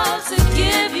enough to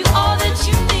give you all that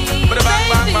you need, baby.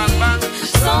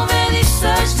 So many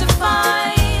search to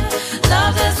find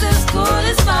love that's as good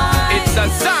as mine. It's a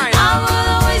sign. I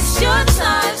wouldn't waste your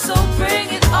time, so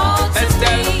bring it all to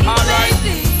me, alright.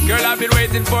 baby. Girl, I've been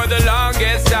waiting for the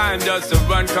longest time just to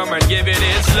run, come and give it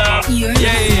its love. Yeah,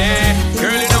 yeah.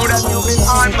 Girl, you know that you've been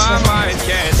on my mind.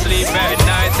 Can't sleep at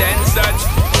night and such.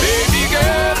 Baby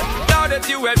girl, now that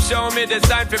you have shown me the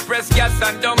sign for press gas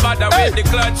and don't bother with the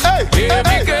clutch.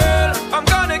 Baby girl, I'm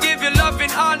gonna give you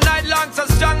loving all night long, so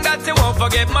strong that you won't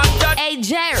forget my touch. Hey,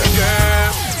 Jerry.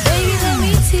 Girl, baby, let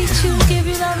me teach you, give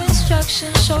you love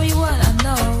instruction, show you what I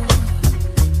know.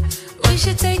 We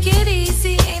should take it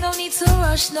easy, ain't no need to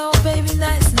rush, no, baby,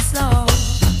 nice and slow.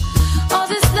 All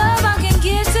this love I can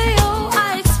give to you,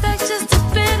 I expect just a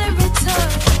bit in return.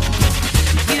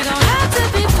 You don't have to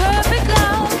be perfect,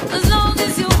 love, as long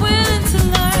as you're willing to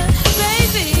learn.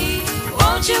 Baby,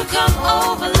 won't you come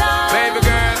over, love? Baby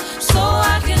girl, so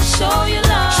I can show you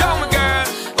love. Show me, girl.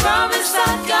 Promise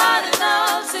I got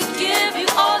enough to give you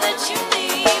all that you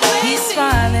need, baby. He's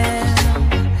smiling,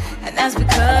 and that's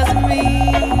because of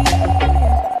me.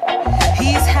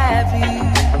 He's happy,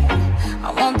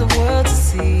 I want the world to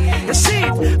see. You see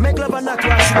it, make love and not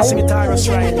war, sing it, Tyrus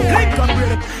Riley. Link up, New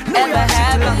York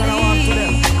City, Lagana,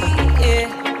 yeah.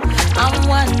 I'm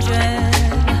wondering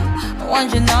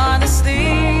honestly,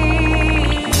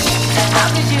 how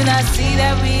could you not see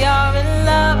that we are in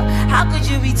love? How could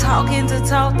you be talking to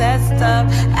talk that stuff?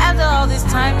 After all this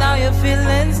time, now your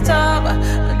feelings tough.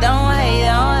 But don't hate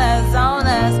on us, on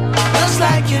us. Looks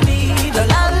like you need a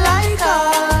lot like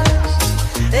us,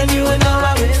 then you would know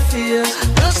how it feels.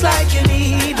 Looks like you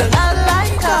need a lot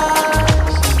like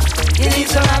us, you need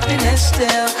some happiness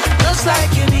still. Looks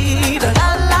like you need a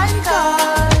lot like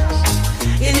us,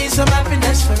 you need some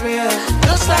happiness for real.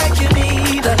 Looks like you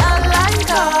need a lot like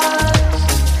us,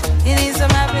 you need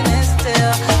some happiness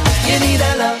still. You need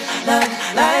a love, love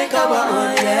like our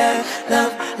own, yeah.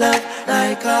 Love, love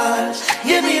like ours.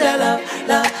 You need a love,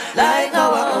 love like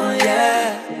our own,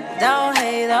 yeah. Don't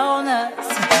hate on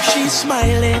us. She's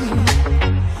smiling,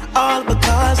 all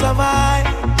because of I,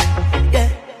 yeah.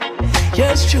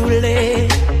 Yours truly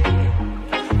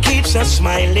keeps us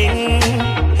smiling.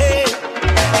 Hey,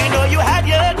 you know you had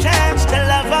your chance to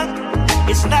love her.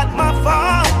 It's not my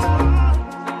fault.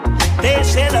 They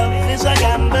say love is a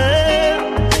gamble.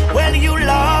 Well, you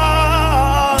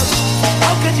lost.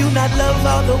 How could you not love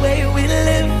all the way we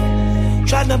live?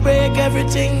 Trying to break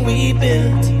everything we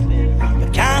built,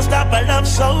 but can't stop a love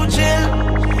so chill.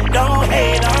 Don't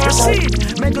hate on us. You see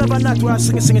it, make love and not war,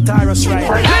 sing it, Tyrus Riley.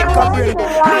 Link up, New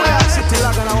York City,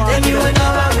 Lagana, then you would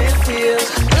know how it feels.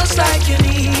 Looks like you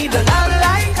need a lot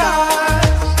like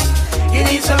us, you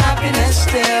need some happiness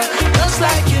still. Looks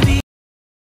like you need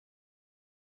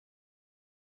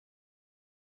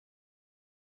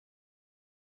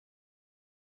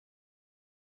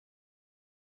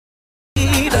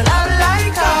a lot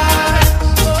like us,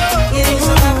 you need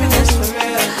some happiness for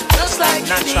real. Looks like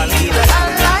you need a lot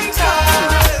like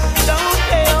us. Don't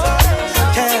hate on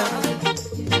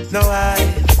us. No,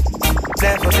 I've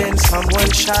never been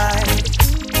someone shy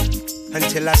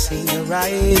until I seen your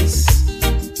eyes.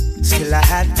 Still I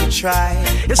had to try.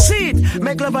 You see it,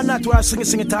 make love and not war, sing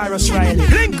it, Tyrus Riley.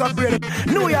 Link up,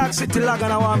 New York City,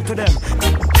 Lagana, warm to them.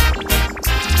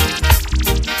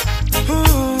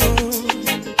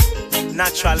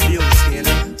 Natural beauty, you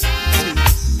know.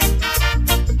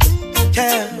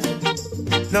 Yeah.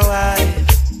 No,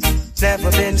 I've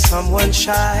never been someone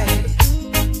shy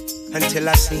until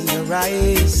I seen your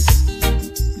eyes.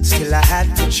 Still I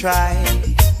had to try.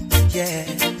 Yeah.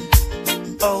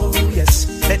 Oh yes,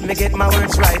 let me get my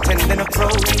words right and then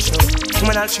approach you.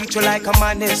 When I'll treat you like a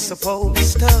man is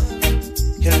supposed to.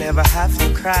 You'll never have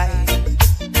to cry.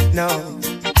 No,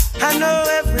 I know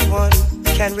everyone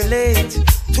can relate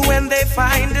to when they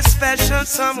find a special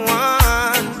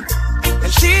someone.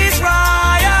 And she's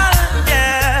royal,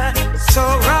 yeah, so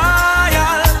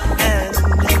royal. And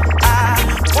I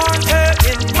want her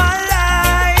in my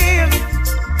life.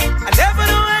 I never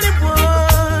knew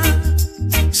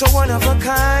anyone so one of a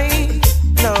kind.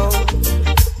 No,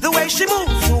 the way she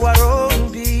moves to her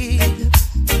own beat,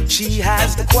 she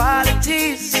has the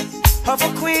qualities of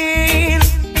a queen.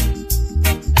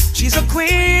 She's a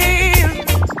queen.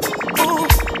 Ooh,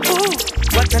 ooh,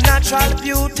 what a natural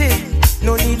beauty.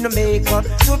 No need no makeup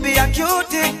to be a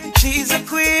cutie. She's a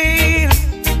queen.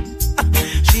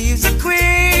 She's a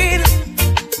queen.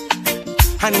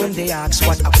 And when they ask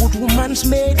what a good woman's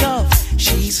made of,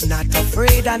 she's not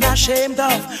afraid and ashamed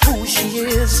of who she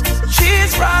is.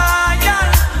 She's royal,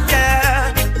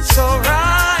 yeah, so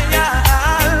royal.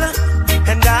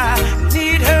 And I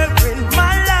need her in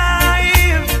my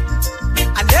life.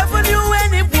 I never knew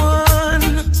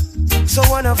anyone so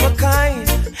one of a kind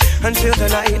until the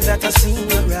night that I seen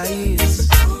your eyes.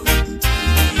 Oh,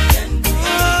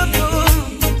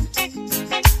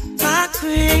 my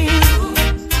queen,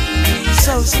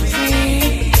 so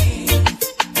supreme.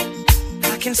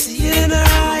 I can see it in her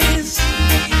eyes,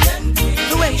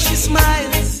 the way she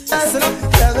smiles.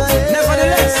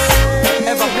 Nevertheless,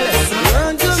 ever blessed.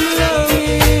 Run to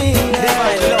me,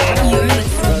 divine love.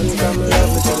 Run come love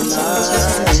me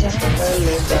tonight, and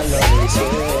let that love me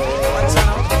share.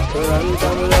 Run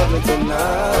come love me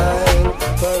tonight,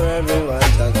 for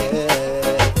everyone to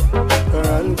get.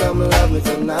 Run come love me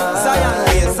tonight,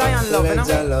 Zion love, let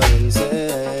that love me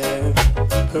share.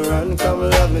 Run come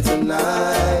love me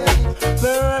tonight, for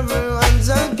everyone's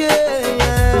okay,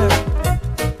 yeah.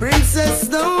 Princess,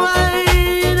 don't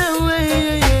hide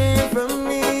away from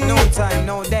me. No time,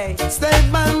 no day. Stay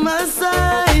by my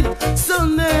side, so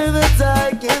near that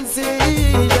I can see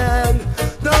that.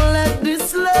 Don't let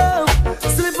this love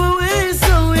slip away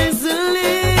so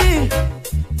easily.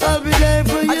 I'll be there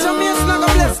for you. I tell me it's not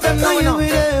gonna bless them now, you'll be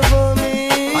there for me.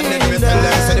 And then me tell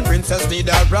them, say the princess need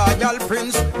a royal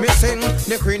prince. Me sing,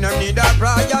 the queen of need a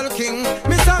royal king.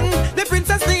 Me song, the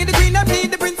princess need, the queen of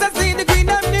need, the princess need, the queen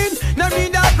of need. No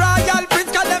need a royal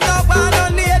prince, cause them no one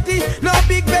on lady. No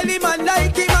big belly man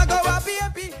like him, I go a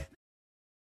baby.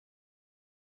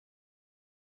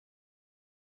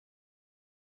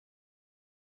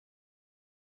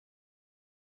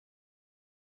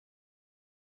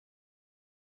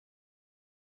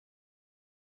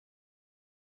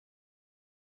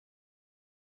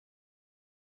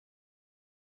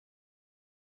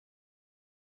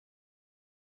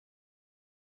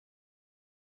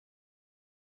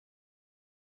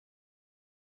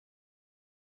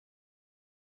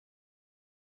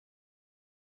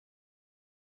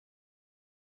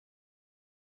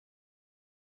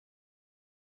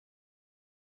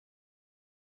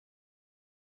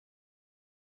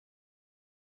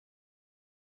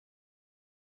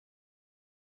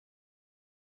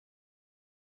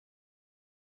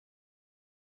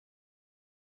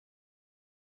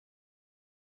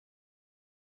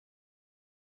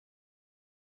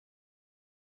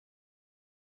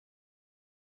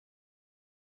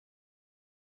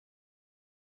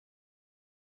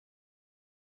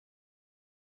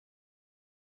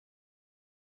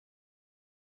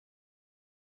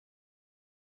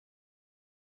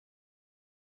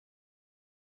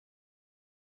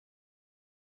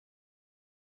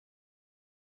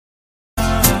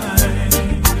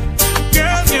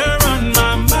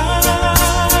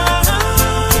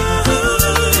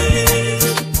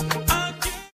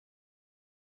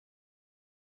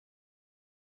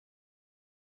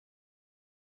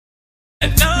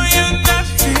 And now you're not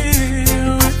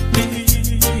here with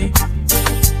me.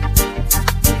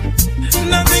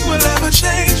 Nothing will ever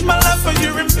change. My love for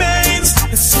you remains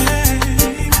the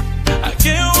same. I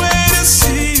can't wait to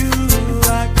see you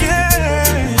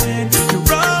again.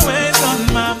 You're always on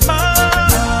my mind.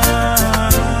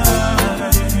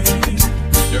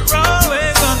 You're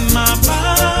always on my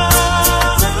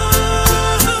mind.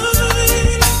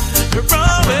 You're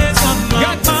always on my mind.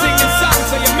 Got to sing a song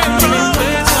so you remember me.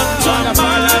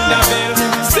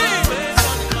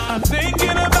 I'm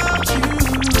thinking about you.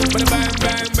 Bang,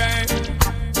 bang, bang.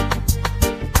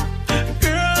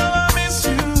 Girl, I miss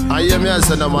you. I hear me as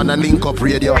a man and link up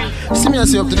radio. See me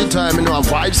as up to the time, you know, a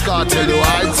vibes cartel, you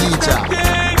are teacher.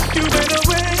 You better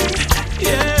wait,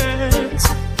 yes.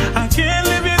 I can't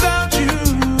live without you.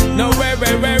 No, wait.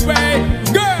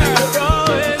 Girl, you're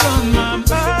always on my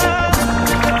mind.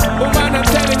 Woman, I'm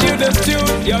telling you the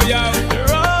truth, yo.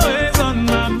 You're always on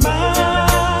my mind.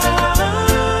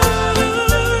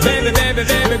 baby,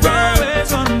 baby girl.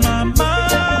 Always on my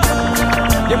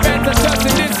mind. You better trust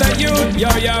in this and you, yo,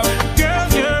 yo. Girl,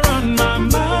 you're on my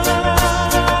mind.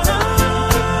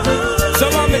 So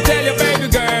let me tell you, baby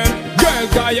girl. Girl,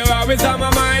 cause you're always on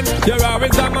my mind. You're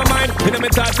always on my mind. In my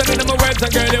thoughts and in my words,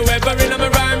 and girl, you ever in my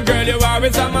rhyme. Girl, you're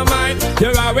always on my mind.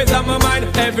 You're always on my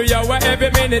mind. Every hour,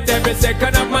 every minute, every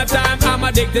second of my time. I'm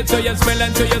addicted to your smell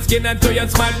and to your skin and to your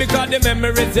smile. Because the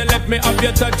memories you left me of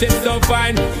your touch is so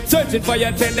fine. Searching for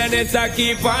your tenderness, I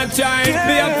keep on trying.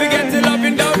 Me up to get to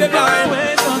loving down the line.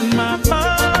 Always on my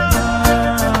mind.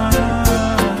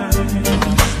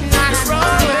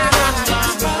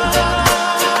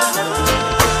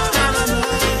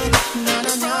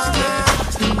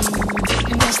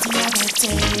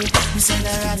 Said I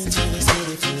ran into this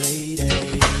beautiful lady.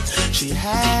 She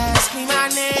asked me my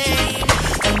name,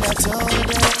 and I told her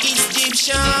it's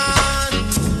Egyptian.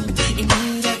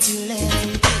 Immediately,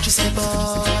 she said, boy,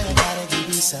 I gotta give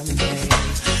you something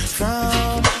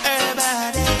from her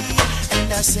body.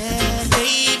 And I said,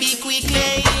 baby,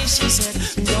 quickly. She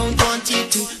said, don't want you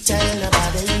to tell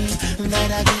nobody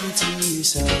that I give it to you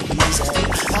so easy.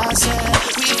 I said,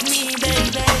 with me,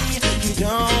 baby, you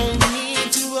don't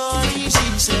need to worry.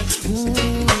 She said,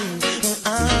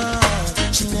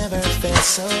 she never felt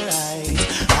so right.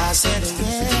 I said,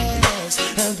 yes,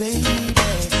 baby,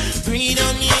 bring it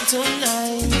on me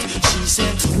tonight. She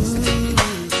said,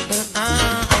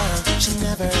 she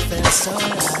never felt so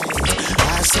right.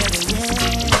 I said,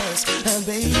 yes,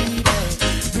 baby,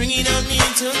 bring it on me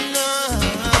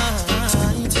tonight.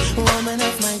 Woman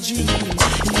of my dreams,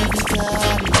 you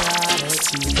become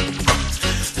reality.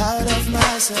 Out of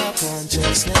my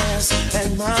subconsciousness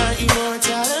and my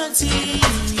immortality,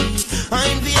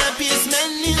 I'm the happiest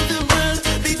man in the world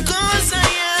because I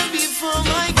am before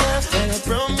my girl. And I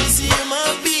promise you,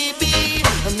 my baby,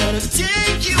 I'm gonna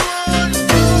take you on.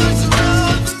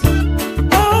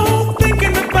 Oh,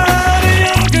 thinking about the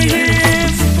younger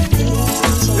years.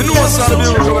 You know what's all the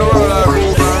music over the world I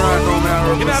roll right now,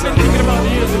 man. You know, I've been thinking about the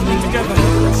years we've been together.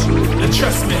 And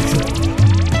trust me, I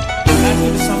do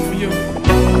the song for you.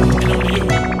 And only you.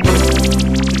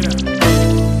 Yeah.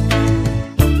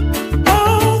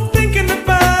 Oh, thinking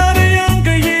about the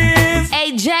younger years. Hey,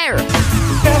 Jared.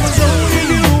 There was only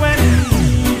you and me.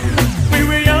 We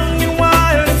were young and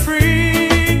wild and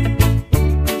free.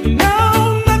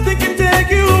 Now nothing can take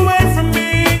you away from me.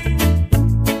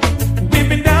 We've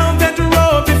been down that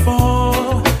road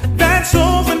before. That's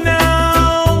over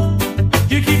now.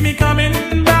 You keep me coming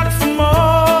back for more.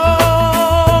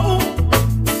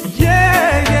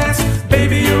 Yeah, yes,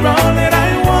 baby, you're all that I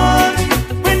want.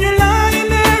 When you're lying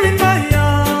there in my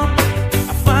arms,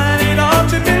 I find it hard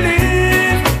to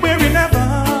believe we're in heaven.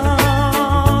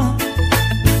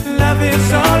 Love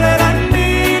is all that I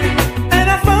need, and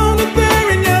I found it there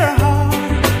in your heart.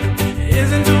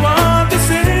 Isn't too hard to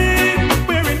say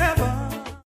we're in heaven.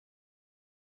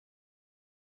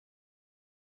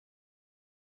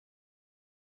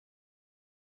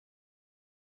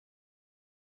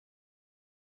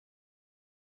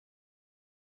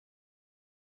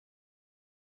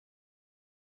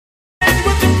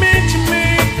 What you mean to me?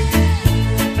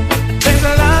 There's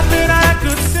a lot that I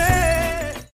could say.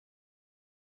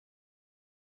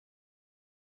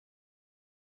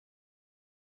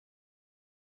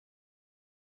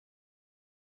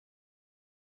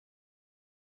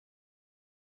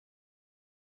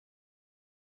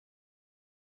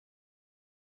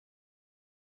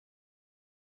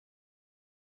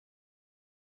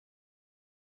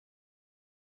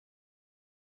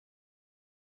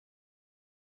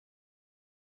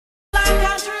 Like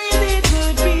I dreamed it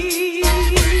could be.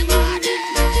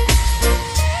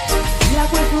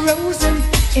 Like we're frozen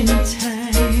in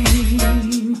time.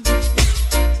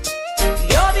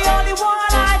 You're the only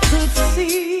one I could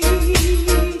see.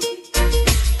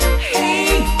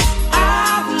 Hey,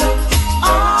 I've looked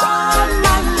all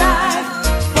my life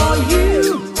for you.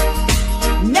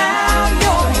 Now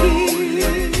you're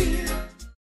here.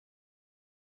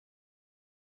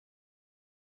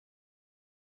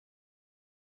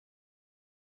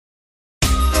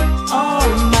 All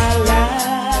my life.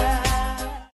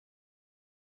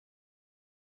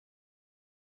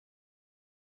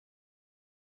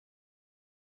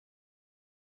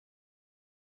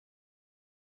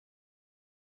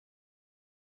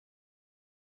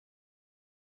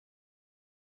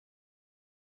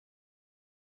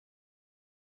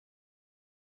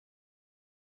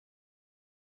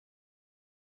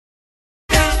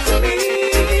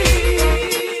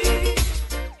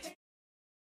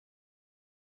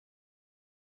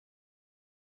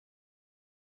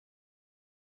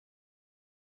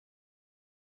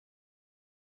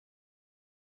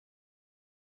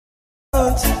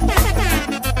 out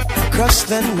across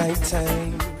the night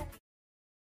time.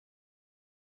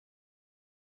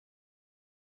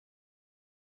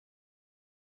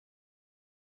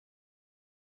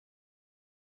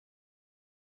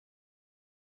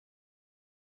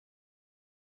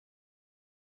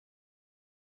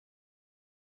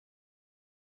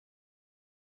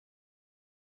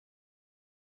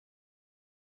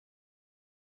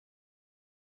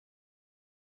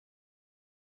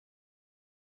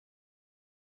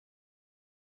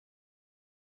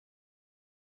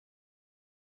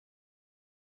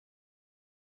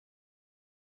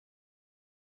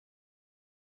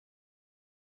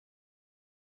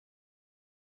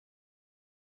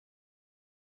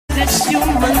 It's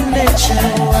human nature.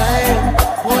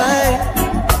 Why?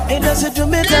 It doesn't do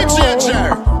me that way.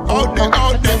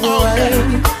 Out there.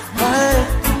 Why?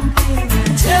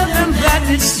 Tell them that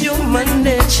it's human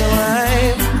nature.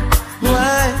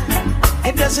 Why?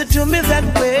 It doesn't do me that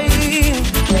way.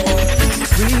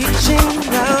 Reaching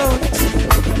out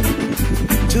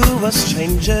to a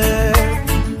stranger.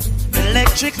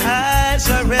 Electric eyes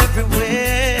are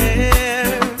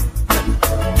everywhere.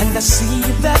 And I see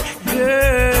that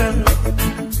girl,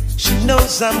 she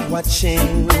knows I'm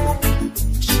watching.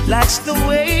 She likes the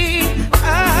way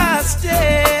I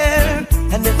stare.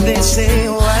 And if they say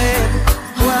why,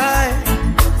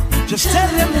 just tell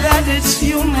them that it's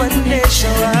human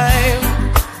nature.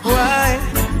 Why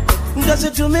does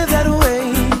it do me that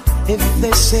way? If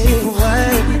they say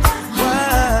why,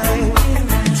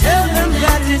 tell them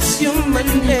that it's human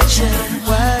nature.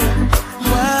 Why?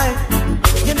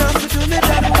 You know to do me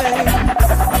that way.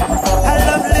 I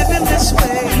love living this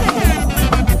way.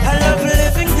 I love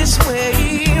living this way.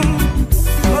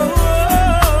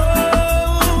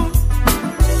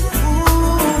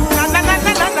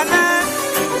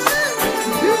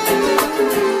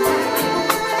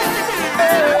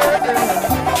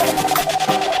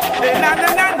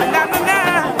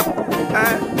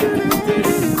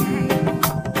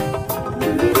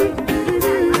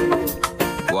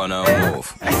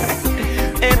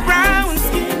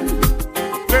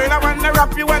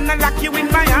 You wanna lock you in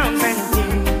my arms and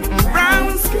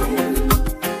brown skin.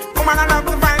 Woman, I love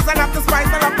the vibes, I love the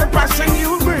spice, I love the passion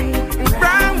you bring.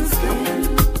 Brown skin.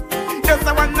 Yes,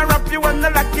 I wanna wrap you, wanna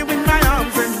lock you in my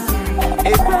arms and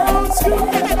brown skin.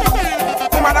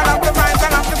 Woman, I love the vibes, I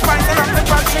love the spice, I love the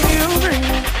passion you bring.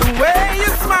 The way you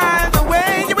smile, the way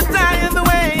you retire, the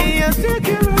way you take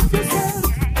care of yourself.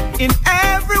 In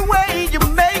every way you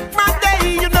make my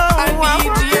day, you know. I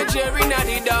need you, Jerry, not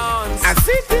the dance. I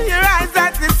see to your eyes.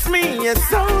 It's me,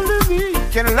 it's only me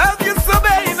can love you so,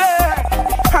 baby.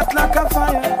 Hot like a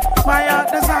fire, my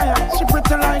heart desire. She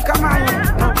pretty like a Maya.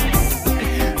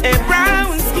 A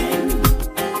brown skin,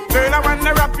 girl, I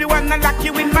wanna wrap you, wanna lock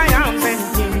you in my arms.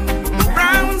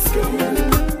 Brown skin,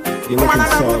 woman, I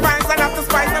love the vibes, I love the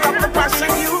spice, I love the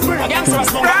passion you bring. Brown skin,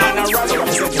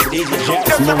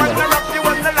 girl, I wanna wrap you,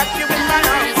 wanna lock you in my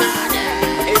arms.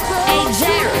 Hey,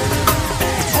 Jerry,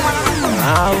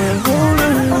 I will hold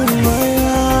her in my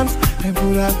arms and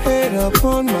put her head up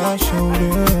on my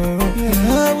shoulder.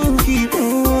 And I will keep her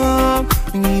warm,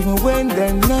 and even when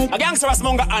the night. A gangster as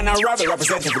Monga and a Ravi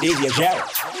representing for DJ Jerry.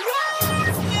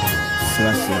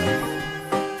 Selassie.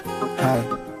 Hi.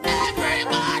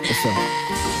 What's up?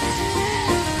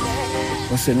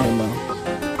 What's your name, man?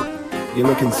 You're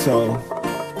looking so.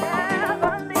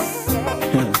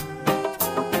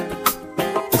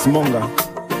 It's Monga.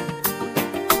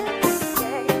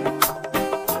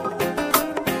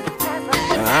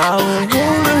 I will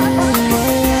hold her in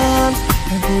my arms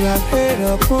and put her head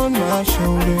up on my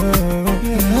shoulder.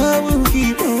 And I will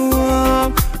keep her warm,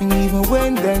 and even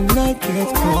when the night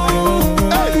gets colder.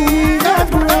 We got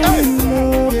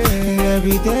rainbow, and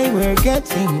every day we're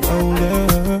getting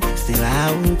older. Still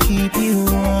I will keep you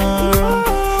warm.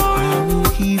 I will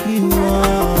keep you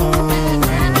warm.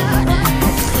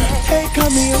 Hey,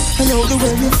 come here, I know the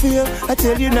way you feel. I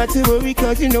tell you not to worry,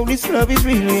 cause you know this love is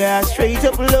really a straight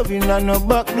up loving and a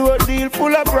backdoor deal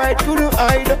full of pride, couldn't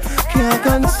hide, can't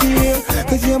conceal.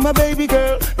 Cause you're my baby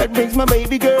girl, that brings my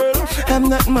baby girl. I'm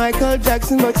not Michael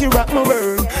Jackson, but you rock my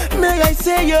world. May I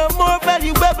say you're more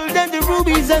valuable than the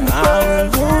rubies and the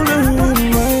pearls. I will hold her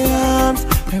in my arms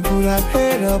and put her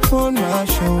head up on my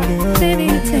shoulder. Baby,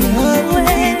 you take me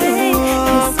away,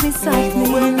 kiss me softly,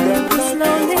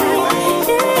 slowly.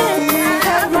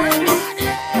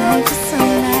 I'm just so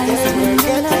nice when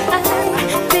you're like,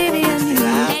 baby, I need you.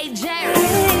 Hey, Jerry.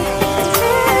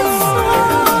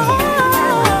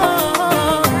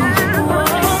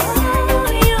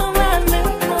 You're my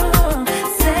miracle,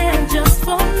 sent just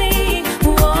for me.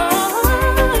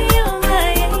 Whoa, you're my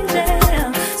angel,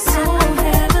 so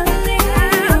heavenly.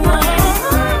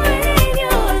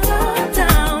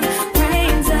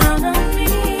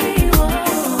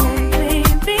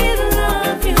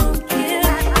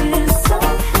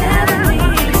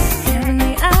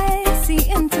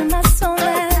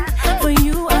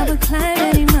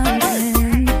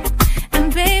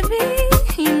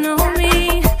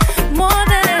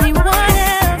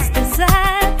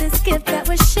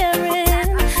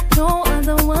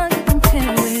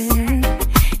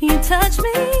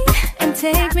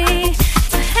 take me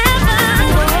to heaven.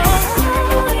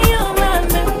 Oh, you're my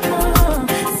miracle,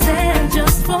 sent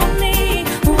just for me.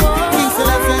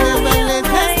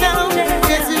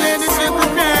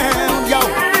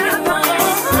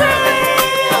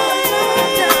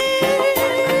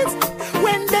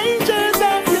 When dangers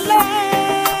of your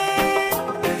life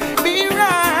be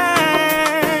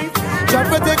right, God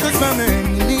protect us from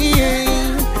enemy,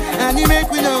 and He make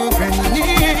we no friendly.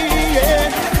 Yeah.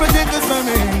 Protect us from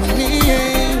enemy,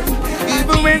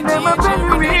 even when them are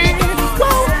friendly.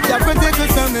 God protect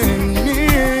us from enemy,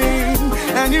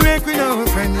 and He make we no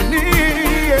friendly.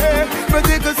 Yeah.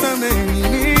 Protect us from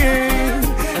enemy,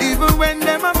 even when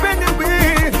them are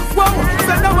friendly. Whoa,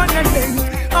 so no one can think.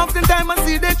 Oftentimes I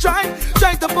see they try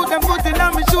to put them foot in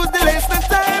on me shoes, the lace the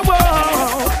time.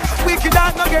 Whoa, wicked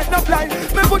dog no get no fly.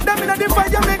 Me put them in the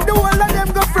fire, make the whole of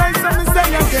them go fry. So me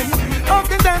say again,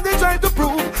 oftentimes they try to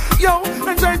prove, yo,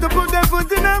 and try to put their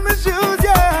foot in on me shoes,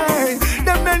 yeah.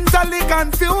 They're mentally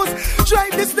confused. Try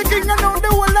this the king and now the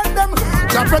whole of them.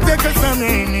 God protect us from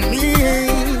enemy,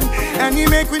 and He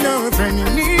make we no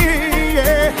friendly.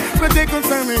 Yeah, protect us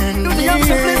from enemy,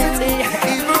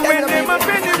 even when them are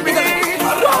friendly.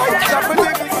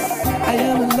 I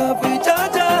am in love with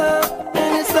Georgia,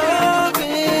 and it's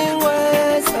loving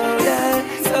ways, oh yeah.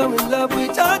 So in love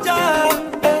with Georgia,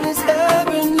 and it's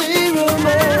heavenly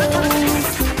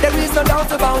romance. There is no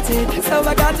doubt about it, so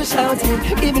I got to shout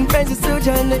it. Giving praises to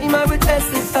your name, I will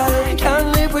testify.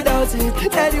 Can't live without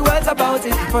it, tell you what about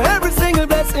it. For every single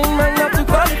blessing, man, have to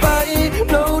qualify it.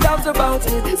 No doubt about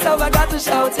it, so I got to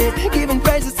shout it. Giving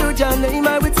praises to your name,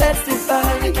 I will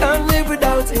testify. Can't live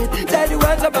without it, tell you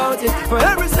what about it. For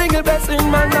every single blessing,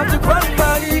 man, have to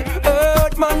qualify it.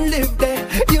 Earth man live there,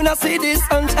 you not see this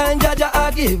sunshine, Jaja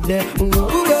I give there.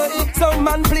 Ooh, yeah. Some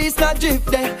man please not drift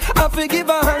there. I forgive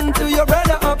a hand to your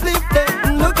brother, uplift there.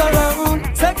 Look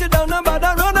around, settle down, nobody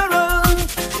run around.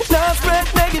 Now spread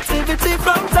negativity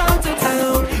from town to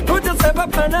town. Put yourself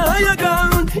up on a higher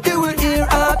ground. You will hear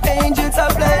archangels to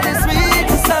play the sweet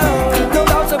sound. No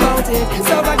doubt about it,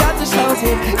 so I got to shout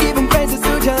it. Giving praises to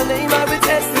your name, I will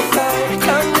testify.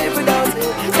 Can't live without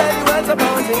it, tell you what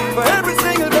about it. For every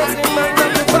single blessing, man,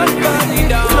 not the fun body.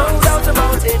 No doubt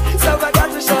about it, so I got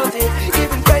to shout it.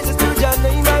 Giving praises to your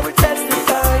name, I will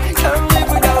testify. Can't live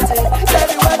without it, tell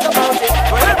you what about it.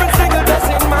 For every single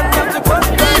blessing, man, not the fun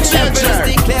body.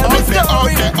 Declare the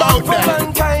story out for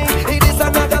mankind. It is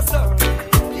another story.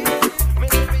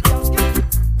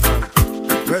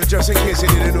 Well, just in case you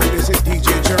didn't know, this is DJ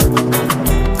Jerk.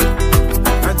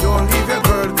 And don't leave your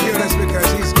girl careless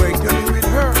because he's going to be with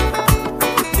her.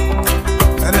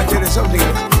 And I tell you something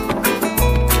else.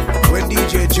 When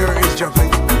DJ Jerk is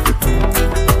jumping,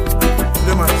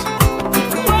 the man,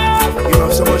 you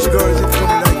have so much girls that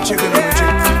come like chicken on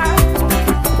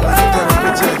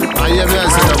the chicken. I hear me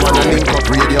say that one link up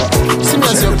radio. See me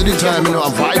say up to the time, you know, a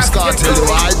Vibes Cartel, the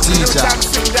white teacher.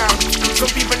 Some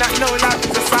people not know life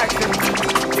is a cycle.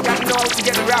 You gotta know how to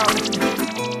get around.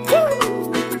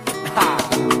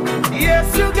 Yes,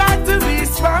 you got to be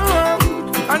strong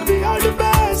and be all the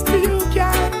best you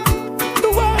can. The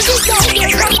world is out there.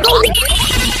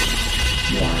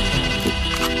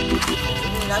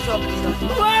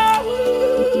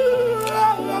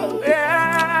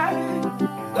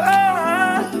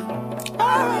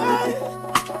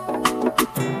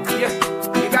 Yeah,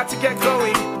 you got to get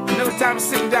going. No time to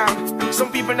sit down.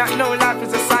 Some people not know life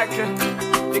is a cycle.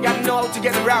 You gotta know how to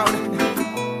get around.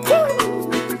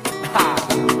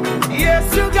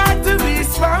 Yes, you got to be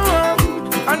strong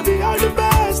and be all the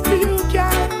best you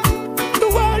can. The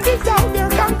world is out there,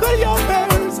 conquer your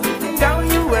fears. Down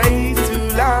you way too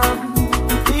long.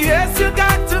 Yes, you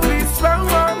got to be strong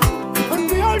and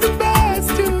be all the best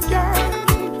you can.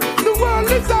 The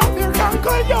world is out there,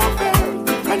 conquer your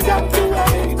fears. And down you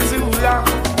way too long.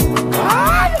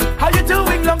 Hi, how you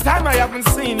doing? Long time I haven't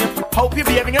seen you. Hope you're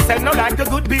behaving yourself now like a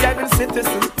good behaving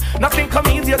citizen. Nothing come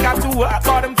easy, you got to work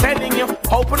hard, I'm telling you.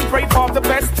 Hope and pray for the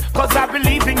best, cause I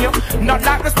believe in you. Not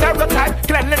like the stereotype,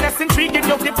 cleanliness intriguing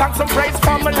you. Give thanks and praise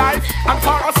for my life and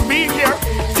for us being here.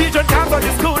 Children can't go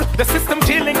to school, the system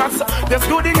killing us. There's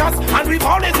good in us, and we've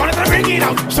always wanted to bring it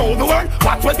out. Show the world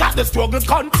what we got, the struggle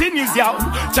continues, yo.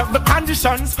 Check the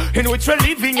conditions in which we're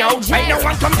living, yo. Ain't no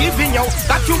one come giving, yo,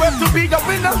 that you have to be a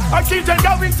winner. Our children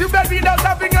going to bed without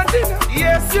having a dinner.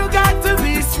 Yes, you got to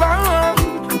be strong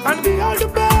and be all the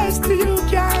best you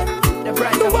can.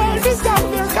 The world is out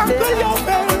there, conquer your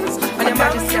fears. And your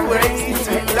majesty ways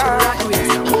to love.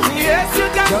 Yes, you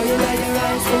got joy in your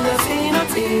eyes when you see no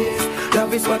tears.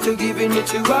 Love is what you're giving me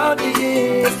throughout the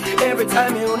years. Every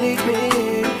time you need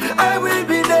me, I will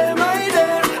be there, my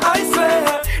dear, I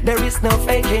swear. There is no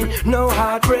faking, no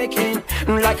heartbreaking.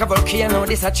 Like a volcano,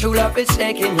 this a true love is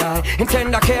shaking, yeah. In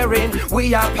tender caring,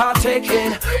 we are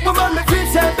partaking. Woman, me feel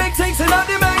say big things in all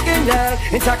the making, yeah.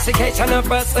 Intoxication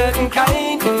of a certain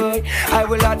kind, boy. I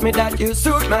will admit that you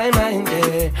suit my mind,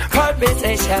 yeah.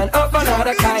 Conversation of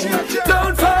another kind.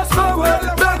 Don't fast forward,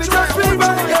 baby, just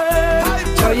rewind,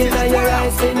 yeah. Joy in your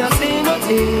eyes, they not see no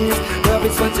tears. Love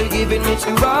is what you're giving me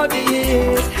throughout the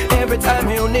years. Every time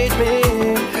you need me,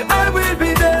 I will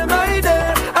be there, my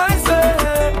dear, I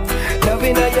swear. Love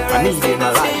in your eyes, they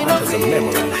not see no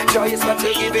tears. Joy is what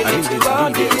you're giving me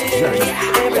throughout the years.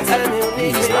 Every time you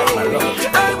need me,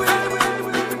 I will.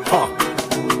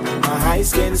 My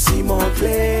eyes can see more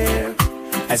clear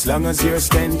as long as you're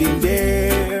standing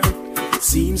there.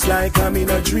 Seems like I'm in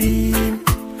a dream,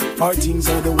 or things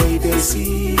are the way they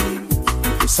seem.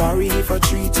 Sorry if I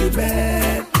treat you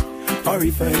bad, or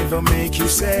if I ever make you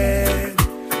sad.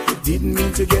 Didn't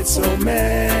mean to get so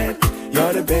mad.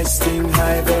 You're the best thing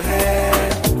I ever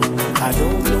had. I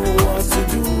don't know what to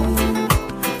do,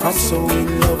 I'm so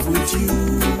in love with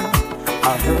you.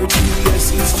 I heard you,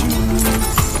 yes it's true,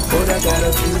 but I got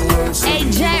a few words for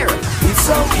you. It's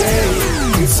okay,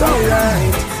 it's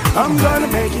alright. I'm gonna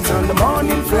make it on the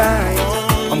morning flight.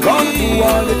 I'm gonna do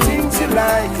all the things you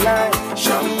like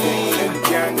champagne and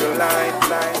candlelight.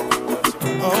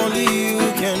 Only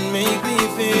you can make me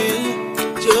feel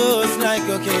just like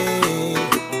a king.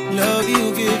 Love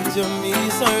you give to me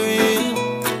so real,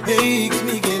 makes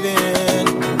me give in.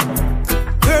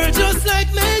 Girl, just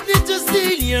like magnet to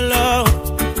steal your love,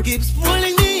 keeps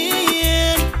pulling me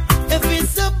in. If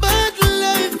it's a battle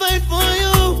I fight for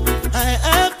you, I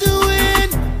have to win.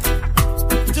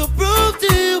 To prove to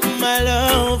you my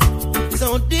love,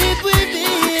 so deep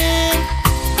within.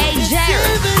 Hey,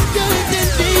 Jared. 7 times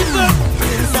and deeper,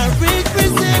 since I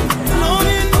represent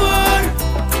longing for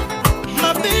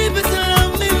my baby to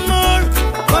love me more.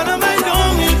 What am I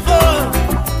longing for?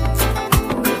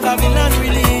 Babylon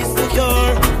release the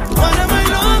cure. What am I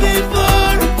longing for?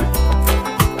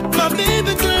 My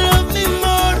baby to love me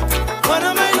more. What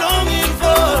am I longing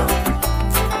for?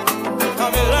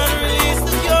 Babylon release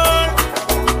the cure.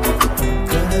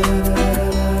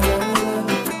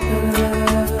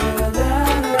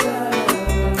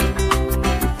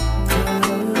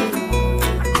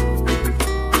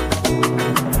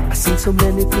 So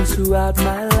many things throughout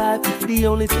my life. The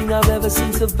only thing I've ever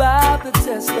seen survive the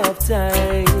test of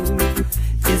time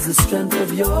is the strength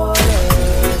of your love.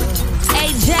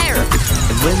 Hey, Jared.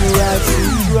 And when the right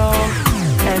seems wrong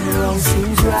and the wrong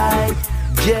seems right,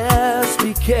 just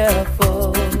be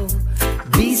careful,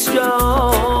 be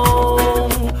strong.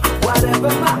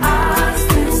 Whatever my eyes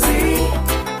can see,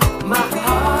 my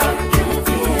heart can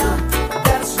feel.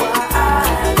 That's why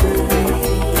I believe.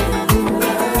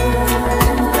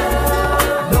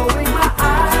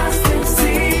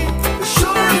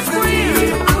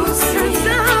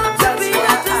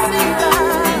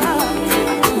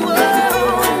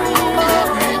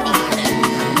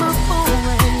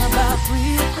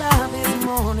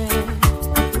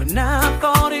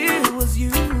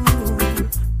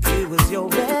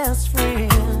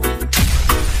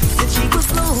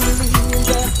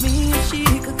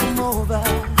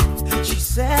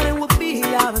 Said it would be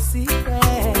out of secret,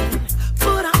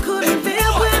 but I couldn't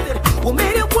live with it. What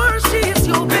made it worse, she is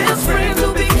your best friend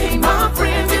who became my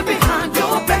friend. And behind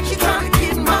your back, she trying to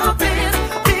get my band.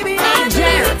 Baby, I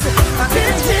did it,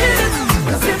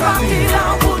 cause if I did,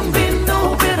 I wouldn't be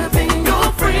no better than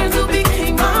your friend who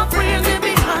became my friend. And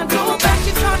behind your back,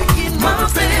 she trying to get my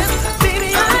band.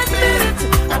 Baby, I did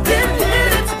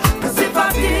it, cause if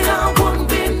I did, I wouldn't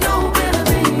be no better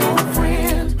than your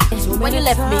friend. So when you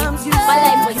left me, my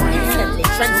life was instantly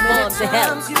transformed to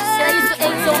hell. And I used to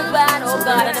ache so bad, oh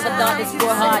God, I never thought this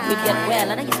poor heart would get well.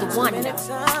 And I used to wonder,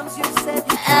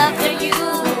 after you,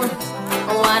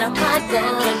 what am I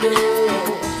gonna do?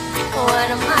 What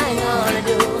am I gonna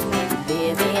do,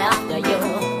 baby, after you?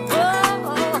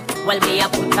 Oh. Well, me I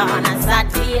put on a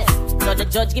sad face, so the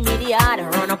judge give me the order.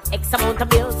 Run up X amount of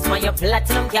bills for your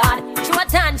platinum card. Through a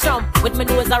tantrum, with my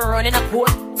nose I run in a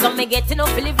court. So me get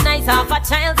enough to live nice off a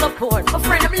child support. My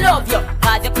friend, I love you,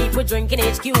 cause you people drinking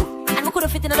HQ. And we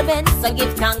could've fit in the Benz, so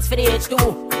give thanks for the H2.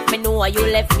 Me know you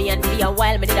left me and for a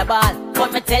while me did a ball.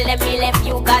 But me tell them me left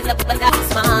you cause you put that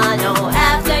smile. Now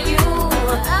after you,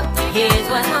 here's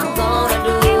what I'm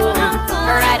gonna do.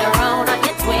 Right around on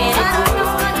your 22,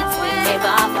 give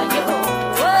off of you.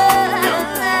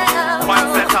 One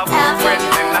set of friends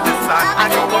in the sun. I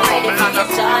know what I'm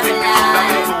gonna do.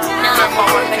 Remember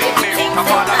one thing,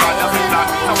 come on, I gotta be that.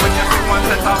 So when you see one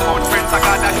set of good friends, I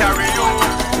gotta carry you.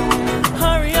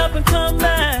 Hurry up and come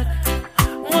back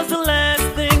was the last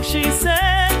thing she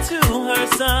said to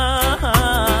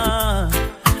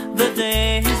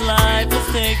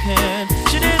And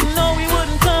she didn't know he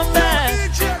wouldn't come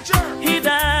back. He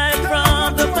died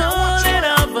from the bullet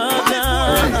of a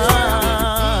gun.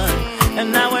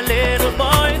 And now a little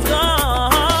boy's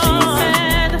gone. She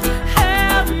said,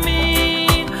 help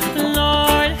me,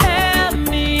 Lord, help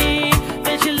me.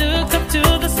 Then she looked up to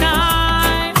the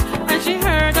sky and she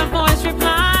heard a voice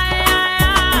reply.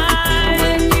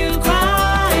 When you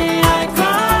cry, I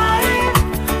cry.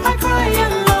 I cry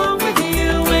along with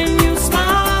you. When you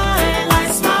smile, I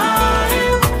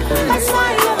smile. I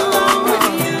smile along with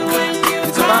you. When you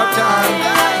It's about time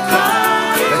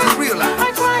that you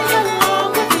realize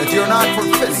that you're not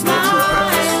fulfilling your true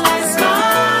purpose.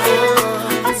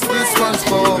 This one's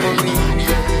for me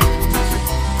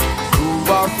who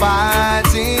are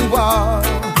fighting war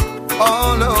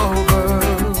all over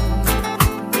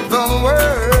the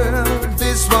world.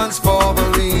 This one's for the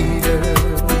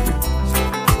leaders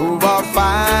who are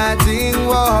fighting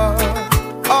war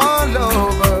all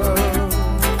over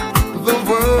the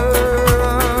world.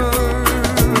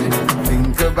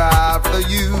 Think about the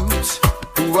youth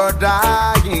who are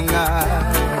dying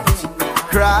out,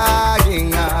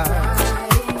 crying out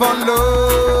for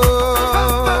love.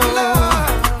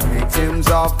 Victims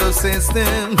of the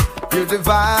system, you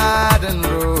divide and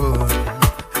rule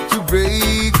to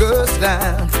break us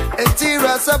down and tear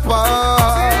us apart.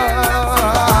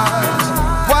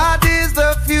 What is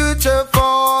the future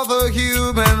for the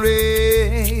human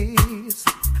race?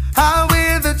 How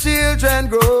will the children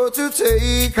grow to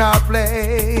take our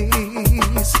place?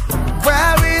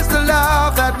 Where is the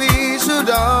love that we should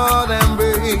all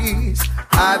embrace?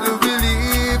 I do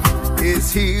believe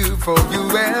it's here for you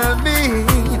and me.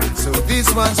 So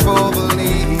this one's for the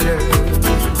leaders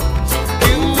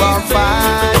who are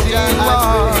fighting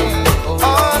war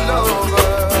all over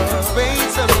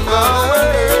space and the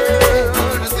world.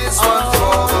 This one's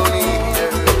for the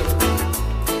leaders.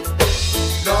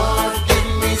 Lord, give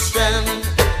me strength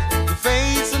to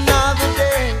face another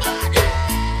day.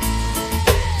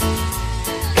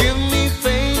 Give me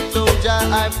faith, oh Jah,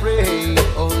 I pray,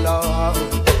 oh Lord,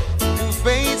 to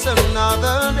face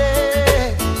another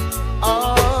day.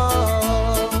 Oh,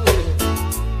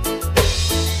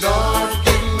 Lord,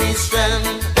 give me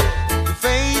strength to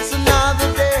face another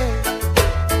day.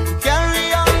 To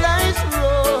carry on life's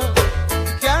road,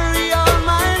 to carry on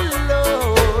my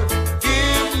load.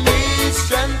 Give me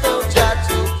strength, oh Jah,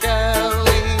 to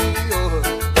carry on.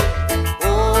 Oh,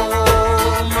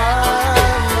 my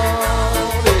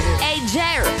Lord. Hey,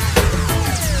 Jerry.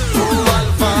 Oh,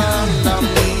 Alpha and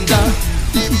Omega,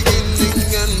 the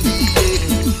beginning and the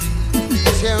end.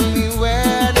 Please tell me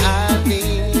when I've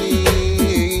been.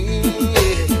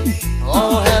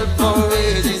 All help for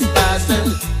ages past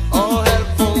and all help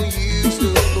for years to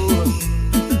come,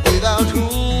 without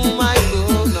whom I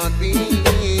could not be.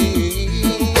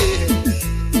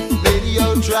 Many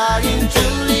are trying to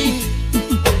lead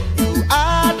you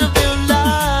out of your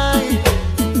life,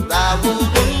 but I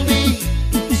wouldn't be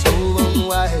so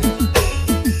unwise.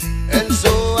 And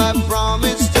so I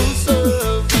promise to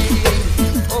serve thee,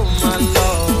 oh my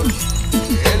Lord,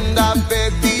 and I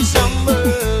beg thee some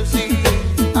mercy.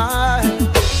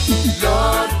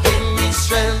 Lord, give me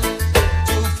strength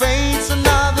to face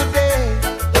another day.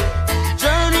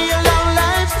 Journey along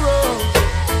life's road,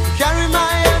 carry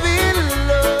my heavy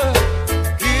load.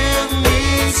 Give me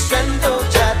strength, oh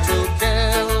Jah, to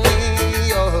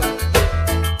carry on.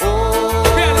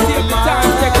 Reality of the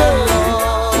times that go.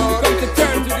 We come to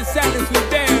terms with the sadness we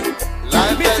bear.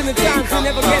 Missing the times we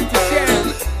never get to share.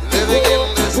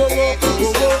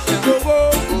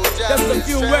 Just a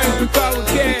few words before we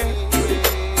care.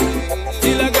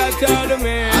 Still I got all the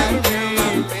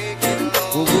memories.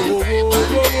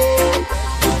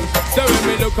 So when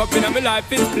we look up in my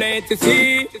life, it's plain to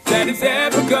see that it's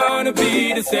ever gonna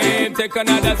be the same. Take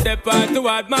another step on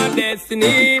toward my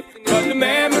destiny, but the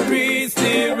memories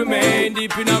still remain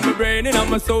deep in my brain and on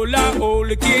my soul. I hold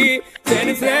the key. Then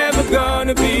it's never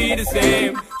gonna be the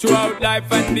same throughout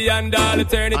life and beyond all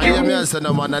eternity. I am here, son,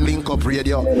 I'm on a Nicco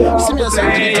radio. See me as a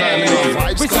time,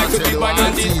 vibes. Wish I could be one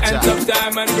of these ends of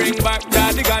time and bring back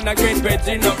that the gun, a great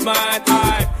virgin of mine.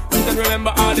 I and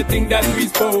remember all the things that we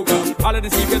spoke of, all of the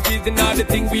secrets and all the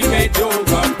things we made joke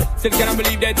of. Still cannot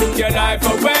believe they took your life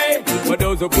away, but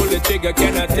those who pull the trigger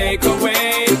cannot take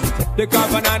away the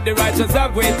covenant, the righteous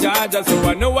have with charge. So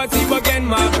I know I see again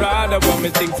my brother what me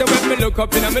think. So when me look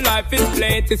up in my life, it's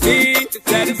plain to see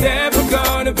that it's ever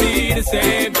gonna be the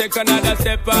same. Take another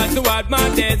step on toward my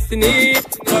destiny,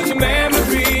 but the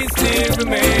memories still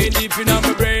remain deep in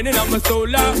my brain and on my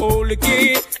soul. I hold the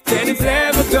key. Then it's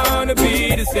never gonna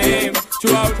be the same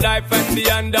throughout life and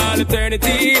beyond all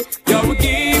eternity. Yo, we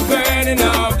keep burning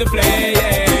off the flame.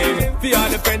 For all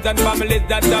the friends and families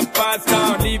that have passed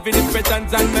on, leaving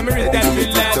impressions and memories that we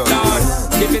left on.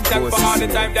 Giving thanks for all the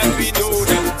time that we do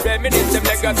them, reminisce them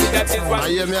legacy that is what. I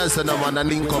hear me as a man and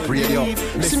Nicco radio.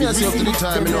 See me as you up to the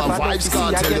time, you know, a vibes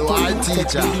cartel, you are a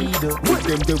teacher. What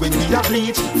them do when we a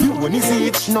bleach? You when is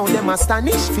it? Now them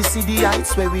astonished to see the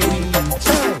heights where we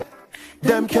reach.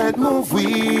 Them can't move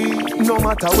we, no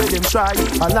matter where them try.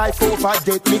 A life over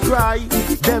death me cry.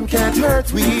 Them can't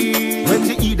hurt we. When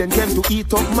the Eden came to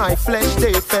eat up my flesh,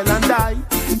 they fell and die.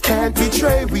 Can't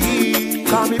betray we.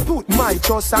 Cause me put my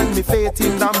trust and me faith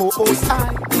in the Most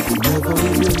High. Never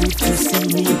will you live to see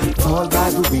me fall by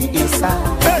the way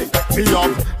inside. Hey, me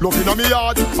have love in me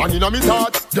heart and in me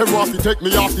thought. Them want to take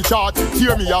me off the chart,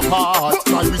 tear me apart.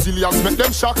 But my resilience make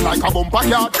them shock like a bumper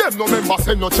cat. Them no member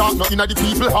send no chant, no inna the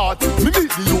people heart. Me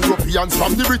meet the Europeans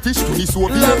from the British to the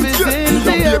Soviets. Me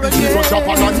a baby Jesus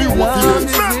Japan and me what the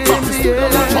ends.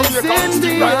 Jamaica,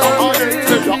 like a harden.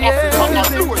 Say you're African and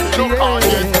blue, you no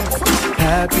can't.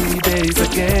 Happy days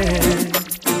again,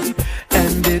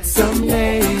 and it's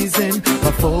amazing.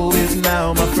 My foe is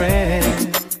now my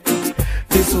friend.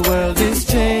 This world is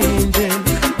changing.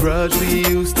 Grudge we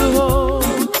used to hold,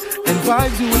 and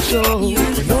vibes we would show.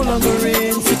 We're no longer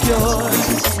insecure.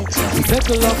 We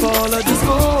settle up all of this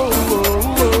gold.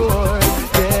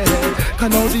 Yeah,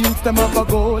 can all the youths them have a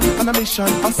goal and a mission,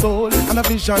 a soul and a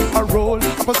vision, a role,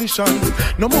 a position.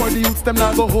 No more the youths them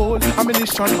not go hold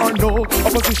ammunition or no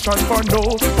opposition for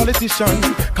no politician.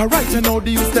 Cause right now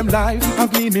the youths them life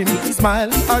have meaning,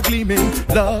 smiles are gleaming,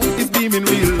 love is beaming,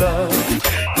 real love.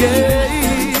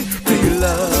 Yeah, real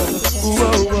love.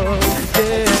 Whoa, whoa,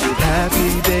 yeah.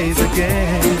 Happy days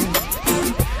again,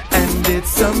 and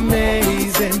it's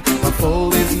amazing. My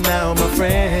foe is now my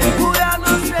friend.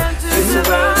 This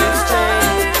world is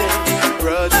changing.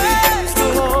 Grudge we used to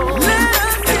hold,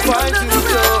 and fight to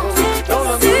show. No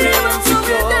longer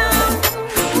insecure.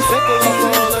 We settle up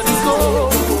all of this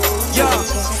gold. Yo,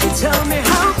 tell me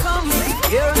how come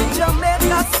here in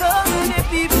Jamaica so many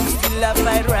people still have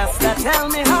fight Rasta? Tell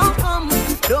me how come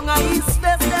down a East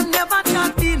West them never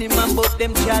chat Beanie but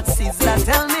them chat Sizzla.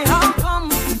 Tell me how come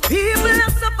people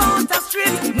are support the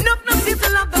street, no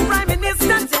people love the Prime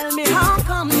Minister. Tell me how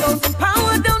come those in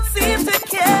power don't seem to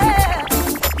care.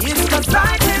 It's cause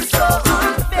life is so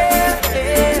unfair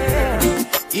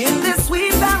in this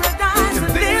sweet paradise, and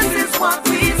this is what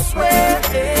we swear.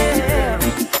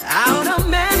 Out of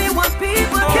many one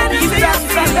people can you see us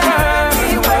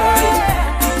anywhere.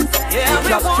 Yeah,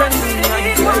 we're going to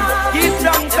keep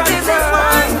drunk and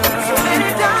burn. So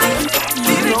many times,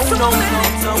 living so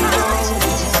many.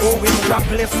 Oh, we are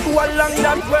blessed to along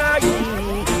that way.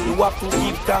 You have to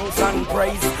give thanks and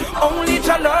praise. Only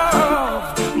your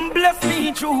love bless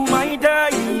me through my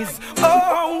days.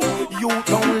 Oh, you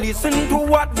don't listen to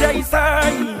what they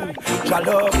say. Your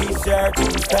love is here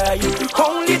to stay.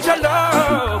 Only your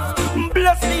love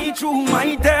bless me through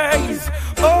my days.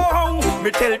 Oh, me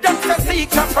tell them to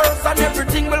seek your first and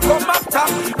everything will come after.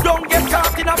 Don't get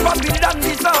caught in a Babylon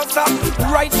disaster.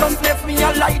 Righteousness me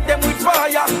I light them with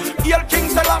fire. Hail King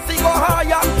Selassie go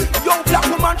higher. Young black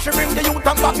woman she bring the youth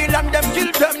and Babylon them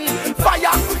kill them.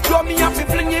 Fire, yo me have to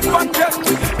fling it on them.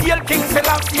 Hail King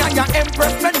Selassie and your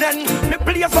Empress Menen. Me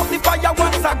blaze up the fire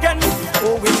once again.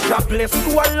 Oh, we shall bless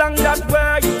you along that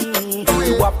way.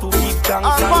 You have to give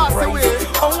thanks and praise.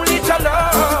 Only your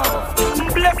love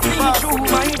bless me through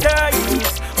my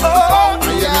days. Oh,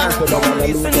 don't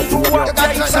listen to what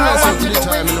they say.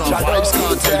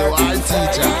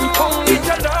 Only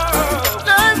your love.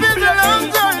 Life is a long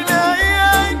journey.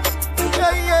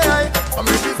 I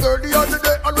met this girl the other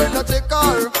day, and when I take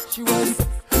her, she was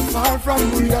far from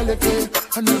reality.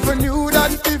 I never knew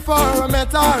that before I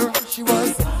met her. She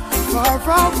was far,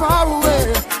 far, far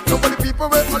away. Nobody people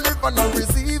will live and I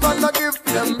receive and I give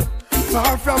them.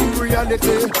 Far from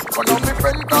reality. One of my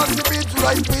friends crossed the beach,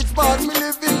 right beach, but me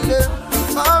living there.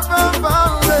 Far from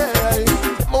far away.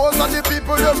 Most of the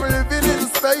people them living in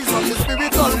space, and the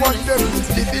spiritual one them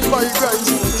living by grace.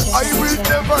 I will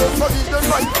never forget the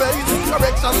right face.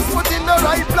 Directions put in the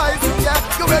right place. Yeah,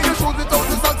 you wear your shoes without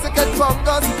the socks to get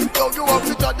fungus. Now you have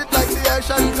to judge it like the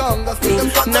Asian Congress. Pick them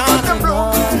stand up and them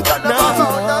blue. You never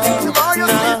found us. The more you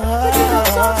sleep.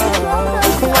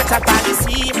 What a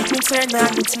policy, me turn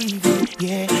on the TV.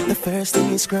 Yeah, the first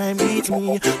thing is crime beats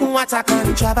me. What a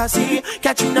controversy,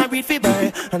 catching a read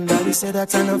fever. And Daddy said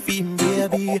that I'm a film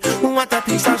baby. What a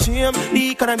piece of shame,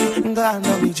 the economy gone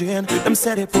on me drain. Them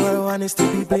said the poor one is to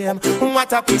be blamed.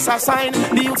 What a piece of sign,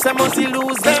 the youths they must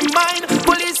lose their mind.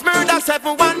 Police murder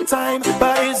 7 one time,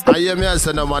 but it's I hear me as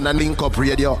a man and Nicco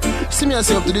radio. See me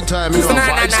as up to the time, you know,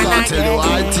 vibes can't tell you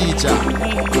I teacher.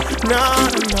 No.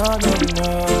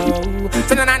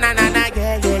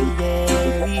 Yeah.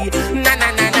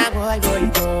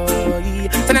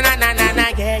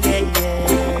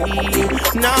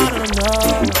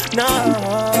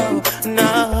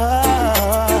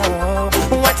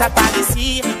 a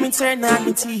policy. Me turn on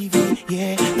the TV,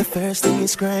 yeah. The first thing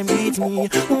is crime with me.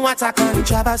 What a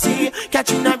controversy.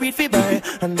 Catching a breed fever.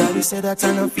 And Daddy said that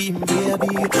I'm a female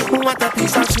baby. What a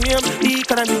piece of shame. The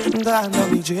economy gone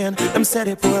down the drain. Them said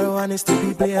the poor one is to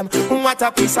be blamed. What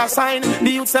a piece of sign.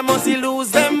 The youths them must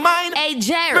lose their mind. Hey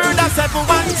Jerry, murder said for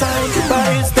one time,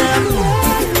 but is there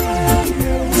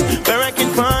where I can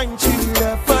find true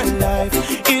love for life?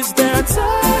 Is there a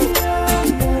time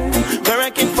where I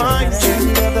can find true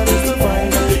love that is divine?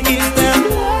 Is there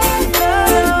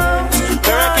love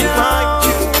where I can find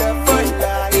true love for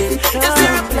life? Is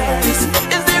there a place?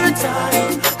 Is there a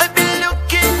time? I've been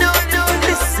looking all over.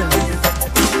 Listen,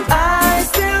 I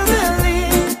still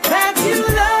believe that you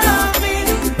love me,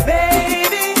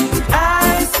 baby. I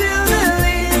still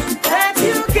believe that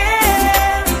you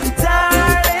care,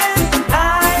 darling.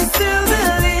 I still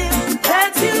believe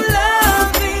that you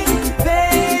love me,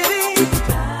 baby.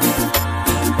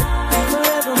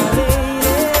 Forever my lady.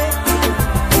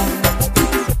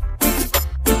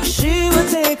 She would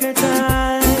take her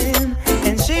time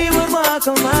and she would walk a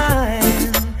mile,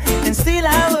 and still I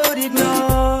would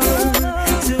ignore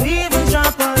to even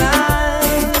drop a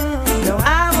line. No,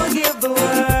 I would give the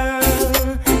world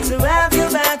to have you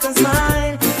back as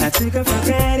mine. I took her for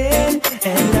granted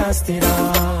and lost it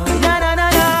all. No, no, no,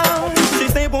 no. She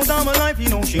stay both on my life, you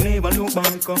know she never look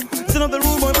back. Sit up the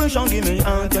room, boy, push on, give me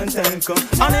heart and take.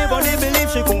 I never did believe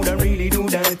she coulda really do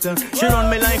that. She run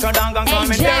me like a dog and call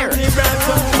me dirty brat.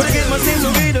 But I get my sins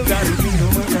to be the guy who be no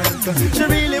attack. She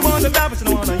really wants a bad, but she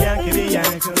don't wanna yanky the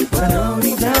yank. But I know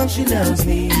deep down she loves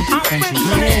me and she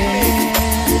cares.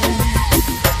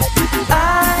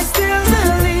 I still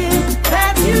believe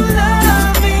that you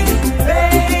love me,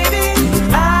 baby.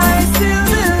 I still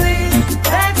believe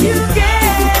that you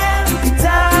care,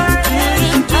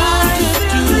 darling. I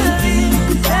still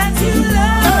believe that you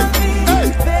love me,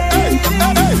 baby.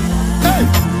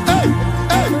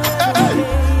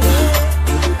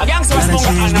 A gangster was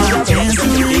smoking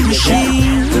and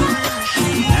machine.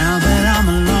 Now that I'm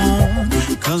alone,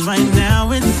 'cause right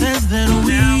now it says that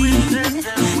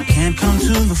we can't come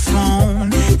to the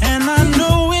phone, and I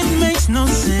know it makes no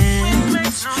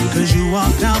sense, 'cause you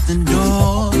walked out the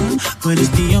door, but it's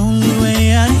the only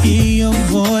way I hear your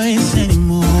voice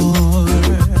anymore.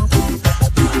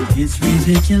 It's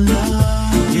ridiculous.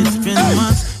 It's been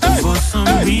months, for some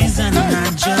reason I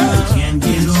just can't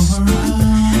get over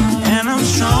it, and I'm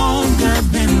stronger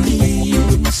than this.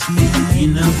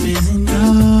 Enough is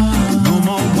enough. No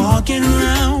more walking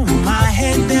around with my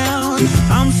head down.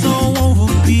 I'm so over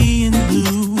being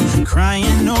blue,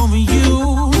 crying over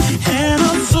you, and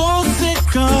I'm so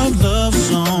sick of love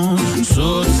songs,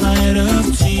 so tired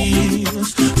of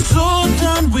tears, so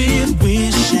done with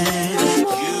wishing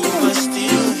you were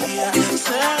still here.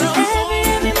 Settle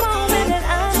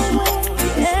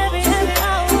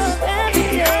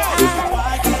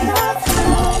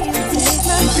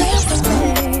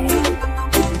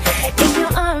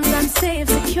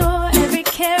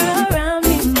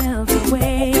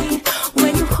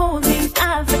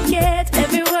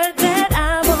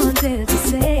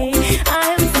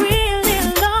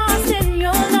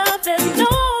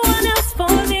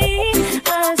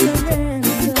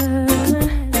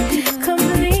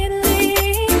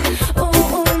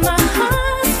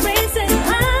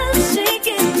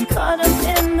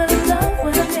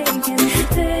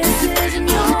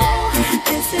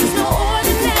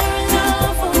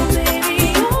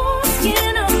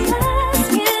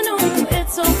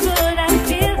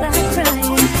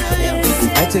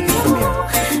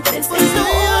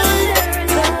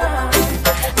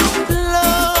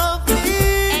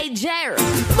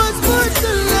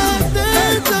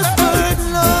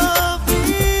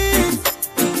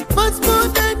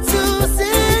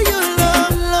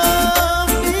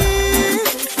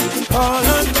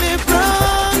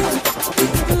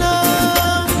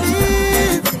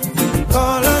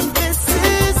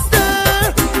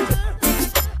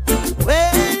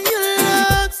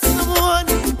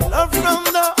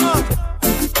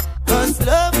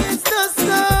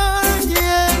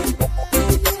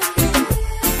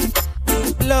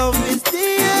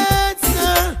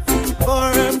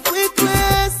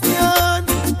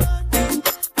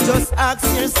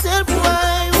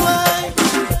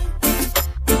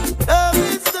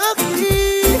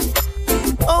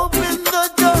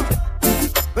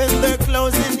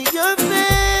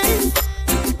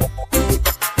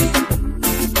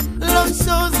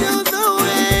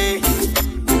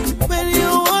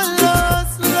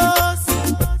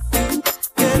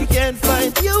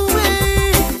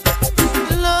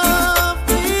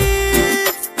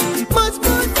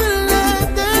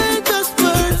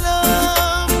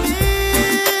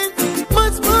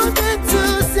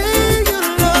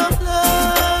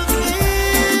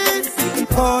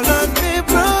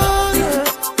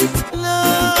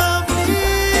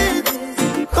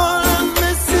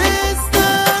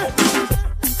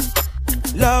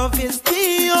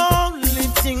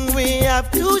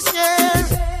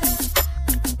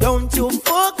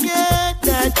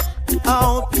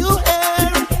hope you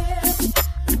hear.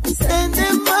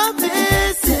 Sending my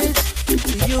message to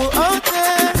you out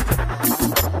there.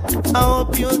 I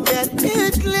hope you get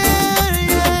it clear,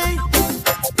 yeah.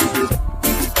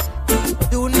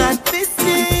 Do not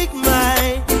mistake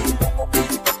my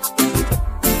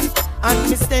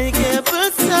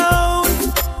unmistakable sound.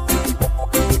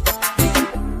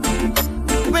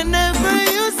 Whenever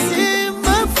you see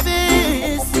my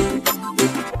face,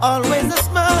 always a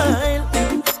smile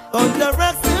on the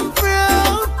rocks and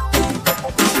frown.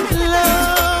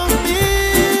 Love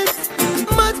is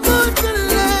much more than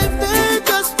life than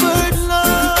just word.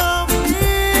 Love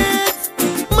is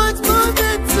much more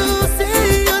than to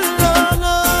say your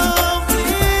love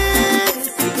is.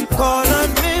 Call on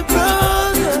me,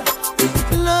 brother.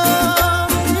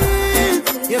 Love is.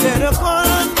 You better call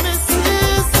on me,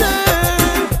 sister.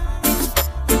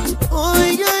 Oh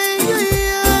yeah, yeah,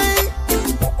 yeah.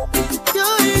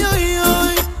 Yeah, yeah,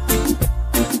 yeah.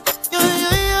 Yeah,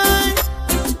 yeah, yeah.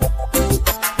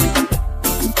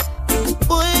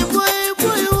 Boy, boy,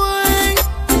 boy, boy.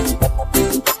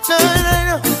 No, no,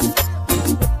 no.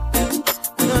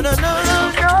 No, no, no, no.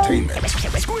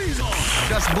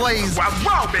 Just blaze. Wow,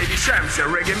 wow, baby, Sham say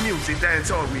reggae music,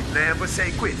 dance all we never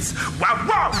say quits. Wow,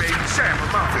 wow, baby, Sham,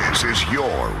 This is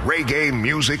your reggae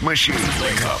music machine.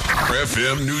 Wake up,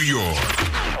 FM New York.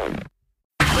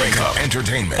 Wake up,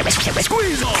 entertainment.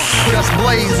 Squeeze on. Just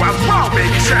blaze. Wow, wow,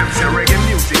 baby, Sham say reggae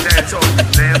music, dance all we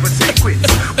never say quits.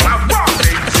 Wow, wow,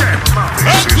 baby, Sham,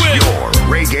 This is your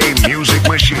reggae music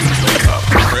machine. Wake up,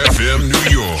 FM New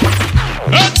York.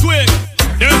 Earthquake!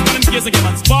 There's one in case again,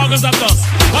 man. Sparkles of dust.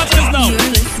 Watch this now.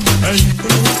 Hey,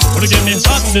 wanna get me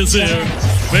hot this year?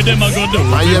 Where them a go do?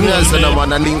 I hear me and say, I'm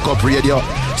on a Nicco radio.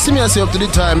 See me and say up to the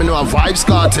time, you know, a Vibes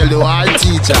Cartel, you are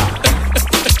teacher.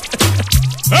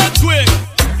 Earthquake!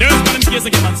 There's one in case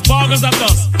again, man. Sparkles of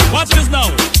dust. Watch this now.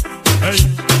 Hey,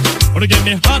 wanna get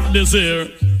me hot this year?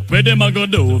 Where them a go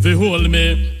do if you hold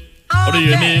me? Or do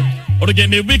you hear me? Or to get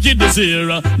me wicked this year?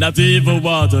 Not even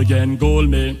water can cool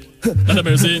me. Not a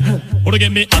mercy. Or to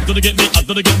get me hot, to get me hot,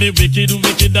 to get me wicked,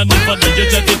 wicked. And if I did you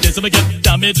check it, so I get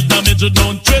damage,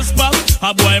 don't trespass.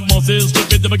 A boy must is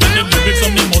stupid, to get them lyrics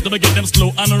on me more, to get them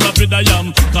slow and rapid. I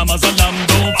am calm as a lamb,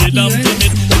 don't feel I'm timid.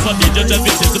 If I did you check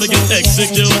it, so I get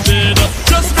executed.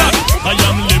 Just back, I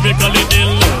am lyrically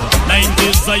ill.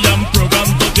 90s, I am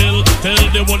programmed to kill. Tell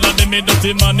the world that they made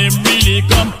dirty man, him really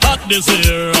come hot this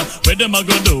year. Where them a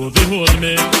go do if they hold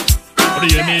me? What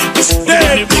do you mean? Just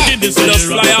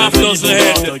fly off those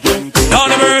head. Down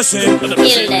the mercy.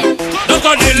 Duck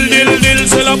a dill,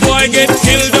 till a boy get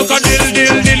killed. Duck a dill,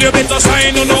 you better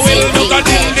sign on the will. Duck a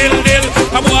dill,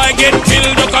 a boy get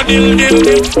killed. Duck a dill,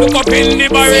 look up in the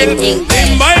barrel.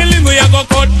 Limb by limb, we a go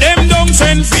cut them down,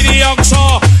 send for the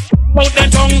oxa. Out the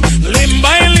tongue, limb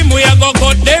by limb, we a go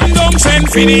cut them down, send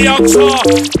for the oxa.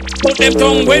 Out them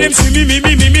tongue, when them see me,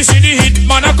 see the hit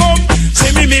man a come.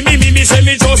 See me, say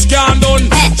me just can't done.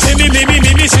 See me, see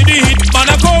the hit man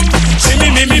a come. See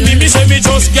me, say me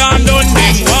just can't done.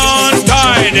 Them one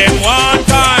tie. They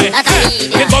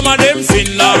come a them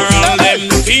funeral, them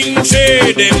things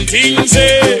say.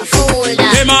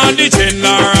 Them are the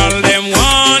general, them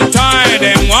one tie.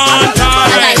 They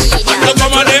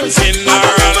come a them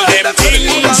funeral, them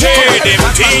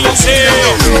things say.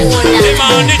 Them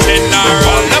are the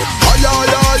general.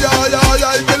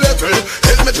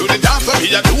 To the dance, so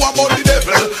me a do about the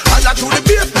devil. Higher to the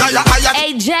bass, now ya higher.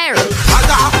 Hey Jerry.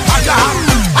 Higher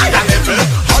level.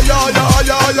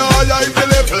 Higher is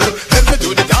the level. Help me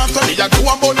to the dance, so me a do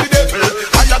about the devil.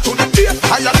 Higher to the bass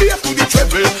to the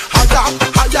treble.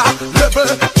 Higher level.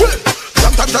 Well,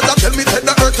 sometimes tell me that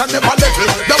the earth can never level.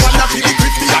 The one that feel the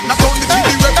Christian, not only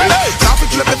feel the rebel. Now if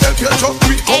you let me tell you, just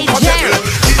be comfortable.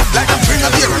 It's like a string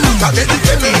of the root of the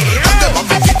devil. And them a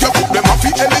fit your foot, them a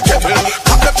fit eligible.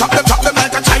 Tap them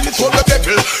like a Chinese for the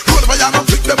devil. Roll my arm and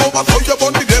flick them over so you burn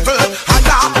the devil.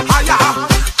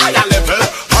 Higher level.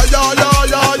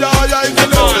 Higher is the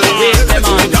level. Wait them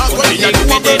on, think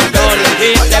me dead done.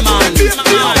 Wait them on,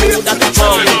 who that a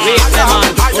call? Wait them on,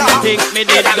 who they think me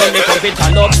dead done? Me cup it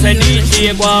and up, say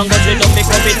DJ go and go sit up. Me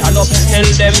cup it and up, tell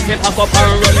them to pack up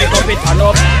and run. Me cup it and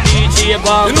up, DJ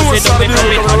go and go sit up. Me cup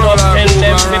it and up, tell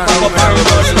them to pack up and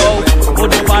run now.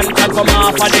 Put the pan can come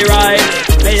off on the right.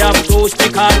 They have two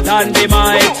stickers and the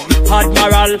mic.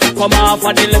 Admiral, come off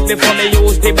of the left before me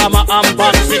use the bomber and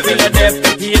box it in the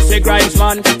depth. He's the grinds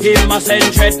man, him a send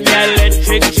threat. Me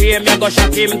electric chain, me go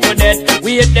shock him to death.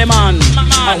 Wait the man,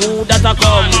 who that a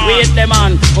come? Wait the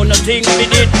man, who no think me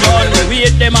did done?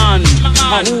 Wait the man,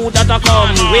 who that a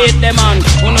come? Wait the man,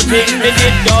 who no think me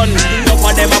did done? Enough of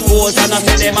of them a pose and I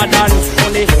say them a dance.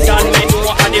 Only can me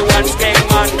know and the one skeng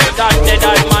man. That dead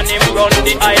old man him run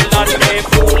the island. They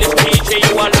foolish DJ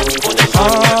you a look position.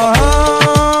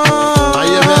 I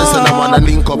hear me say I'm on a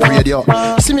link up radio.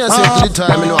 See me I say to the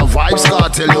time, you know a Vibes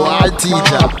Cartel, you are a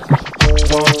teacher.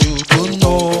 Want you to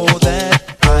know that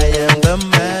I am the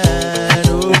man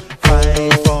who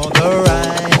fight for the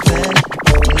right and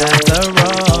not the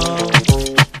wrong.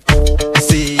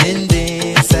 Seeing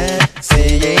this and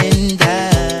seeing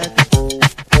that,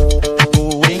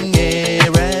 going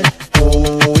here and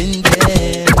going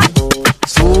there.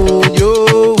 Soon you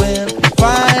will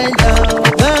find out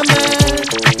the man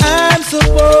I'm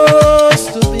supposed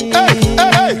to be.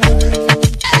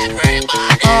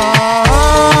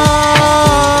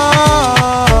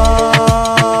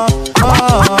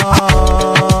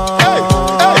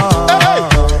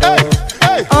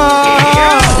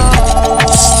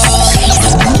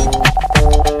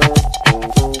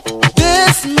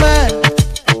 This man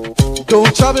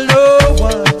don't trouble no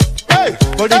one,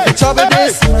 but if you trouble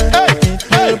this man, it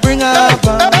will bring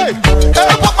about.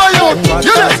 I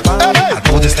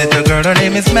know this little girl, her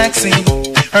name is Maxine.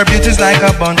 Her beauty's like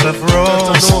a bunch of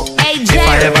roses. If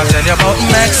I ever tell you about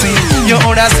Maxine, you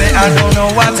would say I don't know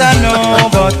what I know,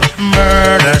 but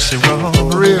murder she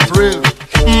wrote. Real.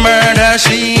 Murder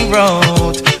she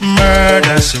wrote.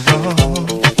 Murder she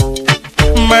wrote.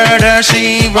 Murder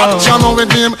she wrote. Channel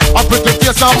with him, a pretty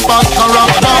face and bad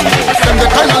character. Them the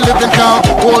kind of living can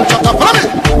hold chaka. Follow me.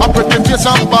 A pretty face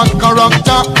and bad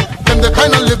character. Them the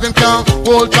kind of living can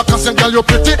hold chaka. Say girl you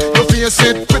pretty, your face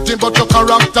it pretty, but your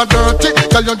character dirty.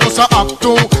 Girl you just a act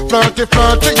too flirty.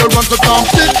 You run to Tom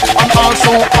Dick and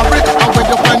also hurry. And when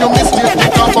you find your mistake, you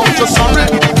talk about you sorry.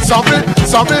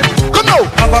 Come now.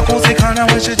 Have a cozy corner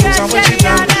when she jumps and when she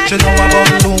down. She know about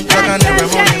the loom like an every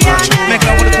morning match. Make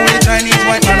her with a cool Chinese,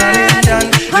 white man and Indian.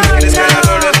 You make this kind of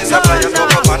girl that is a fire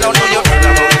cup of man. Don't know you heard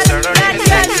about this girl. Her name is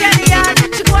Maxine.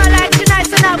 She go like she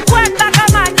nice and up. One back a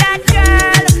man, that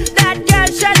girl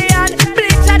Shelly Ann.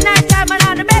 Bleach at night time and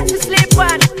on the bed to sleep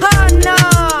on. Oh no.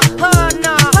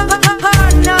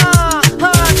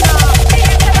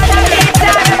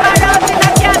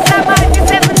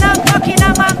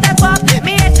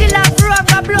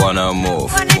 Wanna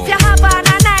move. And if you have on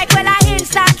a night, well I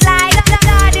instant like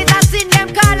Lord is a sin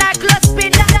them call like close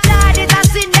spin. Lord is a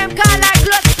sin them call like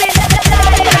close spin.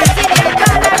 Lord is a sin them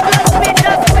call like close spin.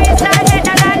 Just squeeze her head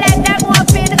and I let them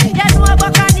open. You know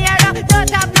Buccaneer,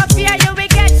 don't have no fear. You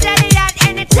will get Shelly at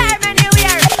any time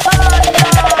anywhere. Oh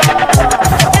no.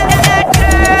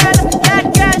 That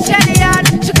girl Shelly Ann.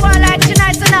 She go like she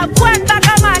nice and up. One back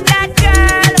a man, that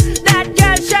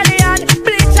girl Shelly Ann.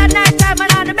 Bleach at night time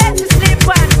and on the bed to sleep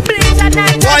on.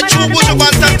 Why you push up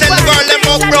and start tell the girl them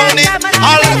up brownie?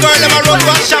 All the girl them a run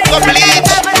one shop go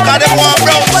bleach, cause them want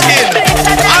brown skin.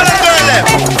 All the girl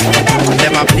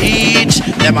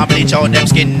them a bleach out them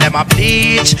skin, them a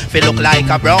bleach. Feel look like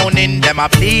a browning, them a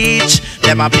bleach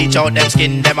out them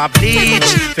skin, them a bleach.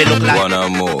 Feel look like wanna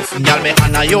move. Y'all me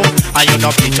honor you, and you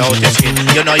no bleach out your skin.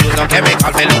 You know use no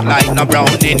chemical, feel look like no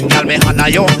browning. Y'all me honor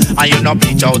you, and you no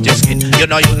bleach out your skin. You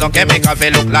know use no chemical,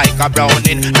 feel look like a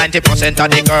browning. 90%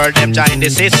 of the girl them join the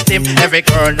system. Every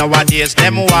girl nowadays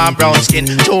them want brown skin.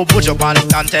 Two push up and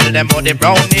tell them about the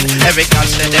browning. Every girl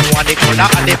say them want the color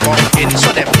of the pumpkin.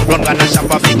 So them run gonna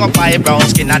shop a figure buy brown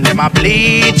skin and them a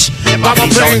bleach. Them a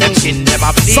bleach out them skin. Them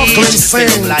a bleach. Feel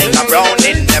look like a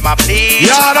browning. Them a bleach.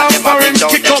 Yard and foreign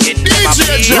kick up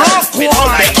DJ rock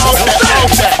out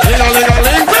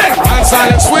ling-a-ling-a-ling and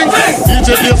silent swing.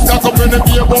 DJ Dave stack up in the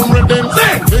beer bone rhythm.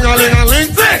 Ling-a-ling-a-ling,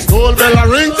 gold bell a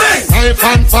ring. Knife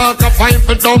and fork a fine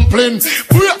for dumpling.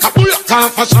 Booyaka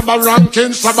for Shabba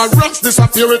ranking. Shabba rocks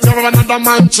disappear with another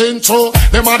man change. So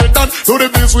them are the done to the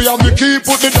biz we have the key.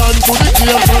 Put the down to the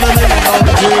key and turn them in a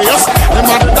donkey. Yes, them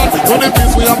are the done to the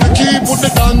biz we have the key. Put the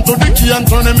down to the key and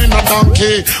turn them in a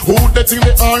donkey. Who they think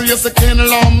they are? Yes, they can't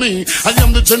allow me. I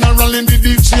am the general in the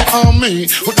DJ army.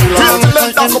 Girls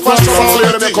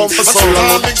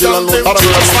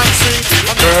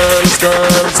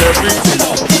everything.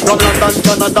 From London,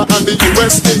 Canada and the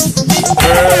USA.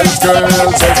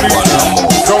 Girls everything.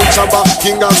 Crown Shabba,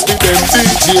 King and Steven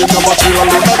DJ. Never chill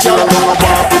alone, a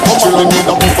waffle. Come on, need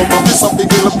a move from a piece of the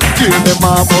hill. Clear them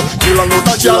off. Chill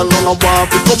alone, a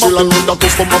waffle. Come on, need a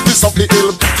move from a piece of the hill.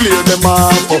 Clear them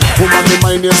off. Woman, the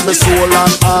mind is my soul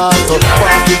and heart.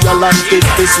 Party girl and take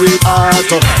the sweetheart.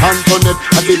 Antoinette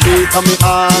at the beat of me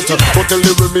heart. But tell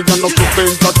the women you're not to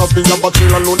paint that up in your but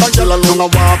chill alone, a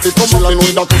waffle. Come on,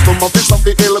 need a custom of piece of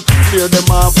the hill. Clear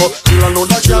them off. Chill alone,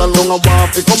 a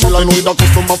waffle. Come on, need a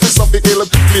custom of piece of the hill.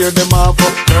 Clear them off.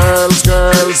 Girls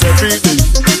every day.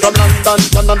 From London,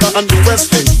 Canada and the West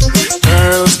End.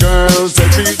 Girls every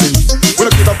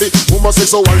a say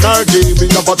so all night day. Me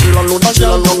have a chill and load and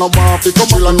chill and long and want to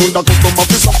come chill and load and custom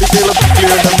office of the deal to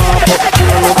clear them off. Chill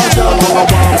and load and chill and long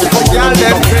and want to come chill and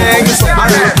load and things.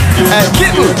 Hey,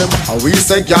 kitten. We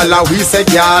say gyal, we say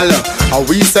gyal.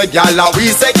 We say gyal, we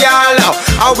say gyal.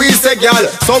 We say gyal.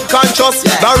 Subconscious,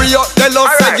 bury up the love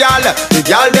say gyal. The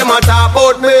gyal dem a talk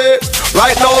about me.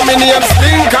 Right now me name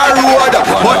Stinker Road,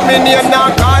 but me name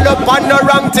not call up on no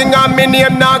wrong thing, and me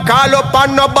name not call up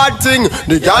on no bad thing.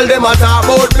 The gyal dem a talk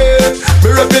about me. Me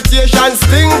reputation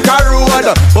Stinker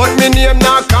Road, but me name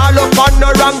not call up on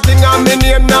no wrong thing, and me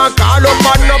name not call up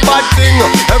on no bad thing.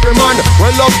 Every man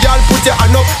when love gyal put your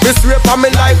hand up. Me swear for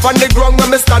me life on the ground when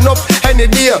me stand up.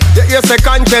 Any day you hear say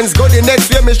conscience go the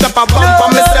next way me strap a bump for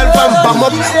myself and bam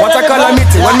up. What a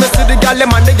calamity when me see the gyal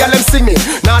dem and the gyal dem see me.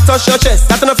 Now touch your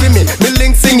chest, that's enough for me. Me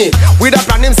link sing it. With a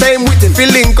plan him same with it.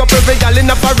 Feel link up every gal in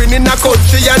a foreign in a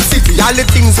country and city. All the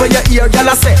things when you hear gal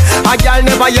a say, a gal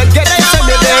never yet get it. Send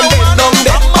me them down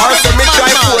there. Or say me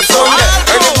try force on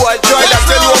there. Any boy try that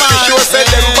tell you for sure say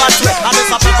them bad way. And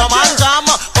it's a Pokemon jam,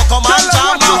 Pokemon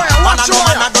jam. Man a no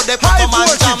man a do the Pokemon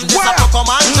jam. This a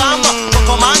Pokemon jam,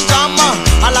 Pokemon jam.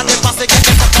 All of the passe get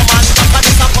the Pokemon jam. And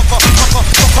it's a Poco.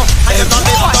 And you know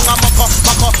live down a Poco.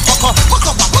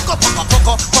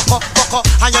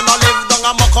 And you know live down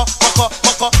a Moco.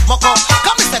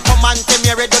 Come and say come and come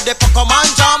here do the Pokemon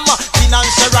jam. Tina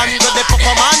and Sharon do the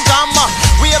Pokemon jam.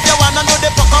 We have you wanna do the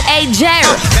Pokemon. Hey Jerry.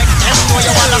 Make them know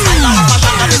you wanna silent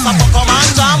fashion. And it's a Pokemon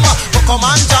jam.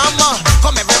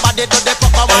 Come everybody do the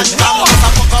Pokemon jam. It's a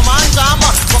Pokemon jam.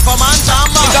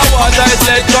 The water is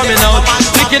like coming out,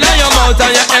 sticking in your mouth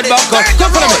and your head back up.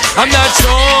 Come follow me. I'm not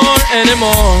sure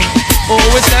anymore.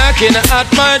 Always knocking at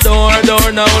my door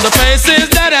now. The faces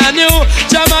that I knew,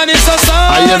 Jaman is so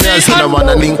sorry. I am here, so I'm on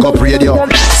a link up radio.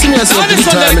 See me as a good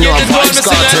time, you know, a Vibes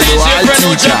Cartel, you are a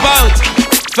teacher.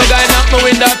 For guy knock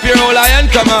me window, pure old lion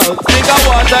come out. Think of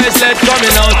water is let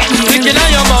coming out, sticking in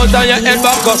your mouth and your head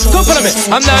back up. Come follow me.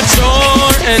 I'm not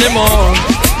sure anymore.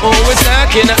 Always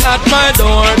knocking at my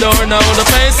door now. The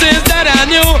faces that I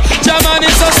knew, Jaman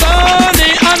is so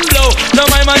sunny and blue. Now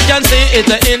my man can see it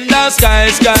in the sky.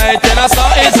 Then I saw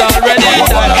it's already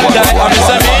died. I miss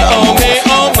me,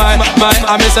 oh my.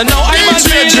 I miss no, I'm a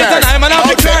feel it and I'm an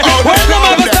African. When them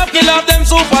ever stop, kill off them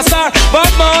superstar.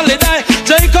 Bob Marley die,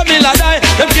 Jacob Miller die.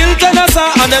 Them kill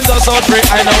Tennessee and them just out free.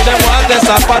 I know them want this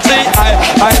Apache.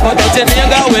 I but out in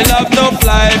nigga we love to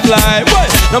fly. Boy,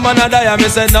 no man a die, I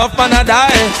miss enough man a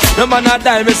die. No man a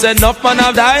die, me say enough man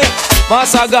a die.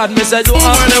 Master God, me say do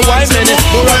how many why many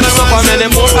more run us up and many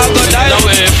more I go die. Now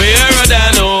if you're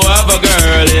than who have a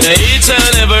girl in each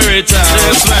and every time,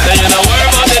 then you know worry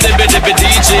about the dippy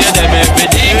DJ. Them every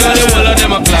day, cause the whole of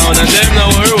them a clown and them no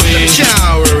worry.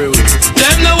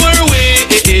 Them no worry.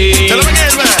 Tell them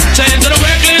again, man. Change the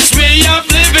reckless way of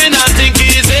living and think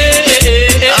easy.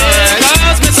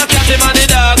 Cause me so cat him and the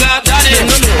dog got daddy.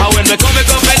 And when me come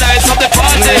nice of the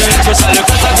party, especially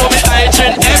cause I told me I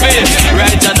train heavy.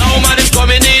 Right now man is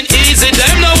coming in easy.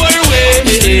 Them no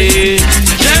worry.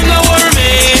 Them no worry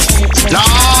me.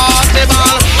 Lord, them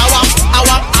all. I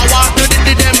want to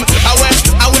did them. I want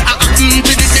to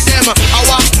did them. I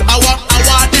want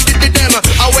to did them.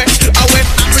 I want to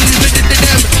did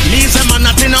them. Leave them and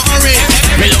not in a hurry.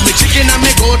 Me love me chicken and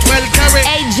me goat well carry.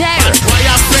 Hey Jerry. Why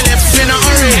I feel left in a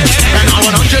hurry? And I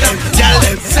 100 them, tell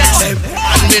them,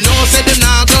 and me know say them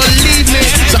not gonna leave me.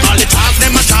 So all the talk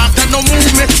them a talk that no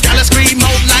move me. Y'all scream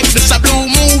out like this a blue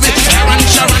movie. Aaron,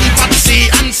 Sharon, Patsy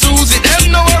and Susie,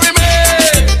 them no worry me.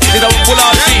 It's a full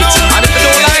out beat. And if you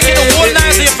don't like it, the whole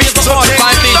night so you feel the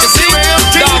 45 beat. You see?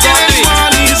 Dog on do it.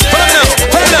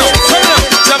 Put it down.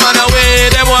 Jaman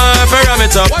away, them want to ram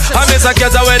it up. I miss a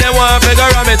cat away, them want to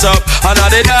ram it up. And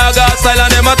all the dog style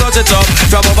and them a touch it up.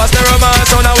 From over stereo man,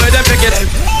 sound away them pick it.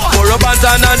 Pour up and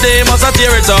they must a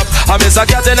tear it up. I miss a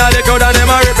cat in all the crowd and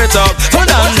them a rip it up. Oh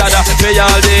dan dada, me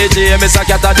all DJ, miss a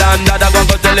cat a dan dada. Go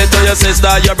tell it to your sister,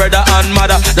 your brother and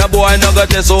mother. The boy no got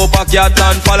this super cat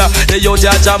and follow. The youth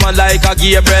ya jamming like a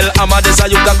Gabriel. I'm a this a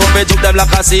youth a come and juke them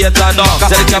like a Satan. Tell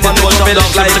the jamming to jump it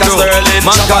like a Sterling.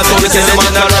 Man can't do this in the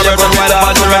general, you run while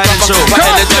I'm riding show. But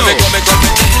anytime me come.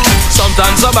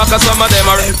 Sometimes some back and some of them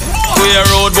are we a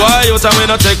road boy, youth and we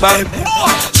no take back.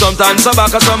 Sometimes some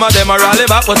back and some of them are rally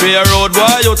back, but we a road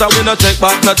boy, youth and we no take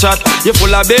back no chat. You full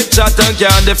of big chat and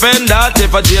can't defend that.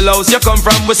 If a jailhouse you come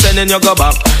from, we sending you go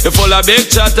back. You full of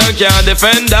big chat and can't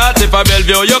defend that. If a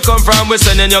Bellevue you come from, we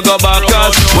sending you go back.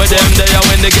 Cause with them there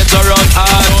when they get around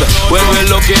hard, when we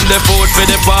looking the food for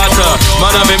the potter.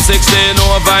 Man of him 16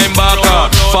 over him backer,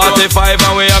 45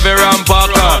 and we have a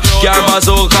rampacker. Car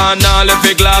bazooka and all the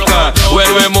big locker. When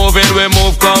we moving, we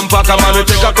move compact. Man, we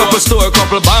take a couple store,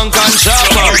 couple bank and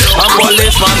shopper. And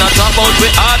policeman a top out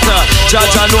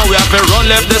Cha know we have to run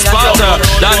left the spotter.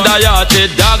 Dan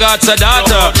Dayati, dog at a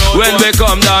daughter. When we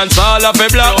come dance all of a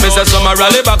block, me say some a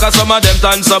rally back and some of them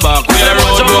dance back. We a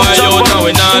road boy out and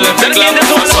we not left the club.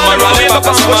 Some a rally back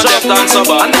and some of them dance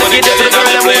back. When we get to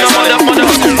the place,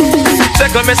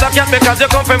 Second, Mr. Cat, because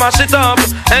you come from mash it up.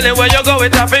 Anywhere you go,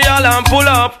 it happy all and pull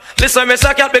up. Listen,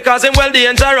 Mr. Cat, because him well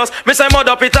dangerous. Me say mud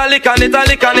up italic and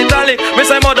italic and italic. Me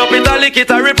say mud up italic, it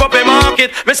a rip up a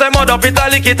market. Me say mud up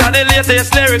italic, it a the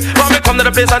latest lyrics. When me come to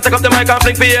the place and take up the mic and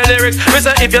fling for your lyrics. Me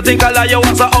say if you think I lie, you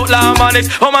was a outlaw manic.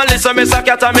 Oh man, listen, Mr.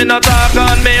 Cat, I me not talk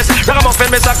on mace.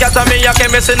 Ragamuffin, Mr. Cat, I me a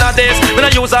chemist in a days. Me no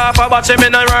use half a batch, me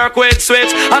no work with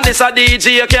switch. And this a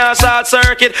DJ, you can't short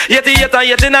circuit. 88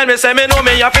 and 89, me say me know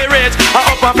me a fi rich. I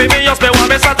up and fi me, just me want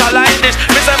me satellite dish.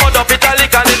 Me say mud up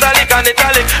italic and italic and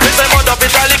italic. Me say mud up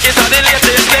italic, it a the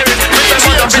latest lyric. Me say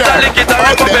mud up italic, it a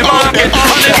rip up a market.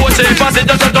 And the boat passage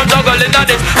just don't juggling on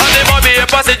this. And the Bobby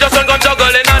passage just don't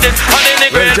juggling on this. And the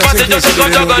Negril passage just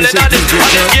don't juggling on this. And the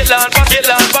Skitland.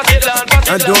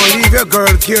 And don't leave your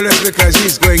girl careless because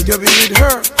he's going to be with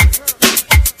her.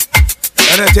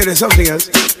 And I tell you something else.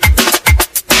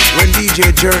 When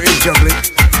DJ Jer is juggling,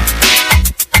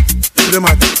 to the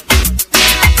mat,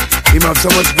 him have so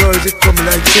much girls it come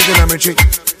like chicken on my chick.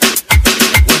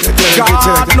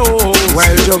 God knows.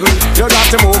 While juggling, you got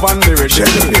to move on the rhythm. Check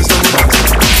the place on the mat.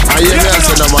 I hear me and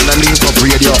send them on the link up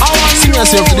radio. See me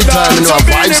yourself to the time, you know, a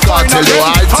Vibes Cartel, you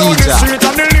are teacher.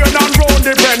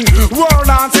 World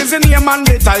dances in name and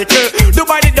the title.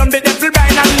 Dubai did them the devil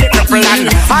blind and the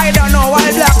cripple. I don't know why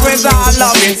black was all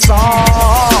love it so.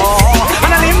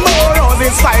 And a limbo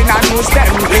roses fine and use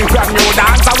them. Brand new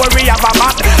dance, I worry have a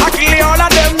mat. I kill all of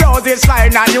them roses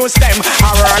fine and use them. A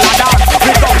whirl of dance,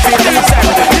 we come to use them.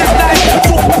 It's like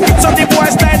so the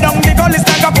boys slide down the gully,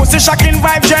 stack a pussy shocking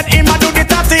vibe jet. Him a do the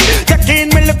tatty. Taking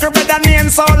me little better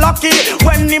name so lucky.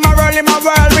 When him a roll in my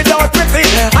world without pretty.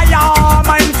 I am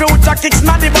my future kicks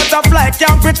not the butterfly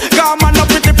can't quit. Come on up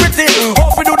pretty.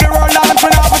 Hope we do the roll dance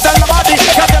when I tell nobody.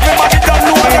 Cause everybody don't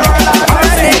know the roll dance.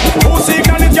 Who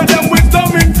signal it, get them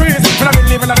wisdom increase. When I be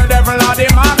living on the devil or the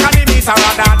mark and the beast are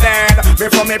rather dead.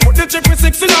 Before me put the chip with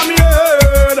 6 in on me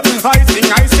head.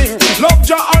 I sing. Love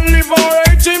Jah and live for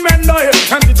H.M. and die.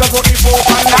 And it's about the folk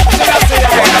and that's the say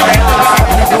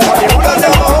nobody would have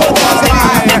never hope that's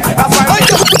why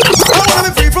I wanna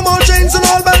be free from all chains and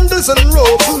all bundles and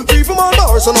rope. Free from all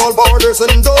bars and all borders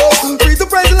and dope. Free to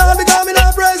praise the Lord because me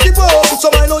not praise the Pope. So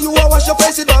I know you will wash your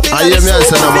face with Babylon. I hear me and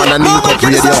send them on the link up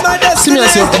radio. See me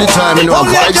yourself to the time, you know, a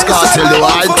Vibes Cartel, you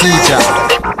are teacher.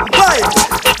 Right,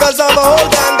 cause I'm a whole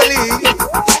gangalee.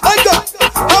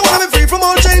 I wanna be free from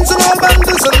all chains and all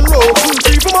bundles and rope.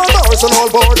 Free from all bars and all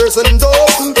borders and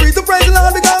dope. Free to praise the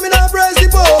Lord because me not praise the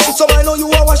Pope. So I know you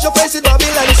will wash your face with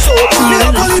Babylon soap. Me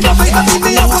not believe a fight, I think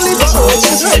me a believe a hope.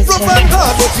 Straight from and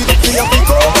hard, but we have to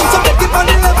go. So take it on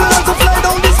the level and to fly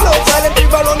down the slope. Silent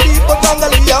river run deep, but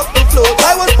gangalee have to float.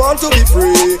 I was born to be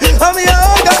free. I'm a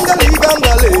gangalee.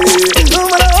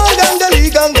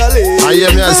 I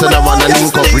hear me and send them on the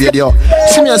link up radio.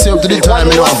 See me yourself to the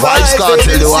time, you know, a Vibes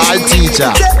Cartel, you are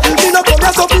teacher. Me no come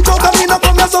here so fi joke and me no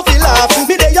come here so fi laugh.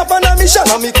 Me dey up on a mission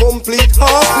and me complete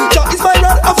half. Jah is my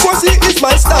rod, of course he is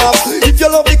my staff. If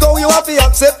you love the cow, you have to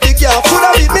accept the calf.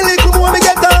 Coulda beat me little more, me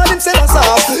get down instead of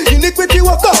soft. Iniquity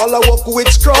walk all, I walk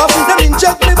witchcraft. Them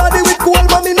inject me body with coal,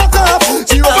 but me knock off.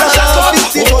 Zero chance to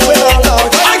fix it up when I love.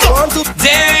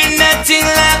 There ain't nothing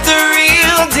like the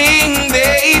real thing,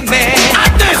 baby.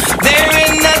 There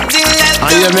ain't nothing like I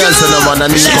hear me and send them on the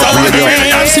link up radio.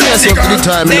 See me yourself to the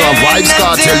time, you know, a Vibes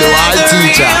Cartel, you are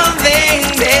teacher.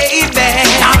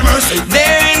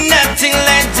 There ain't nothing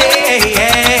like that.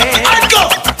 I'd go.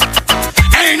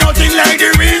 Ain't nothing like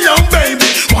the real love, baby.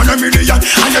 1 million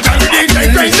and you can't really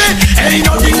get crazy. Ain't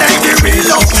nothing like the real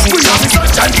love. We have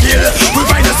such and kill. We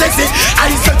find it sexy.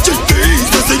 I such a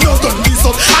tease. Just say no done this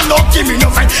up. I don't give me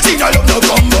no fight. See no love no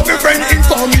come. But my friend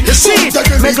inform me. You see,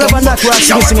 make love and not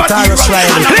watch missing guitar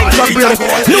sliding. Link up really.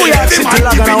 New York City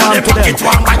log and I want to them. It's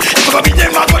gonna be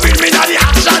them that will be in the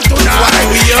action tonight.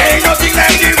 Ain't nothing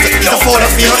like the real love. Follow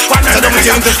me. So don't be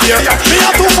interfere. Me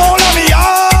have to follow me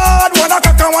hard. One a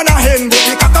cock and one a hen. But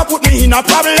the cock a put me in a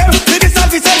problem. Me decide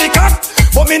to sell the cock.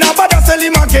 But me not bother sell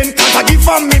him again. Cause I give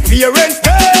from me parents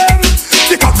them.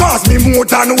 The cock cost me more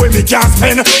than when me can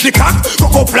spend. The cock go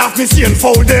up laugh me see and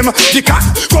fold them. The cock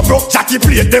go broke chatty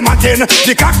plate them again.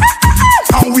 The cock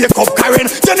and wake up Karen.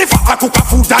 Jennifer I cook a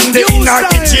food and they in her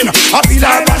kitchen. I feel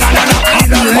like banana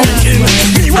and a pumpkin.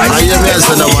 I hear me and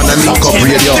send them on the link up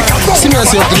radio. See me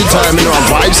yourself to the time, you know, a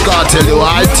Vibes Cartel, you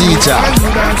are teacher.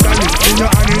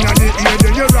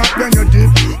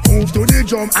 Move to the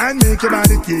drum and make your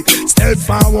body kick. Step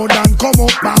forward and come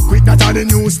up back quick. That's all the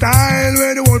new style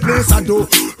where the whole place I do.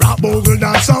 Rap bogle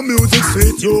dance, some music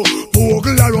sweet you.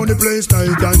 Bogle around the place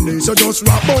night and day. So just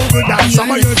rap bogle dance.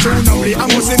 Some of your tune and play. I'm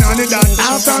sing on the dance.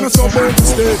 After the suburb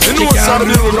state. You know what's up,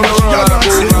 you can't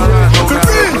sing. For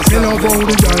real, me love how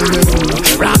the girl them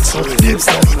rock so, deep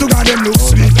so. To God them look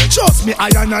sweet. Trust me, I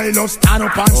and I love stand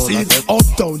up and see.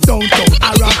 Uptown, downtown,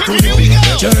 I rock to the beat.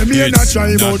 Jeremy and I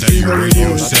try about figure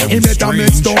radio. He better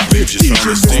make stumpy. Teaching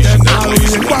the step. I'll be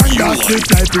in one that stick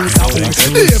like piece of thing.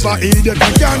 Never idiot, I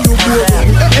can't do both.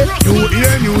 You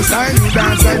hear new style, you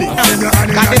dance like it. Then you're on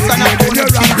it, then you're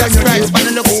rock, then you're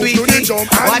go to the jump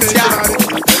and then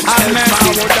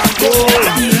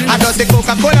I just the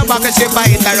Coca-Cola back and shape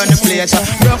it around the place.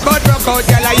 Rock out,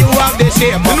 girl, you have the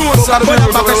shape. Coca-Cola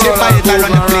back and shape it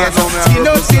around the place.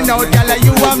 Skin out, girl,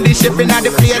 you have the shipping at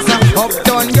the place.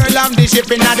 Uptown, girl, I'm the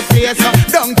shipping at the place.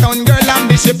 Downtown, girl, I'm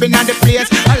the shipping at the place.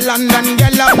 London,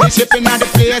 girl, I'm the shipping at the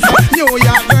place. New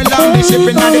York, girl, I'm the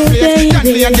shipping at the place.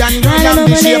 Canadian, girl, I'm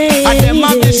the shape. And them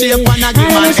have the shape and I give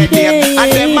man headache.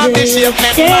 And them have the shape,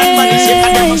 make man body shape.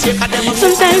 And them shape, and them shape.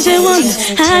 Sometimes I wonder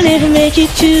I'll never make it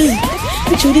to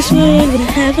this world when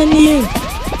I have a new.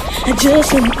 I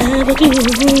just don't have a clue.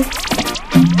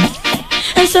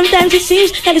 And sometimes it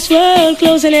seems that this world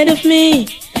closing ahead of me,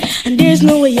 and there's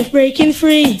no way of breaking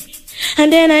free.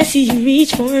 And then I see you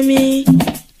reach for me.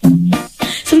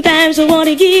 Sometimes I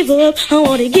wanna give up, I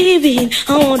wanna give in,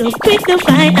 I wanna quit the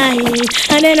fight.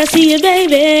 And then I see you,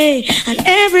 baby, and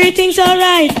everything's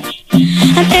alright.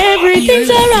 And everything's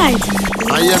alright.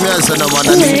 I hear me and say no man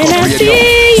and Nicco When I radio.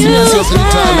 see you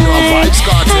smile,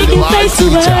 I can face the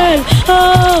world.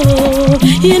 Oh,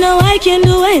 you know I can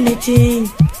do anything.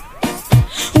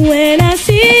 When I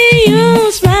see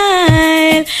you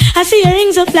smile, I see your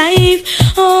rings of life.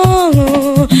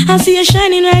 Oh, I see you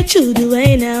shining right through the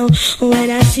way now. When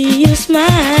I see you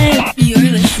smile,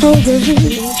 oh girl,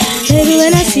 baby,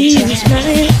 when I see you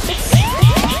smile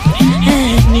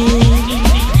at me,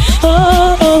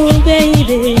 oh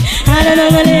baby, I don't know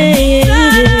my lady, I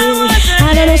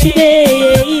don't know she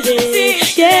baby,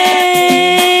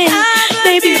 yeah,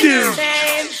 baby.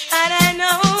 And I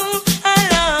know I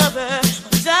love her.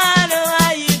 I know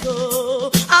how you go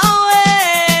away.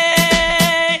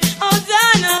 Oh,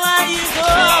 I know how you go.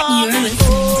 You're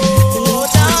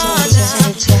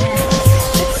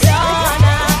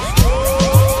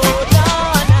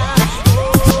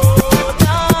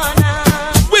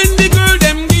When the girl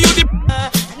them give you the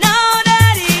know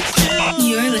that it's true.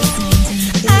 You're listening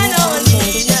to I know I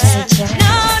need her.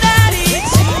 Know that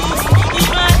it's true. In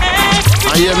my head.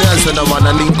 I hear me and say no man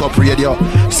and link up radio.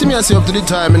 See me and say up to the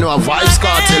time, you know, a Vibes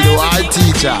Cartel, you are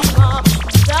teacher.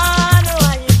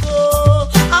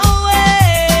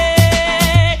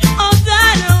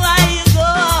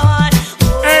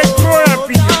 Hey, poor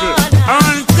people,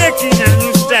 I'm taking a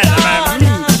new style of my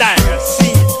meantime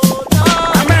scene.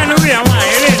 I'm on the way, I want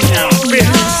to learn now.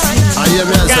 I hear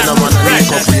me and say no man and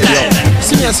link up radio.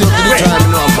 See me and say up to the time,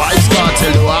 you know, a Vibes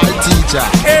Cartel, you are teacher.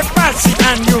 Hey, Patsy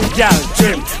and you, gal,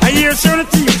 Jim. I hear some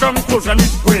teeth from close from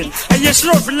his brain. I hear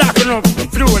slow for locking up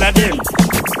through all of them.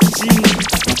 See?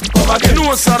 You know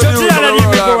what's up, you go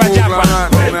to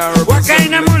Japan. What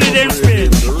kind of money them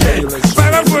spend?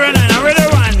 549, where they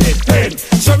want it?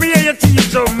 So me hear your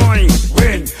teeth some money.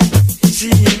 When?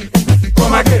 See?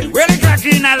 Come again. Where the crack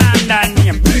in a London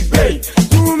name? Big Bay.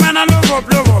 Two men a love up,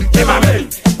 them a bay.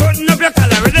 Button up your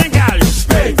collar with them call you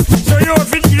Spain. So you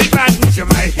fit the bad news you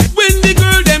might hit. When the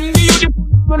girl them give you the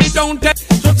money don't take.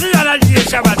 So see all of the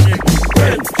Shabbat.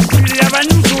 When? You have a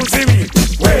new suit for me.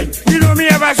 When? You know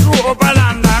me have a show up a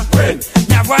London. When?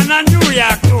 You have one in New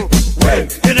York too. When?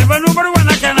 You never know but one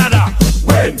in Canada.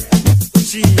 When?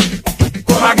 See?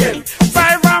 Come again.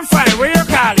 5 and 5, where you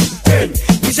call it? When?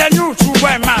 It's a new true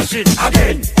boy machine.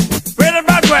 Again. Where the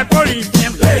bad boy police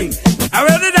name? Playing. And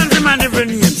where the dancing man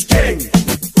different names? King.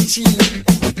 See?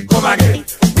 Come again.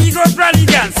 Big up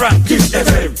Radigan from Kiss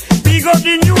FM. Big up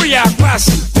the New York pass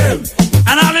them.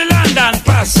 And all the London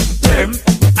pass them.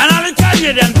 And all the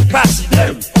Canadian pass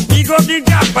them. Big up the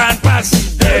Japan pass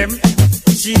them.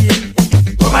 See?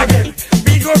 Come again.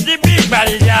 Big up the big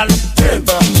body girl them.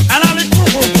 And all the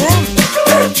cuckoo boom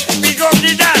them. Big up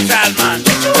the dancehall man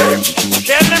them.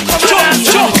 Tell them come and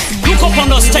dance. Look up on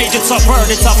the stage, it's a bird,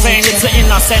 it's a plane, it's an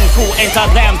innocent crew, ain't a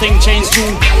damn thing changed too.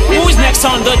 Who's next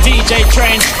on the DJ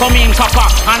train? Come in, Papa,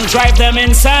 and drive them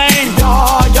insane.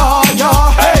 Yeah, yeah,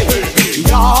 yeah, hey.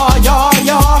 Yeah, yeah,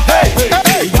 yeah,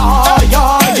 hey. Yeah,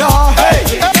 yeah, yeah,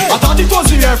 hey. I thought it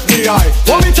was the FBI.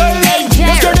 What me tell them?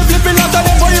 You scared of flipping out of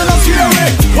them, but you're not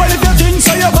scary. Well, if you think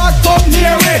so, you back up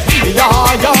near me. Yeah,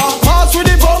 yeah, pass with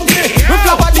the bumpy. We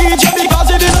flop a DJ because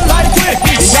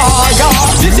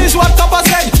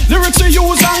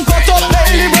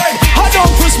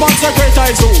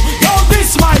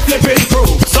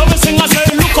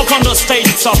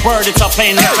it's a bird, it's a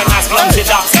plane. Recognize clumsy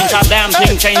ducks, ain't a damn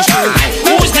thing change.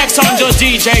 Who's next on the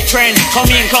DJ train?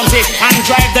 Come in, come take and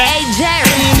drive the AJ.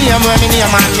 Me name and me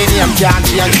name can't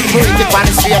change. Bring it on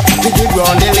the street, we did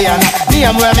round the lane. Me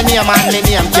name and me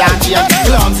name can't change.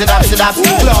 Clumsy ducks,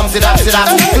 clumsy ducks,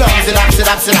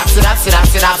 clumsy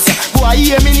ducks. Boy,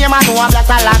 hear me name and know that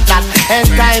a lot that. And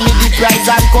time me the price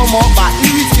and come up back.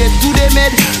 Lyrics get to the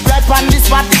med, right on the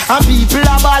spot. And people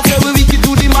are ball, so we wicked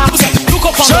to the map. Look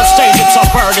up on the stage, it's a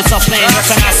bird, it's a plane.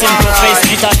 Recognize simple face,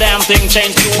 need a damn thing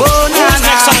change. Who's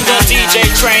next on the DJ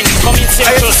train? Come in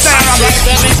simple,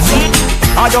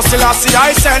 I just still see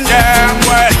I send them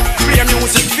well. Free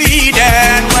music feed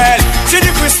them well. See the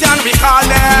Christian we call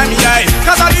them, yeah.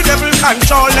 Cause all the devil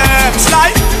control them.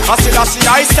 Slide. I still see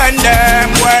I send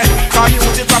them well. Cause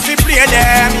music we play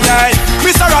them, yeah.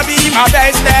 Mr. Robbie my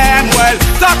best them well.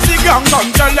 Taxi gang come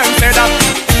tell them say that.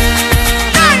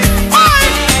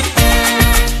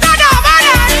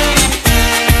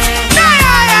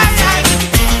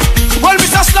 Well,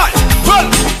 Mr. Slide, well,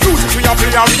 music we a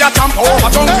play and we a jump over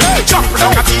tongue. Jump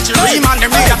down a teach ream and them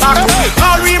we a talk.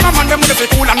 All ream and man them with the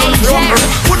cool and none of the humble.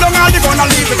 Put down all the gun and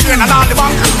leave the train and all the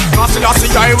bank. Still I see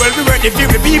I will be ready for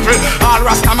the people. All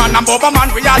Rasta man and Boba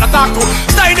man we all a talk to.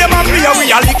 Stay them and play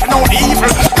we a licking out the evil.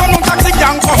 Come on taxi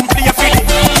gang come play a fiddle.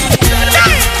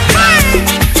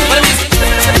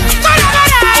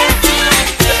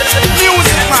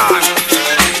 Music man.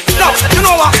 No, you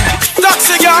know what?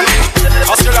 Taxi gang.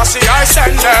 I still I see I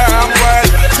send them well.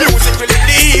 Music will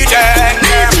lead them.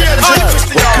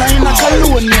 What kind of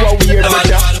cologne you are weird with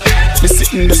that? Me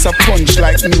sitting just a punch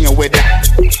like me a weather.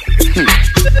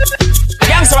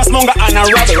 Gangsta Smonger and a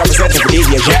Robbie representing the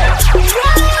DJ Joe.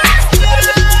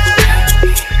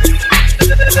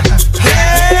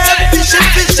 Hey, fishy,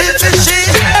 fishy, fishy.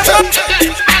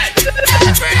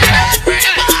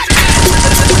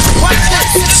 What's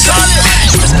this? Solid.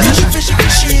 Fishy, fishy,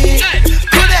 fishy.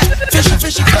 Fishy,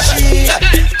 fishy, fishy.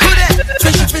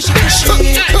 Fishy, fishy, fishy.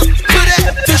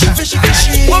 Fishy, fishy,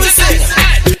 fishy. What we say?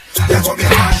 They're gonna be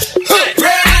hot.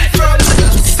 Rain from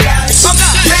the sky.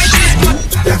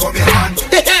 They're gonna be hot.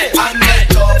 And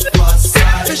let off my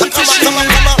side. Fishy, fishy. Come on.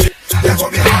 They're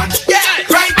gonna be hot. Yeah,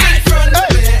 right in front of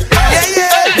me. Yeah.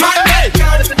 Man, they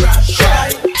can't rush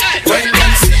right. When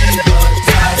them see the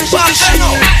time. Fishy, fishy.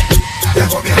 They're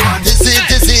gonna be hot. Dizzy.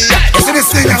 Listen this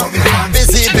thing now.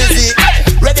 Busy.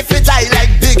 Ready for die like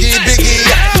Biggie.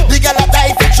 The girl a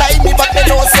die for try me, but they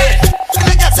don't say.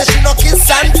 The girl say she no kiss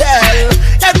and tell.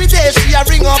 Every day she a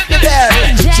ring up the bell.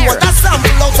 She want a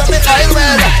sample out of me oil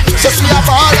well. So she a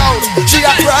ball out, she a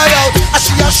cry out, and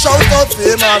she a shout out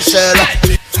for Marshall.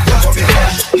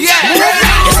 Yeah.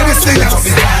 Listen this thing now.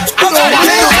 I don't want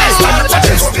to know.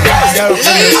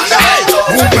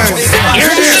 Movement.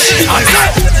 Hear this. I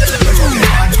said.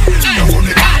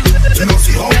 You know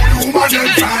see how you man them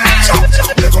fine.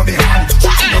 They gon' be hot.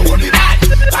 They gon' be hot.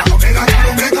 I go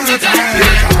make a time.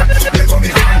 They gon' be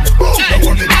hot. They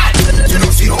gon' be hot. You know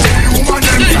see how you man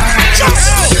them fine.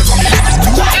 They gon' be hot.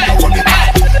 They gon' be hot.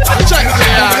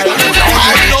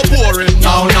 I'm not boring.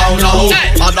 No.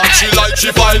 And that she like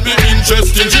she find me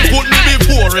interesting. She put me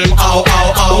before him. Ow.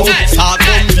 Start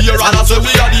from here and I say we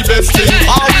are the best thing.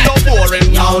 I'm not boring.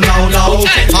 No.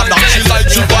 And that she like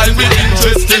she find me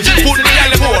interesting. She put me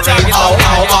before him.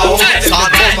 Ow.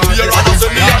 Start from here and I say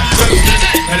we are the best thing.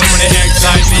 Everybody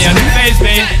excite me and face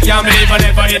me. Can't believe I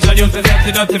never introduced myself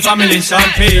to the family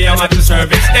Shanti. I'm at the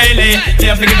service daily.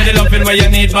 You have to give me the loving where you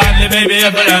need badly, baby,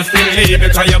 everlastingly.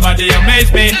 Because your body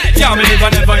amaze me. Can't believe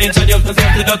I never introduced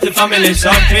myself to the family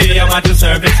Shanti. I'm at the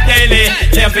service daily.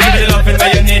 You have to give me the loving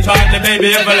where you need badly,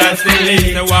 baby,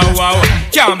 everlastingly. So wow.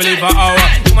 Can't believe how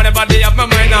woman the body of my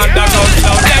mind on the road.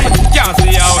 So them can't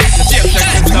see how the shape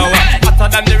sex is now. Hotter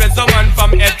than the rest of one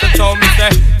from head to toe. Me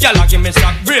say, y'all give me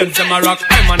shock, brains in my rock.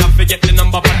 I'm gonna forget the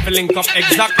number, but the link up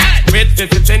exact. Wait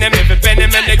 50 in him, every penny,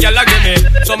 man, the girl give me.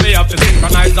 So me have to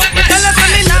synchronize up my. Tell us when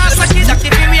me not suck it, that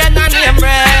if we ain't on name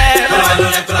red.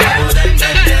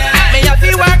 Me have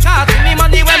to work hard to me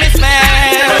money when me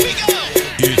spend.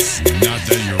 It's not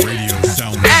that your radio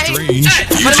sounds strange.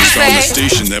 You just found a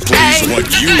station that plays what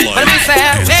you like. What do we say?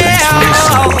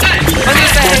 What do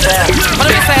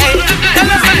we say? Tell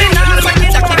us when me not suck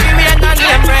it, that if we ain't on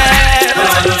name red.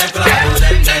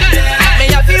 Me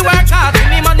have to work hard to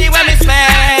me money when me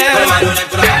spend.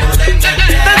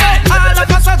 Then all of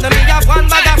a sudden me have one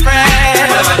bag of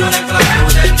friends.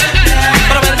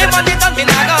 But when me money done, me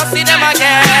not go see them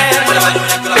again.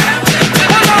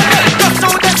 Just so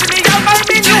that me have buy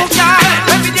me new car.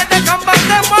 Every day they come back,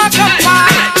 them walk up far.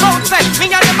 Don't say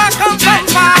me and them a come from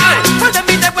far. But them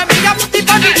be there when me have put it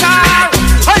on the car.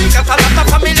 I got a lot of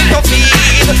family to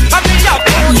feed, and me have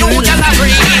you gyal a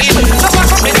breed.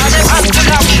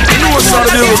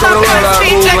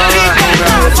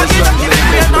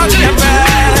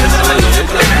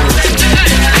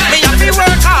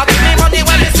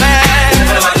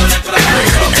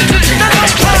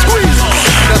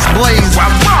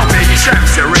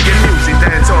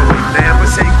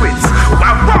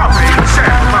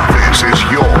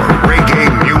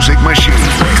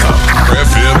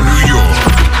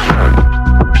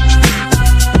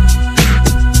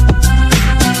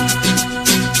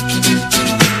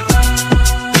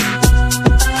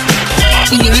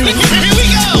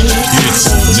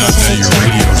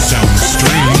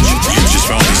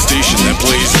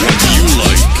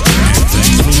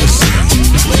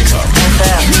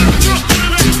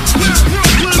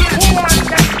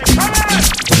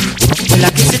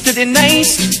 easy to deny.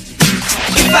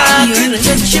 If I could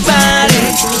touch your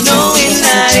body, knowing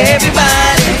not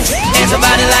everybody has a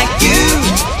body like you,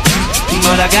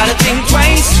 but I gotta think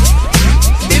twice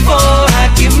before I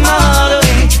give my heart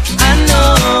away. I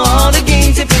know all the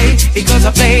games you play because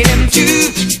I play them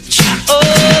too. Oh,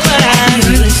 but I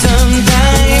need some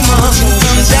time off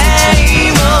from that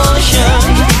emotion.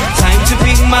 Time to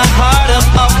pick my heart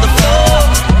up off the floor.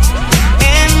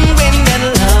 And when that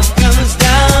love comes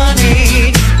down,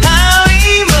 how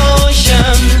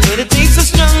emotion, but it takes a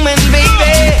strong man,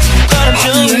 baby. But I'm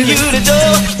showing you the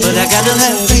door. But I gotta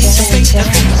have face to face.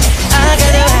 I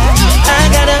gotta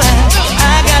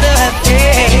have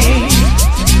faith,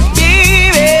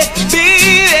 baby.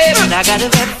 But I gotta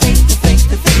have face to face.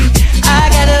 I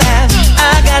gotta have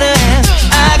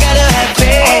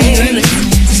faith.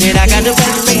 Said I gotta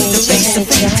have face to face,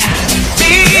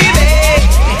 baby.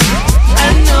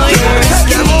 I know you're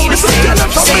asking me to say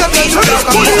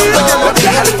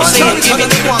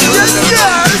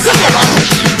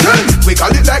we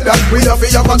call it like that, we love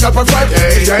your contact for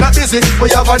Friday. You're not busy, we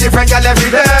have a different girl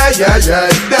every day. Yeah.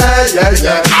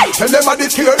 Tell them I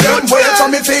did hear them, wait for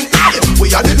me think. We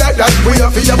are it like that, we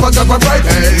love your contact for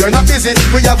Friday. You're not busy,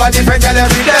 we have a different girl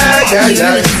every day.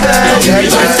 Yeah.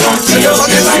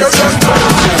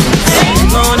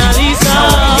 Mona Lisa,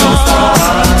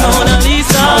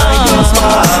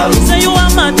 say you are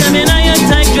mad, tell me now your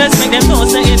tight dress, make them know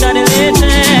say it's the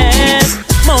latest.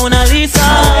 Mona Lisa,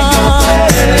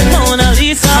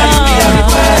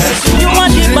 you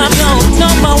want the background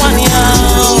number one, yo.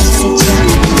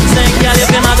 Say girl,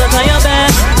 if you not go to your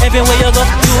bed, everywhere you go,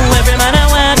 you every man I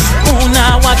want. Who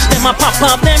now watch them a pop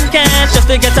up them cash just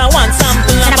to get a one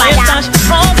sample of my stash.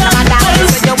 Oh God,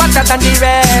 you're better than the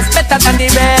rest, better than the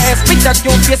rest. Picture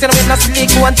your face and we no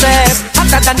sneak one test.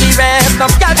 Hotter than the rest, no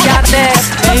girl can't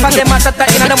test. Some of them are better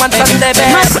in the one from the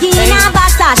best. Maskina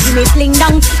Versace me fling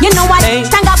down. You know what?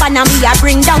 Stand up and me a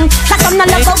bring down. Cause I'm not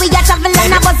love how we a travel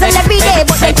and a bustle every day,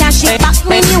 but they can't ship back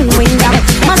me new window.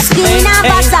 Maskina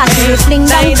Versace me fling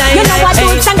down. You know what?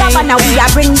 Stand up and we a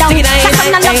bring down. Cause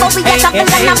I'm not love how we a travel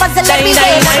and a bustle every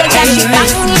day, but they can't ship back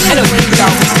me new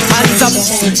window. Hands up,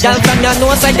 girl from your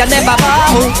nose say you never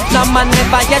bow. No man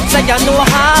never yet say you know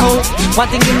how. One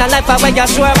thing in the life where you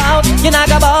sure about, you not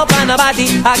go bow for nobody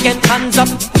again. Hands up,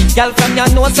 girl from your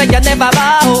nose say you never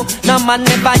bow. No man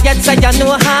never yet say you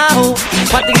know how.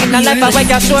 One thing in the life where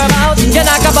you sure about, you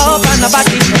not go bow for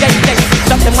nobody. Yeah.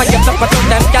 Stop them when you stop for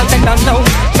them, girl they don't know.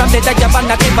 From the day you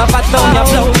wanna give up a down your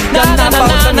flow.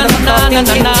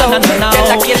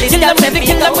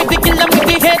 Kill them with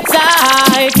the heads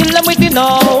high, kill them with the no.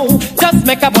 Just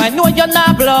make a boy know you're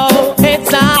not blow.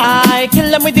 Heads high, kill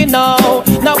them with the no.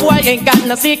 No boy ain't got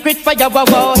no secret for your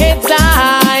wow. Heads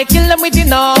high, kill them with the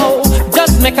no.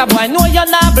 Just make a boy know you're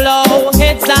not blow.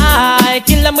 Heads high,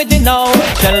 kill them with the no.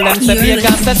 Tell them to be a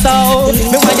gangster so.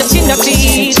 Me want you skin your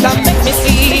feet and make me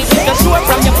see. Just show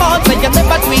from your mouth say you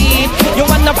never tweet. You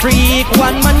wanna freak,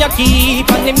 one man you keep,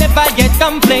 and him never get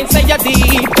complaints say you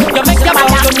deep. You make your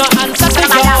mouth do no answer to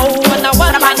yo. And I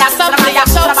want man to something you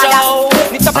show.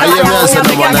 I hear me say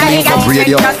no man a link up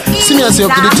radio. See me say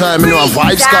up to the time, you know a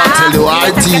Vibes Cartel, you are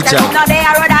a teacher. No they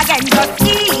are road again, just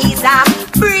ease up,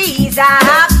 breeze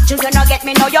up. Children no get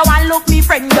me, no you want look me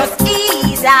friend, just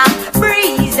ease up,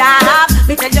 breeze up.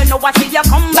 Me tell you no what till you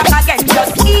come back again,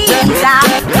 just ease up,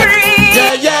 breeze.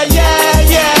 Yeah.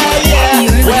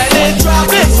 When it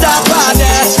drop, it stop on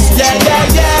there. Yeah.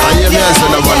 I hear me say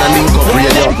no man a link up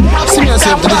radio. See me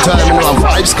say up to the time, you know a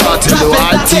Vibes Cartel, you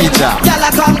are a teacher.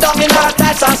 Y'all come down in our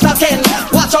tights and stocking.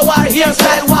 Watch our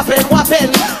hairstyle whopping.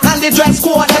 And the dress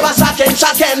code never shocking.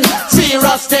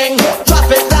 Serious thing,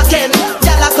 drop it locking.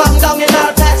 Y'all come down in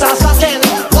our tights and stocking.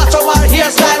 Watch our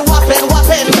hairstyle whopping.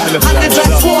 And the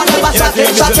dress code never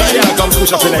shocking. Y'all come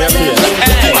push up in your face.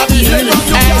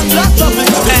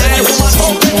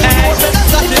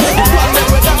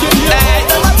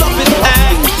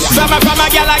 From a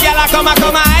gala, come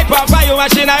hype up for you.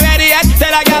 Machine already yet.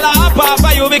 Tell a gala up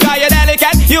for you because you're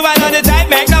delicate. You are on the type,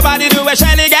 make nobody do a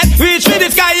shelly get. Reach for the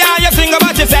sky and you sing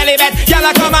about your celibate.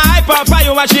 Gala come hype up for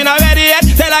you. Machine already yet.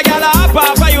 Tell a gala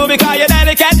up for you because you're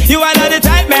delicate. You are on the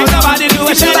type, make nobody do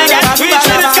a shelly get. Reach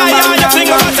for the sky and you sing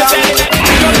about your celibate.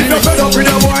 You're fed up with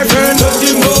your boyfriend, let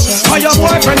him go. Or your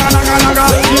boyfriend, naga,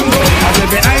 let him go. As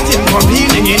every night him come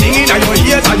in your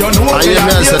ears, and you know I hear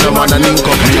me say no man a link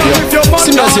up radio.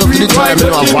 See me say up to the time, you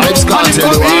know a Vibes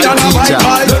Cartel, you are a teacher.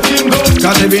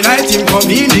 Cause every night him come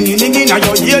in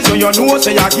your ears, so you know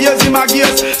say your ears him a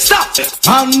gears. Stop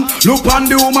and look on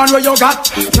the woman where you got.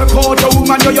 Check out the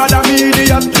woman where you're the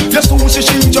idiot. You soon see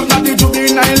she jump not the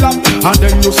juvenile lap, and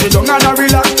then you sit down and a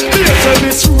relax. Yes,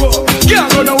 this road,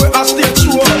 can't run away a stage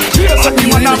show.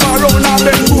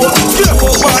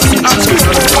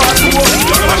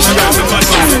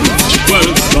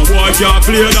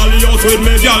 house with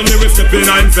me, girl, me we step in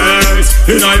I'm face.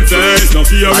 In I'm face, no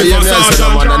fear I hear me say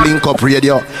that man a link up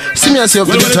radio. See me yourself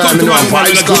to the time, you know,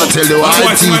 Vibes Cartel, the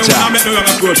wild teacher. I met me like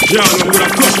a coach, yeah, I'm gonna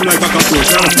crush him like a coach,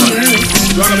 you understand?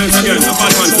 Dragons again, a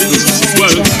bad man thing.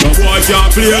 Well, no boy can't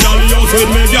play dolly house with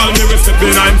me, girl, me we step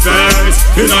in I'm face.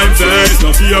 In I'm face, no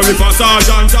fear if a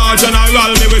sergeant or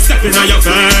general, me we step in your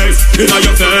face. In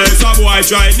your face, a boy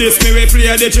try this, me we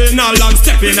play the channel and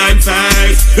step in I'm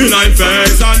face. In I'm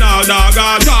face, and now dog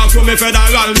talk to me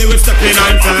federal, me we step in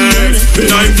I'm face.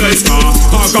 In I'm face,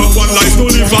 I got one life to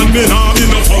live and me nah be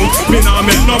no fun. Me nah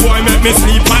make no boy make me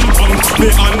sleep and punk. Me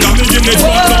under me give me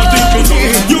drunk, don't think me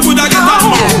tongue. You coulda get that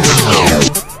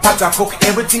man. Pot a cook,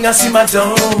 everything I see my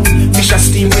down. Fish a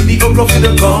steam with the okra for the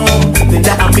gum. Then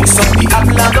I mix up the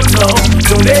apple and the plum.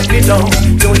 Don't let me down,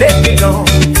 don't let me down.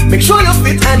 Make sure you're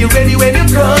fit and you're ready when you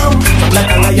come. Like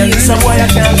a lion, it's a boy I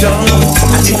can't down.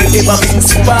 And if you ever been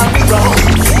super wrong,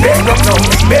 bedrock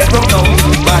down.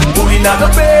 Bad boy in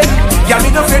the bed. Yeah, me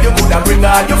no afraid you coulda bring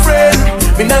all your friend.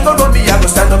 Me not go run me, I go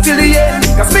stand up till the end.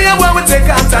 Cause me and boy we take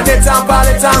Antoinette and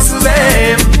Paulette and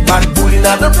Suzanne. Bad boy in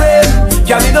the bed.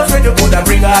 Yeah, me no afraid you coulda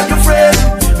bring all your friend.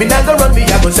 Me not go run me,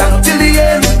 I go stand up till the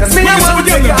end. Cause me and boy we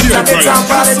take Antoinette and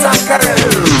Paulette and Karen.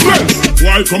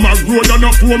 Why come a road and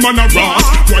a poor man a rat?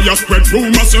 Why you spread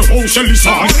rumors say how Shelly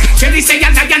saw? Shelly say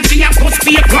a lion she a post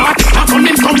be a plot. I come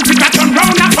in come pick a turn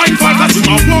round and find for cause him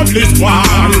a worthless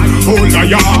one. Oh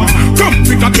liar, come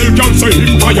pick a tell girl say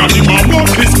him tired. Him a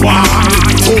worthless one.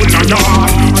 Oh liar,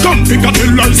 come pick a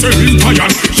tell I say him tired.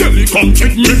 Shelly come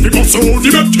check me fi go so the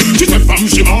bet. She said from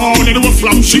she born in the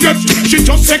flam she get. She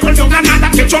just circle down another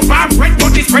ketchup and bread,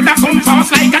 but this bread a come fast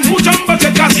like a two jumbo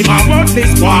jet. Cause him a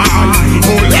worthless one.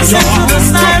 Oh liar. The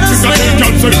stylist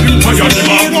way.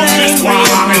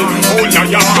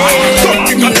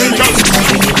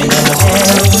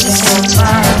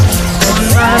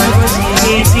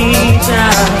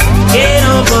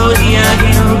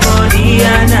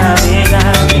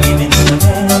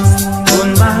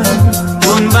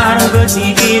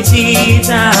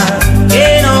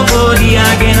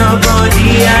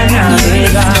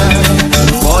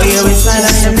 Boy, you is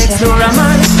silent, them next door a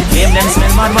man. Game them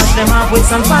spend mud, wash them off with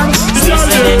some fun.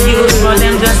 System and use for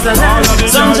them just a land.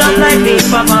 Some jump like this,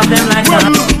 pop off them like that.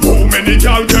 How many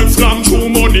y'all get slammed through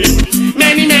money?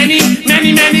 Many. How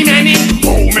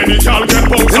many y'all get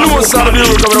bounced? You know what's up, you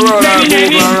come around.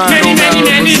 Many. How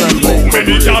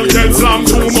many y'all get slammed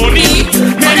through money?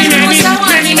 Many. How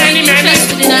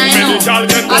many y'all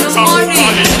get bounced through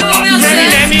money?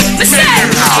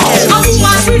 I'm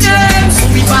one with them, so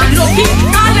we bad lucky.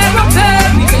 I'll never pay.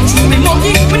 We can chew me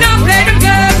monkey. We not play the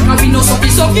game. And we know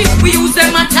sucky. We use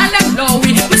them and tell them no.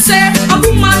 We say I'm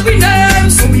woman with them,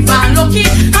 so we bad lucky.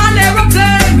 I'll never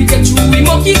play. We can chew me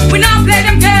monkey. We not play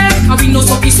them game. And we know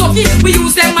sucky. We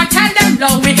use them and tell them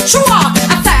no. We sure.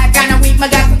 I tag and a week my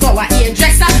guy could go a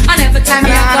hairdresser. And every time I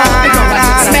go, we go a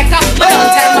smacker. But don't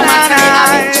tell my man to be a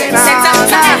big setter.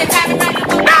 So anytime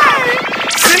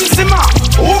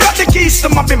who got the keys to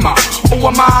my bimmer? Who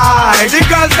am I? The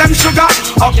girls them sugar.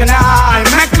 How can I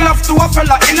make love to a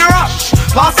fella in a rush?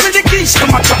 Pass me the keys to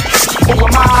my truck. Who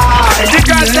am I? The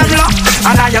girls them love.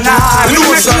 And I make love to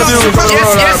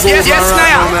yes,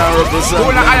 Naya. Who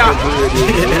am I?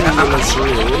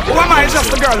 Who am I?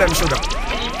 Just the girl them sugar.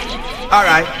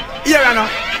 Alright, here I know.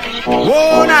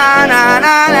 Oh na na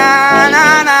na na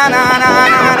na na na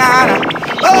na na.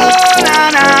 Oh na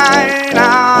na na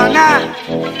na.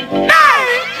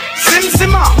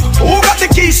 Simma, who got the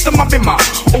keys to my bimmer?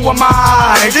 Who am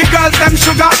I? The girls them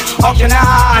sugar. How can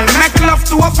I make love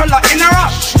to a fella in a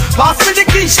rush? Pass me the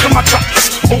keys to my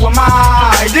trucks. Who am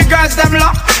I? The girls them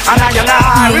love. And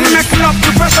I will make love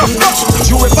to pressure.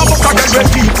 You a bubble again when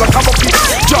people come up it.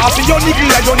 Drop your niggle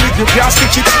like your niggle can't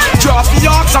stitch it. Drop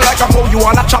your oxen like a cow you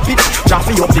wanna chop it. Drop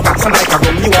your big oxen like a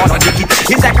gun you wanna dig it.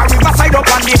 It's like a riverside up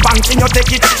on the bank and you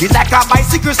take it. It's like a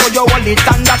bicycle so you hold it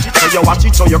and dash it. So you watch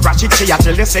it so you crash it. She a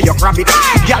tell you say you grab it.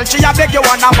 Girl she a beg you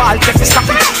wanna ball take it stop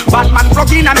it. Batman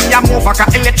plug in and me a move like a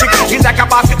electric. It's like a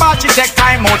basketball she take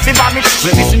time out to vomit.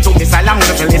 We listen to me silent,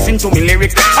 we listen to me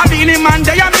lyrics. I be the man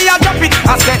there and me a drop it.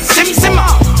 I said Simma,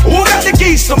 who got the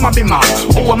keys to my bimmer?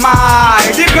 Who am I?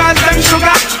 The girls them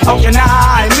sugar. How can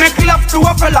I make love to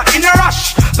a fella in a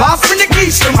rush? Pass me the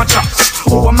keys to my trucks.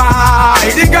 Who am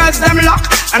I? The girls them lock.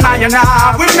 And I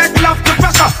will make love to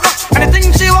pressure.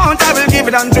 Anything she wants, I will give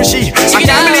it unto she. I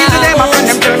can't believe the day my friend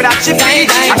them tell me that she free.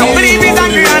 I don't believe he's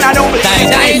angry and I don't believe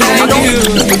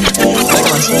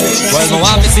well, no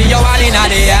one to see you all in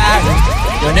the air.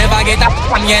 You never get up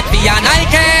from yet, and I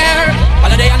care. All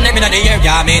of the young them in the air,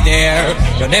 yeah me there.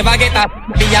 You never get a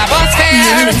be a bus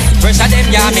fare. Pressure them,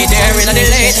 yeah me there. In the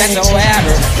late and the wear.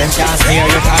 Them can't steer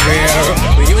your career.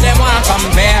 With you them want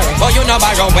compare, but you no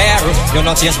borrow where. You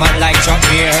no chase man like Chuck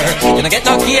here. You no get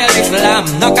no kill Islam,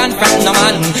 no confront no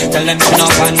man. Tell them you no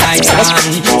one night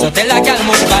stand. So tell a girl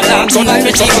move along, so like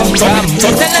me cheap from.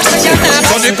 Tell them say you're not.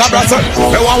 So the cabra say,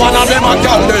 me want one of them a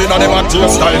girl, they know them a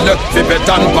taste style. Fi bet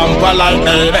and pamper like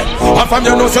baby. And from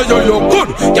you know say you look good,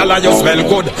 girl and you smell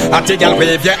good. And the girl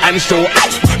wave your hand show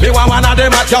out. Me want one of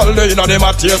them a girl, they know them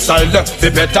a taste style. Fi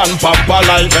bet and pamper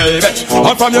like baby.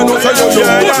 And from you know say you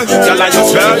look good, girl and you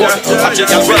smell good. And the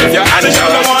girl wave your hand show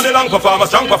out. Them want the long performer,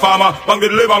 strong performer. Bang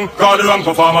with the bang, call the long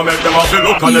performer. Make them have to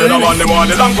look and the one. Them want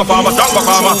the long performer, strong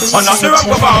performer. And not the wrong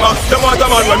performer. Them want the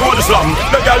man when more the slam.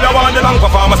 The girl they want the long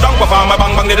performer, strong performer.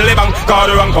 Bang bang the bang, call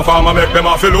the wrong performer. Make them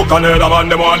have to look and the man.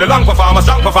 Them want the long performer,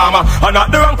 strong performer. And not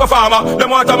the wrong performer. Them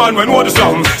want a man when more the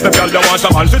slam. The girl they want a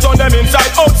man sit on them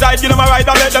inside, outside. Give them a ride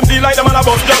and let them feel like them on a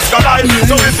bus just collide.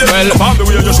 So if they well pop the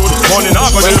way you should, money not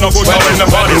but you no good. When the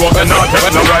body walking not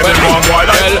get no ride. Them want boy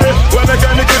like when they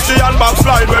get the Christian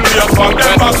backslide. When we are funk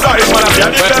them backside. Man I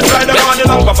get the best ride. Them want the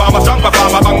long performer, strong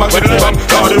performer. Bang bang with the bang,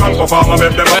 call the wrong performer.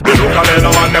 Make them have to look and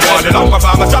the man. Them want the long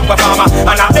performer, strong performer.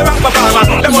 And not the wrong performer.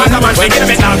 Them want a man to give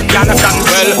me now. You understand?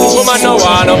 Well, woman no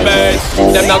wanna bait.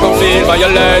 Them not gon' feel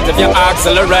violate if you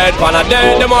accelerate. On a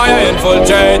day, them want you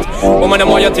infiltrate. Woman them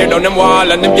want you tear down them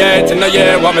wall and them gate. In the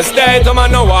year what mistake,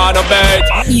 woman no wanna bait.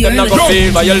 Them not gon'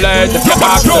 feel violate if you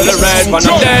accelerate. On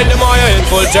a day, them want you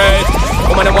infiltrate.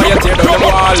 Woman them want you tear down them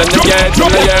wall and them gate. In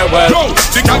the year well.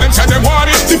 The girl them say them want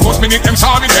it. The first minute them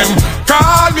saw me them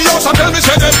call me out and tell me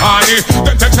say them honey.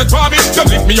 Them text it for me, them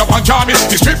lift me up and draw me.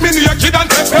 They strip me naked and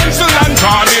take pencil and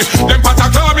draw me. Them pat a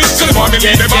claw me, so them want me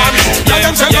leave them on me. And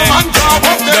them say no man draw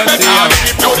up them better on me.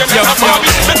 Now them never for me,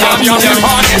 they tell me on them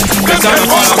party. Them say them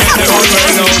want me, they all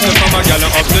well know. So come a girl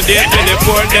up to date, we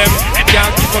report them. Can't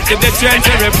keep up to the trends,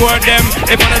 we report them.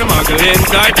 If one of the muggle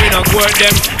inside, we not court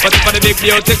them. But if for the big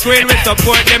beauty queen, we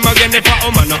support them. Again, if a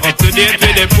woman not up to date, we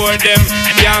report them.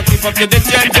 Can't keep up to the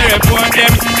trends, we report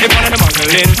them. If one of the muggle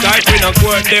inside, we not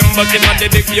court them. But if for the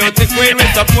big beauty queen, we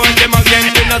support them. Again,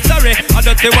 we not sorry. I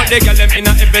don't say what they girl them in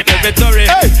a every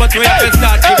territory. But we have to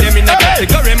start with them in a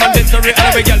category. Mandatory,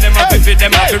 and we girl them up if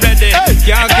them up ready.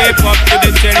 Can't keep up to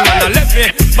the trend, man, I left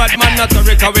it. But man, not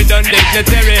sorry, cause we done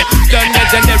dignitary. Done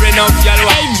legendary now, y'all.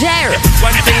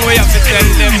 One thing we have to tell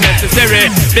them necessary.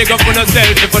 Big up on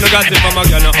yourself if you no got it from a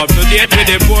girl up to date with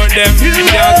the board them.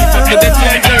 Can't keep up to the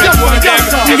trend, we report them.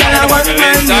 If one of the muggle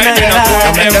inside, we not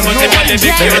court them. But if for the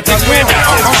big beauty queen,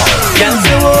 can't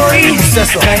say worry,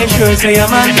 can you sure say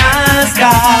I'm a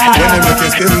master? When they make you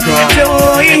skin crawl, say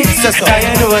worry, can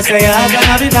you know say I'm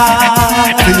gonna be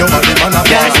bad? feel your body man a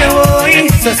can't say worry,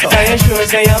 can you sure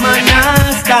say I'm a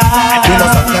master? You know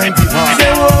some time people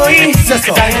say worry,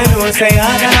 can you know say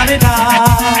I'm gonna be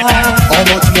bad? How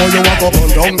much more you want to burn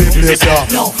down the place, yeah?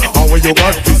 And when you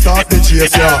got to start the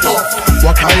chase, yeah?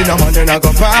 What kind of man you not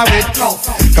go par with?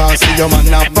 Can't see your man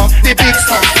not fuck the pics.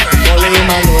 Only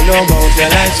man who know about your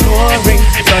life scoring.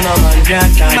 So no man can't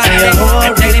say you're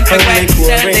boring. Only scoring,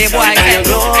 say you're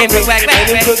glory. When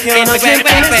you cook you no chip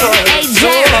in the soul. Go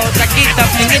out,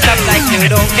 sing it up like you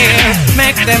don't care.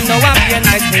 Make them know I'm your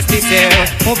niceness this year.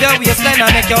 Move your waistline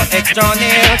and make your extra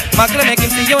near. Muggle make him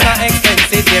see you not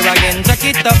expensive here again. Jack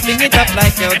it up, sing it up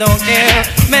like you don't care.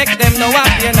 Make them know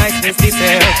I'm your niceness this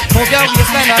year. Move your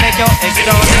waistline and make your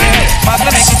extra near.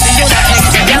 Muggle make him see you not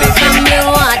expensive. Just from you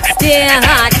hot, stay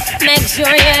hot. Make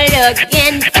sure you're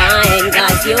looking fine.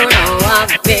 Cause you know I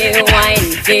feel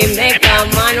wine. Feel make a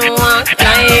man walk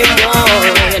climb wall.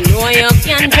 You know you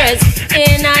can dress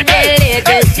in a the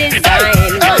latest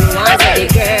design. Man wants the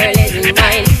girl is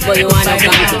mine. But you wanna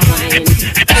come to find.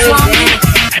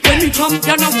 When we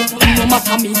champion a woman, no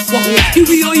matter me, wow. The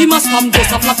way he must come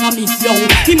just a flatter me, yo.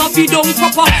 He must be down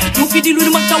proper. No fi deal with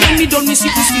the matter when me done me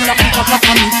see to still a pick a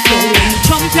flatter me, yo. When we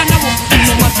champion a woman,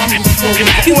 no matter me, wow.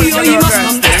 The way he must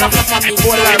come just a flatter me,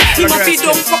 yo. He must be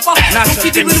down proper. No fi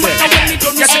deal with the matter when me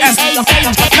done me see to still a pick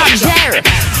a flatter me.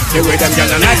 The way them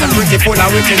girls are nice and pretty, full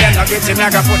of witty, them not getting, I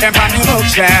got put them on the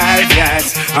bookshelf,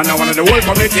 yes. And now one of the whole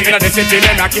community in the city,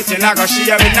 them not kitchen, I got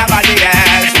share with nobody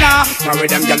else, no. The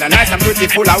way them girls are nice and pretty,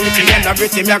 full of witty, them not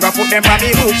getting, I got put them on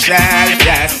the bookshelf,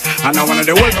 yes. And now one of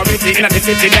the whole community in the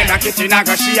city, them not kitchen, I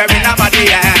got share with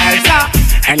nobody else, no.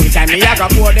 Anytime me I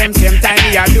go for them, same time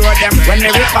me adore them. When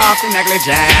they rip off in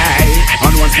negligee,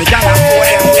 and once me gonna for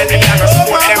them, then me I go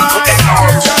support them, put them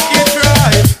out.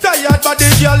 Tired body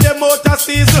girl, them out of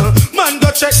season. Man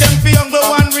go check them for younger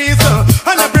one reason.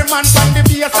 And every man from the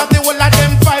base of the whole of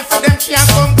them fight for them can't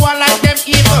come go like them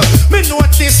evil. Me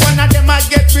notice one of them I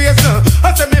get reason.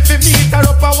 I say me fi meet her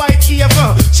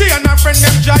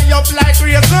dry up like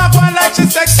grapes. No one like she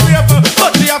sex rape.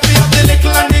 But we have to have the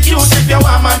little and the cute if you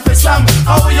want man for slam.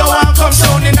 How you want come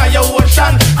down in your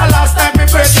ocean? A last time me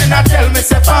person I tell me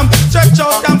say fam, stretch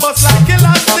out and bust like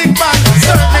elastic band.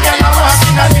 Certain girl I walk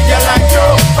in a video like you,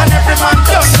 and every man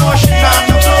don't know she not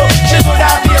no flow. She do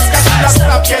that bass 'cause she just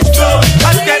stop catch flow.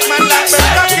 And get man like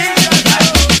Burger King.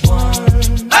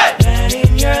 Hey, man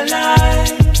in your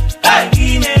life, I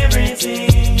give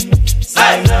everything, so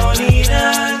I don't need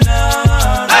another.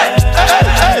 Hey, hey,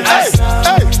 hey,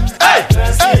 hey, hey,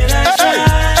 hey, hey,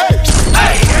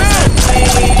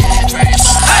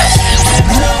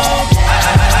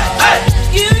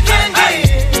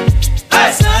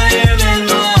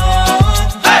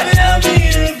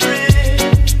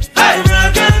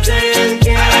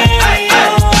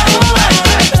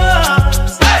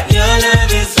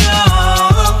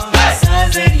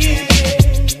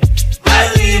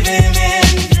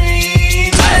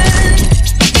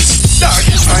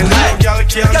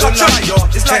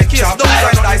 it's like kids, don't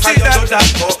try to see that.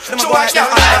 So I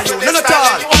can't you, none at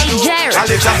all. I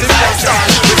live just in the style.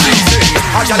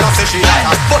 I just say she like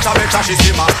but I better she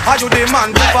simmer. Are you the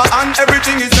man prefer and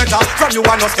everything is better? From you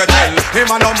and us can tell,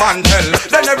 him and no man tell.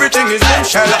 Then everything is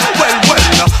bombshell. Well,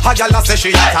 I just say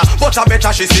she like but I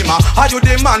better she simmer. Are you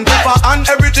the man prefer and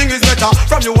everything is better?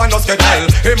 From you and us can tell,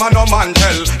 him and no man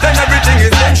tell. Then everything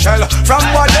is bombshell. From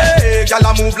one day,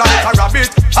 y'all move like a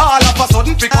rabbit. All of a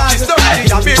sudden pick up this dirty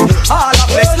habit. All of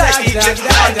this like eating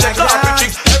and the carpet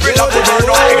chicks. Every love the bird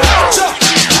right.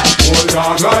 Hold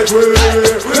on like we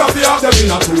have to have them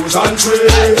in a 2 and 3.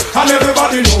 And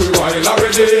everybody know we wild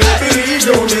already. Believe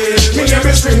you me name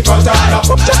is String Katana.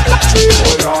 Hold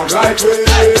on like we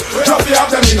have to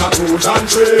have them in a 2 and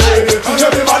 3. And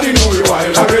everybody know we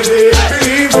wild already.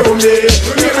 Believe you me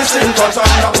name is String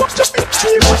Katana.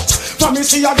 For me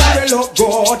see a girl look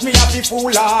good, me have the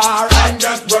fool her and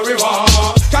get where we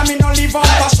want. Can me no live up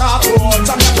a short road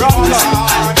and a brawler.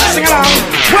 Sing along,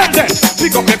 well then,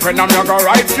 pick up me friend and me go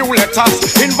write few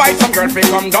letters. Invite some girl fi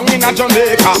come down in a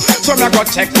Jamaica. So me go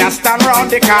check ya stand round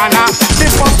the corner. The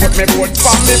first put me foot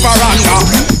from the veranda.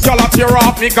 Y'all tear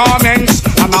off me garments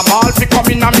and a ball fi come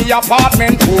in a me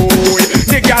apartment. Boy,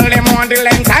 the girl them on the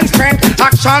length and strength.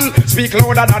 Action speak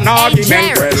louder than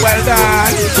argument. Well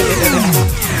done.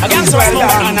 Against well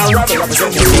done.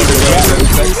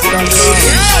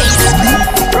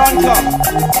 Run up,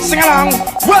 sing along.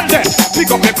 Well then, pick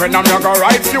up me friend and me go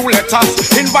write few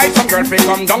letters. Invite some girl fi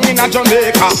come down in a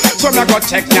Jamaica. So me go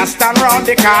check ya stand round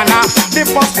the corner. The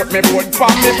first put me foot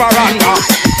from me veranda.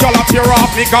 Y'all up your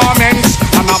off me garments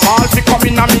and a ball fi come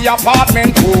in a me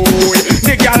apartment. Boy,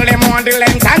 the girl them on the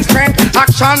length and strength.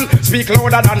 Action speak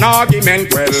louder than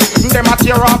argument. Well, them a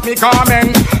tear off me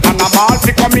garment and a ball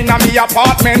fi come in a me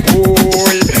apartment.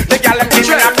 Boy, the girl them in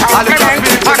a apartment.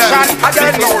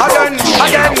 Action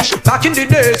again. Back in the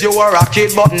days you were a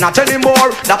kid but not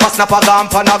anymore. Nappa snapper gone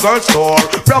pan a girl's store.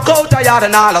 Broke out a yard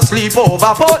and all asleep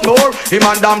over Portmore. Him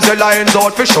and damsel lions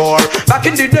out for sure. Back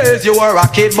in the days you were a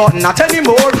kid but not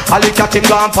anymore. I look at him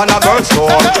gone pan a girl's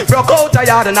store. Broke out a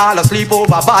yard and all asleep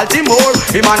over Baltimore.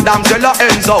 Him and damsel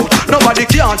ends out. Nobody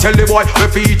can tell the boy we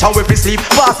feet and we sleep.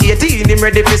 Past 18 him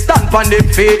ready to stand on the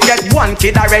feet. Get one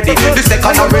kid already. The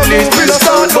second a release. We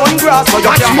start gun grass so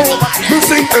you can move. We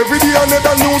sing every day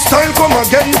another new style come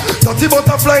again. Dirty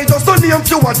butterfly just to name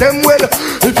few of them well.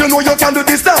 If you know you can do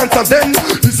this dance then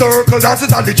the circle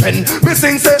dances are the trend. Me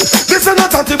sing say this is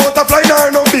not dirty butterfly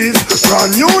nor no bees.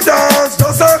 Brand new dance,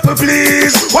 the circle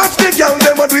please. Watch the girl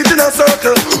them a do it in a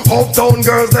circle. Uptown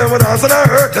girls them a dance and I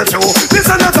hurt the show. This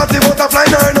is not dirty butterfly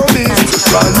nor no bees.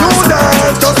 Brand new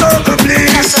dance, the circle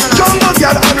please. Jungle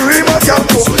girl and river girl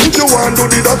too. If you want to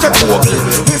do the dirty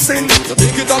butterfly, listen. You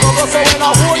think it a go so when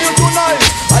I hold you tonight,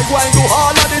 I go and do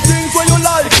all of the things where you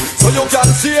like. So you can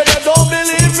see they don't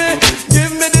believe me.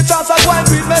 Give me the chance I go and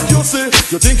beat make you see.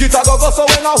 You think it a go so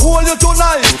when I hold you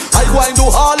tonight, I go and do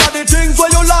all of the things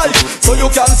where you like. So you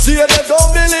can see they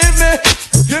don't believe me.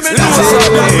 Give me the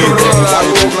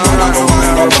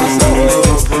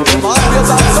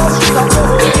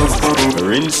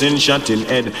Rinsing, shot in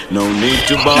head. No need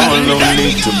to ball, no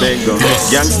need to beg.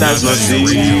 Youngsters not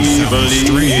even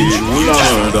leave.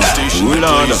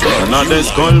 Lord, another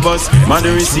skull bus.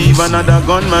 Mother receive another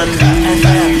gunman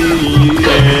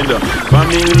dead.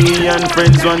 Family and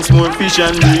friends once more fish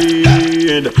and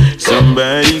bread.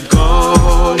 Somebody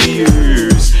call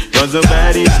ears. Cause the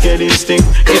body's getting stink.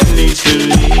 It needs to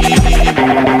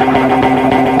leave.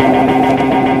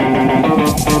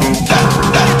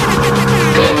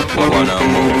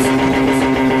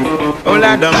 Oh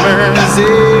Lord of mercy.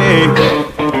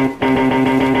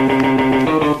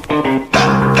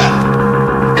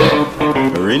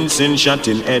 rinsing, shot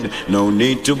in head. No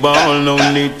need to ball, no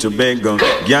need to beg.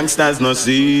 Gangsters no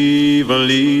even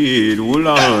lead. Oh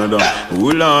Lord,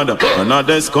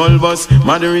 another skull bus,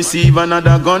 mother receive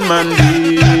another gunman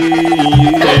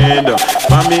lead.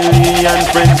 Family and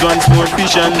friends want more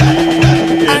fish and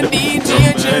lead. And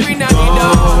DJ Jerry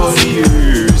now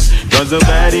years, cause the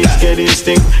body's getting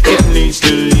stink. It needs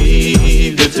to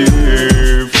leave the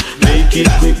turf. Make it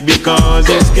quick because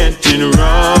it's getting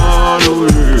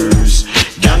worse.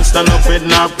 Gangsta no fed,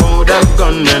 no powder,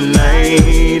 gun and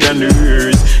night and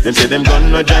nurse. Them say them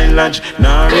gun no giant lodge,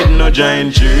 nor it no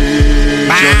giant church.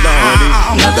 Your lordy,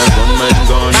 another gunman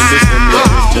gone in the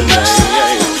cemetery tonight.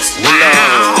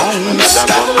 Another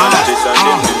gunman this and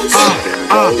them.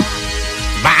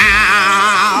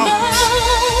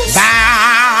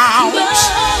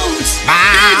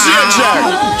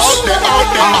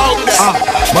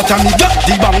 But I me got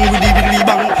the bang with the billy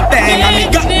bang. Dang, I me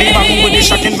got the bang with the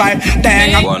shocking vibe.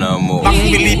 Dang, I wanna move,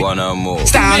 wanna move,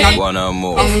 stand wanna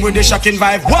move. Bang with the shocking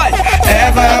vibe. Why?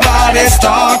 Everybody's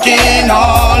talking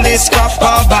all this crap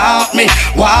about me.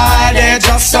 Why they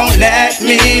just don't let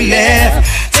me live?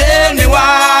 Tell me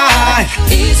why.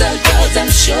 These are girls and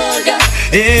sugar.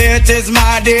 It is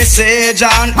my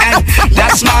decision and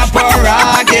that's my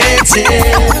prerogative.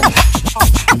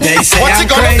 They say I'm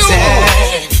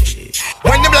crazy.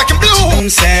 When the black and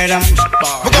blue said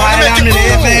while I'm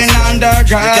living under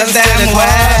girls them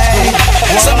way.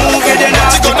 So move it and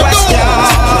ask the question.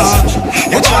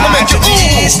 You trying to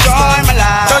destroy my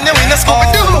life.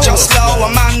 Just slow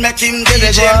a man make him give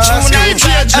it tonight.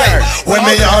 When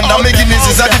me under me Guinness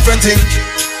is a different thing.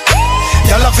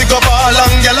 Y'all have to go ball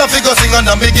and y'all have to go sing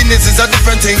under me Guinness is a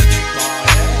different thing.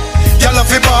 Y'all have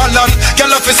to ball and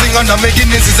y'all have to sing under me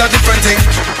Guinness is a different thing.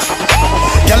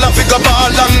 Y'all have to go ball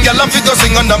and y'all have to go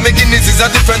sing under me Guinness is a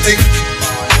different thing.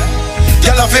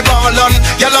 Y'all have to ball and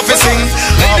y'all have to sing.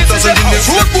 Half dozen Guinness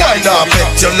road boy now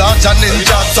pet you. Large and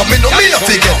ninja so me know me have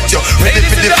to get you. Ready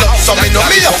for the club so me know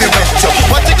me have to wet you.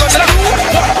 What you gonna do?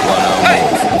 Hey,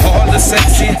 all the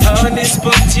sexy honeys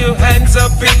put your hands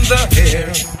up in the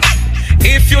air.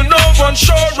 If you know one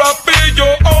sure up in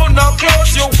your own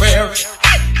clothes you wear.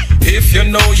 If you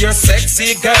know you're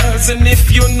sexy girls and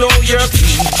if you know you're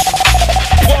clean,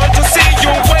 want to see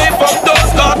you wave up those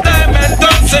goddamn and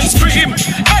dance and scream.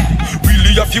 Hey,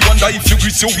 really if you wonder if you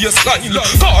grease your waistline,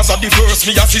 cause at the first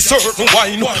me as a certain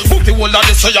wine. Put the whole of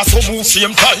the say so move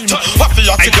same time. Let's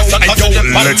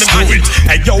do it.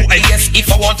 Ayo, yes,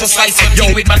 if I want to slice it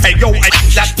with my ayo,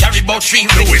 that carry about 3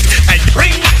 do it.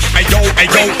 Ring, ayo.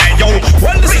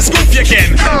 Well, this is goofy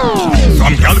again.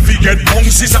 From Calvi get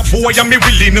bounce is a boy and me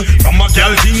willing. From a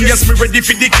girl thing, yes, me ready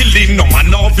for the killing. No man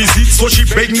no visit, so she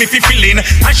beg me fi fill in.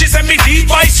 And she send me deep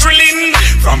voice thrilling.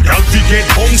 From girl fi get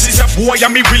bounce is a boy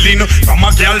and me willing. From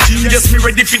a girl thing, yes, me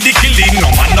ready for the killing.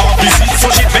 No man no visit, so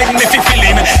she beg me fi fill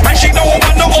in. And she don't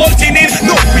want no old thing in.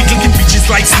 No, we clicking bitches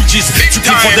like switches.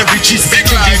 Looking for the riches.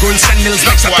 Changing girl sandals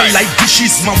like satellite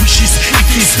dishes. My wishes,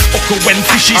 it is okay when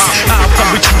fishes. After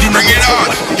we children bring it on.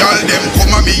 Y'all them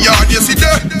come on me yard, you see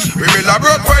there. We will have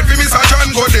broke fight for Mr.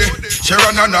 John go there.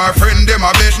 Sharon and her friend them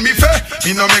a bet me fair.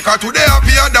 Me no make her today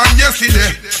happier than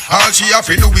yesterday. All she have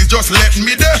to do is just let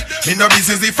me there. Me no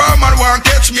business if a man want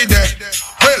catch me there.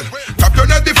 Well, tap your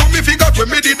net before me figure when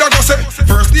me did a go say.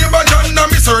 First name a John and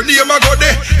me surname a go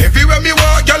there. Everywhere me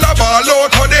walk, y'all a ball out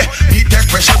ho there. Me take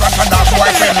pressure and her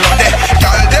boyfriend lo there.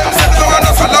 Y'all them say no and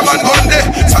a Solomon gun there.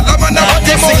 Solomon a what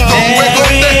them out gun we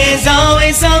gun there. There is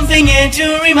always something here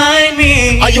to remind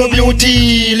me. Are you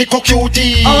beauty, little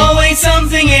cutie? Always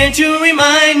something here to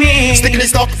remind me. Stickly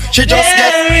stock, she just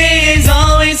There is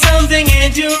always something here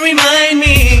to remind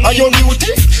me. Are you beauty,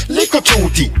 little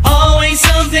cutie? Always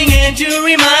something here to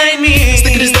remind me.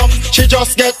 Stickly stock, she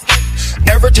just get.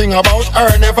 Everything about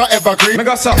her never ever green.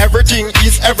 Everything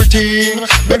is everything.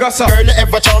 Girl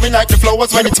ever charming like the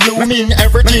flowers when it's blooming.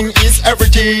 Everything is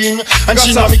everything. And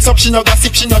she no mix up, she no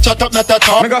gossip, she no chat up, not at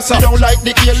all. She don't like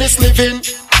the careless living.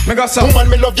 Woman,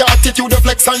 me love your attitude, your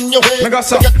flex and your way. You get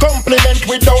compliment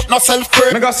without no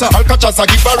self-praise. Alcatraz, I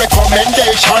give a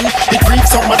recommendation. It grieves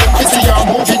some of them to see you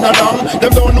moving along. Them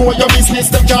don't know your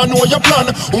business, them can't know your plan.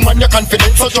 Woman, your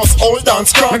confidence, so just hold on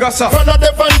strong. Follow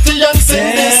the vanity and sing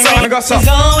this song. There's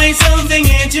always something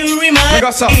here to remind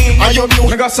me. Are you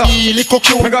beauty, little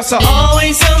cute?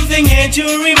 Always something here to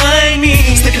remind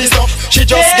me. Stickly stuff, she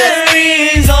just get.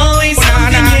 There is always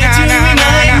something here to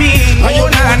remind me. Are you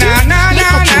beauty?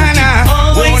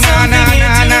 Always something here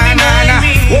to remind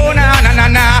me. Oh na na na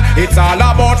na, it's all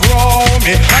about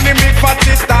Romy. And the big fat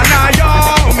sister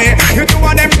Naomi. You two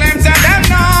of them claims and them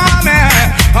know me.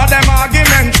 All them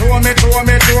arguments throw me.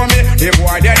 The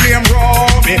boy their name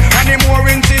Romy. And the more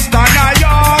in sister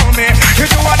Naomi.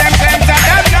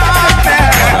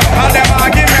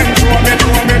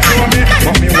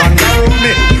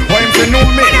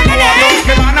 me. I want to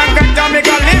me man and get to me,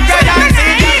 go live the dance,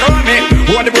 see you me.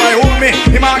 Hold the boy, hold me,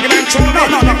 him argument show me.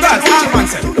 No, girls, all man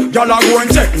say, y'all are go and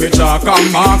check me chalk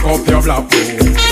and mark up your black.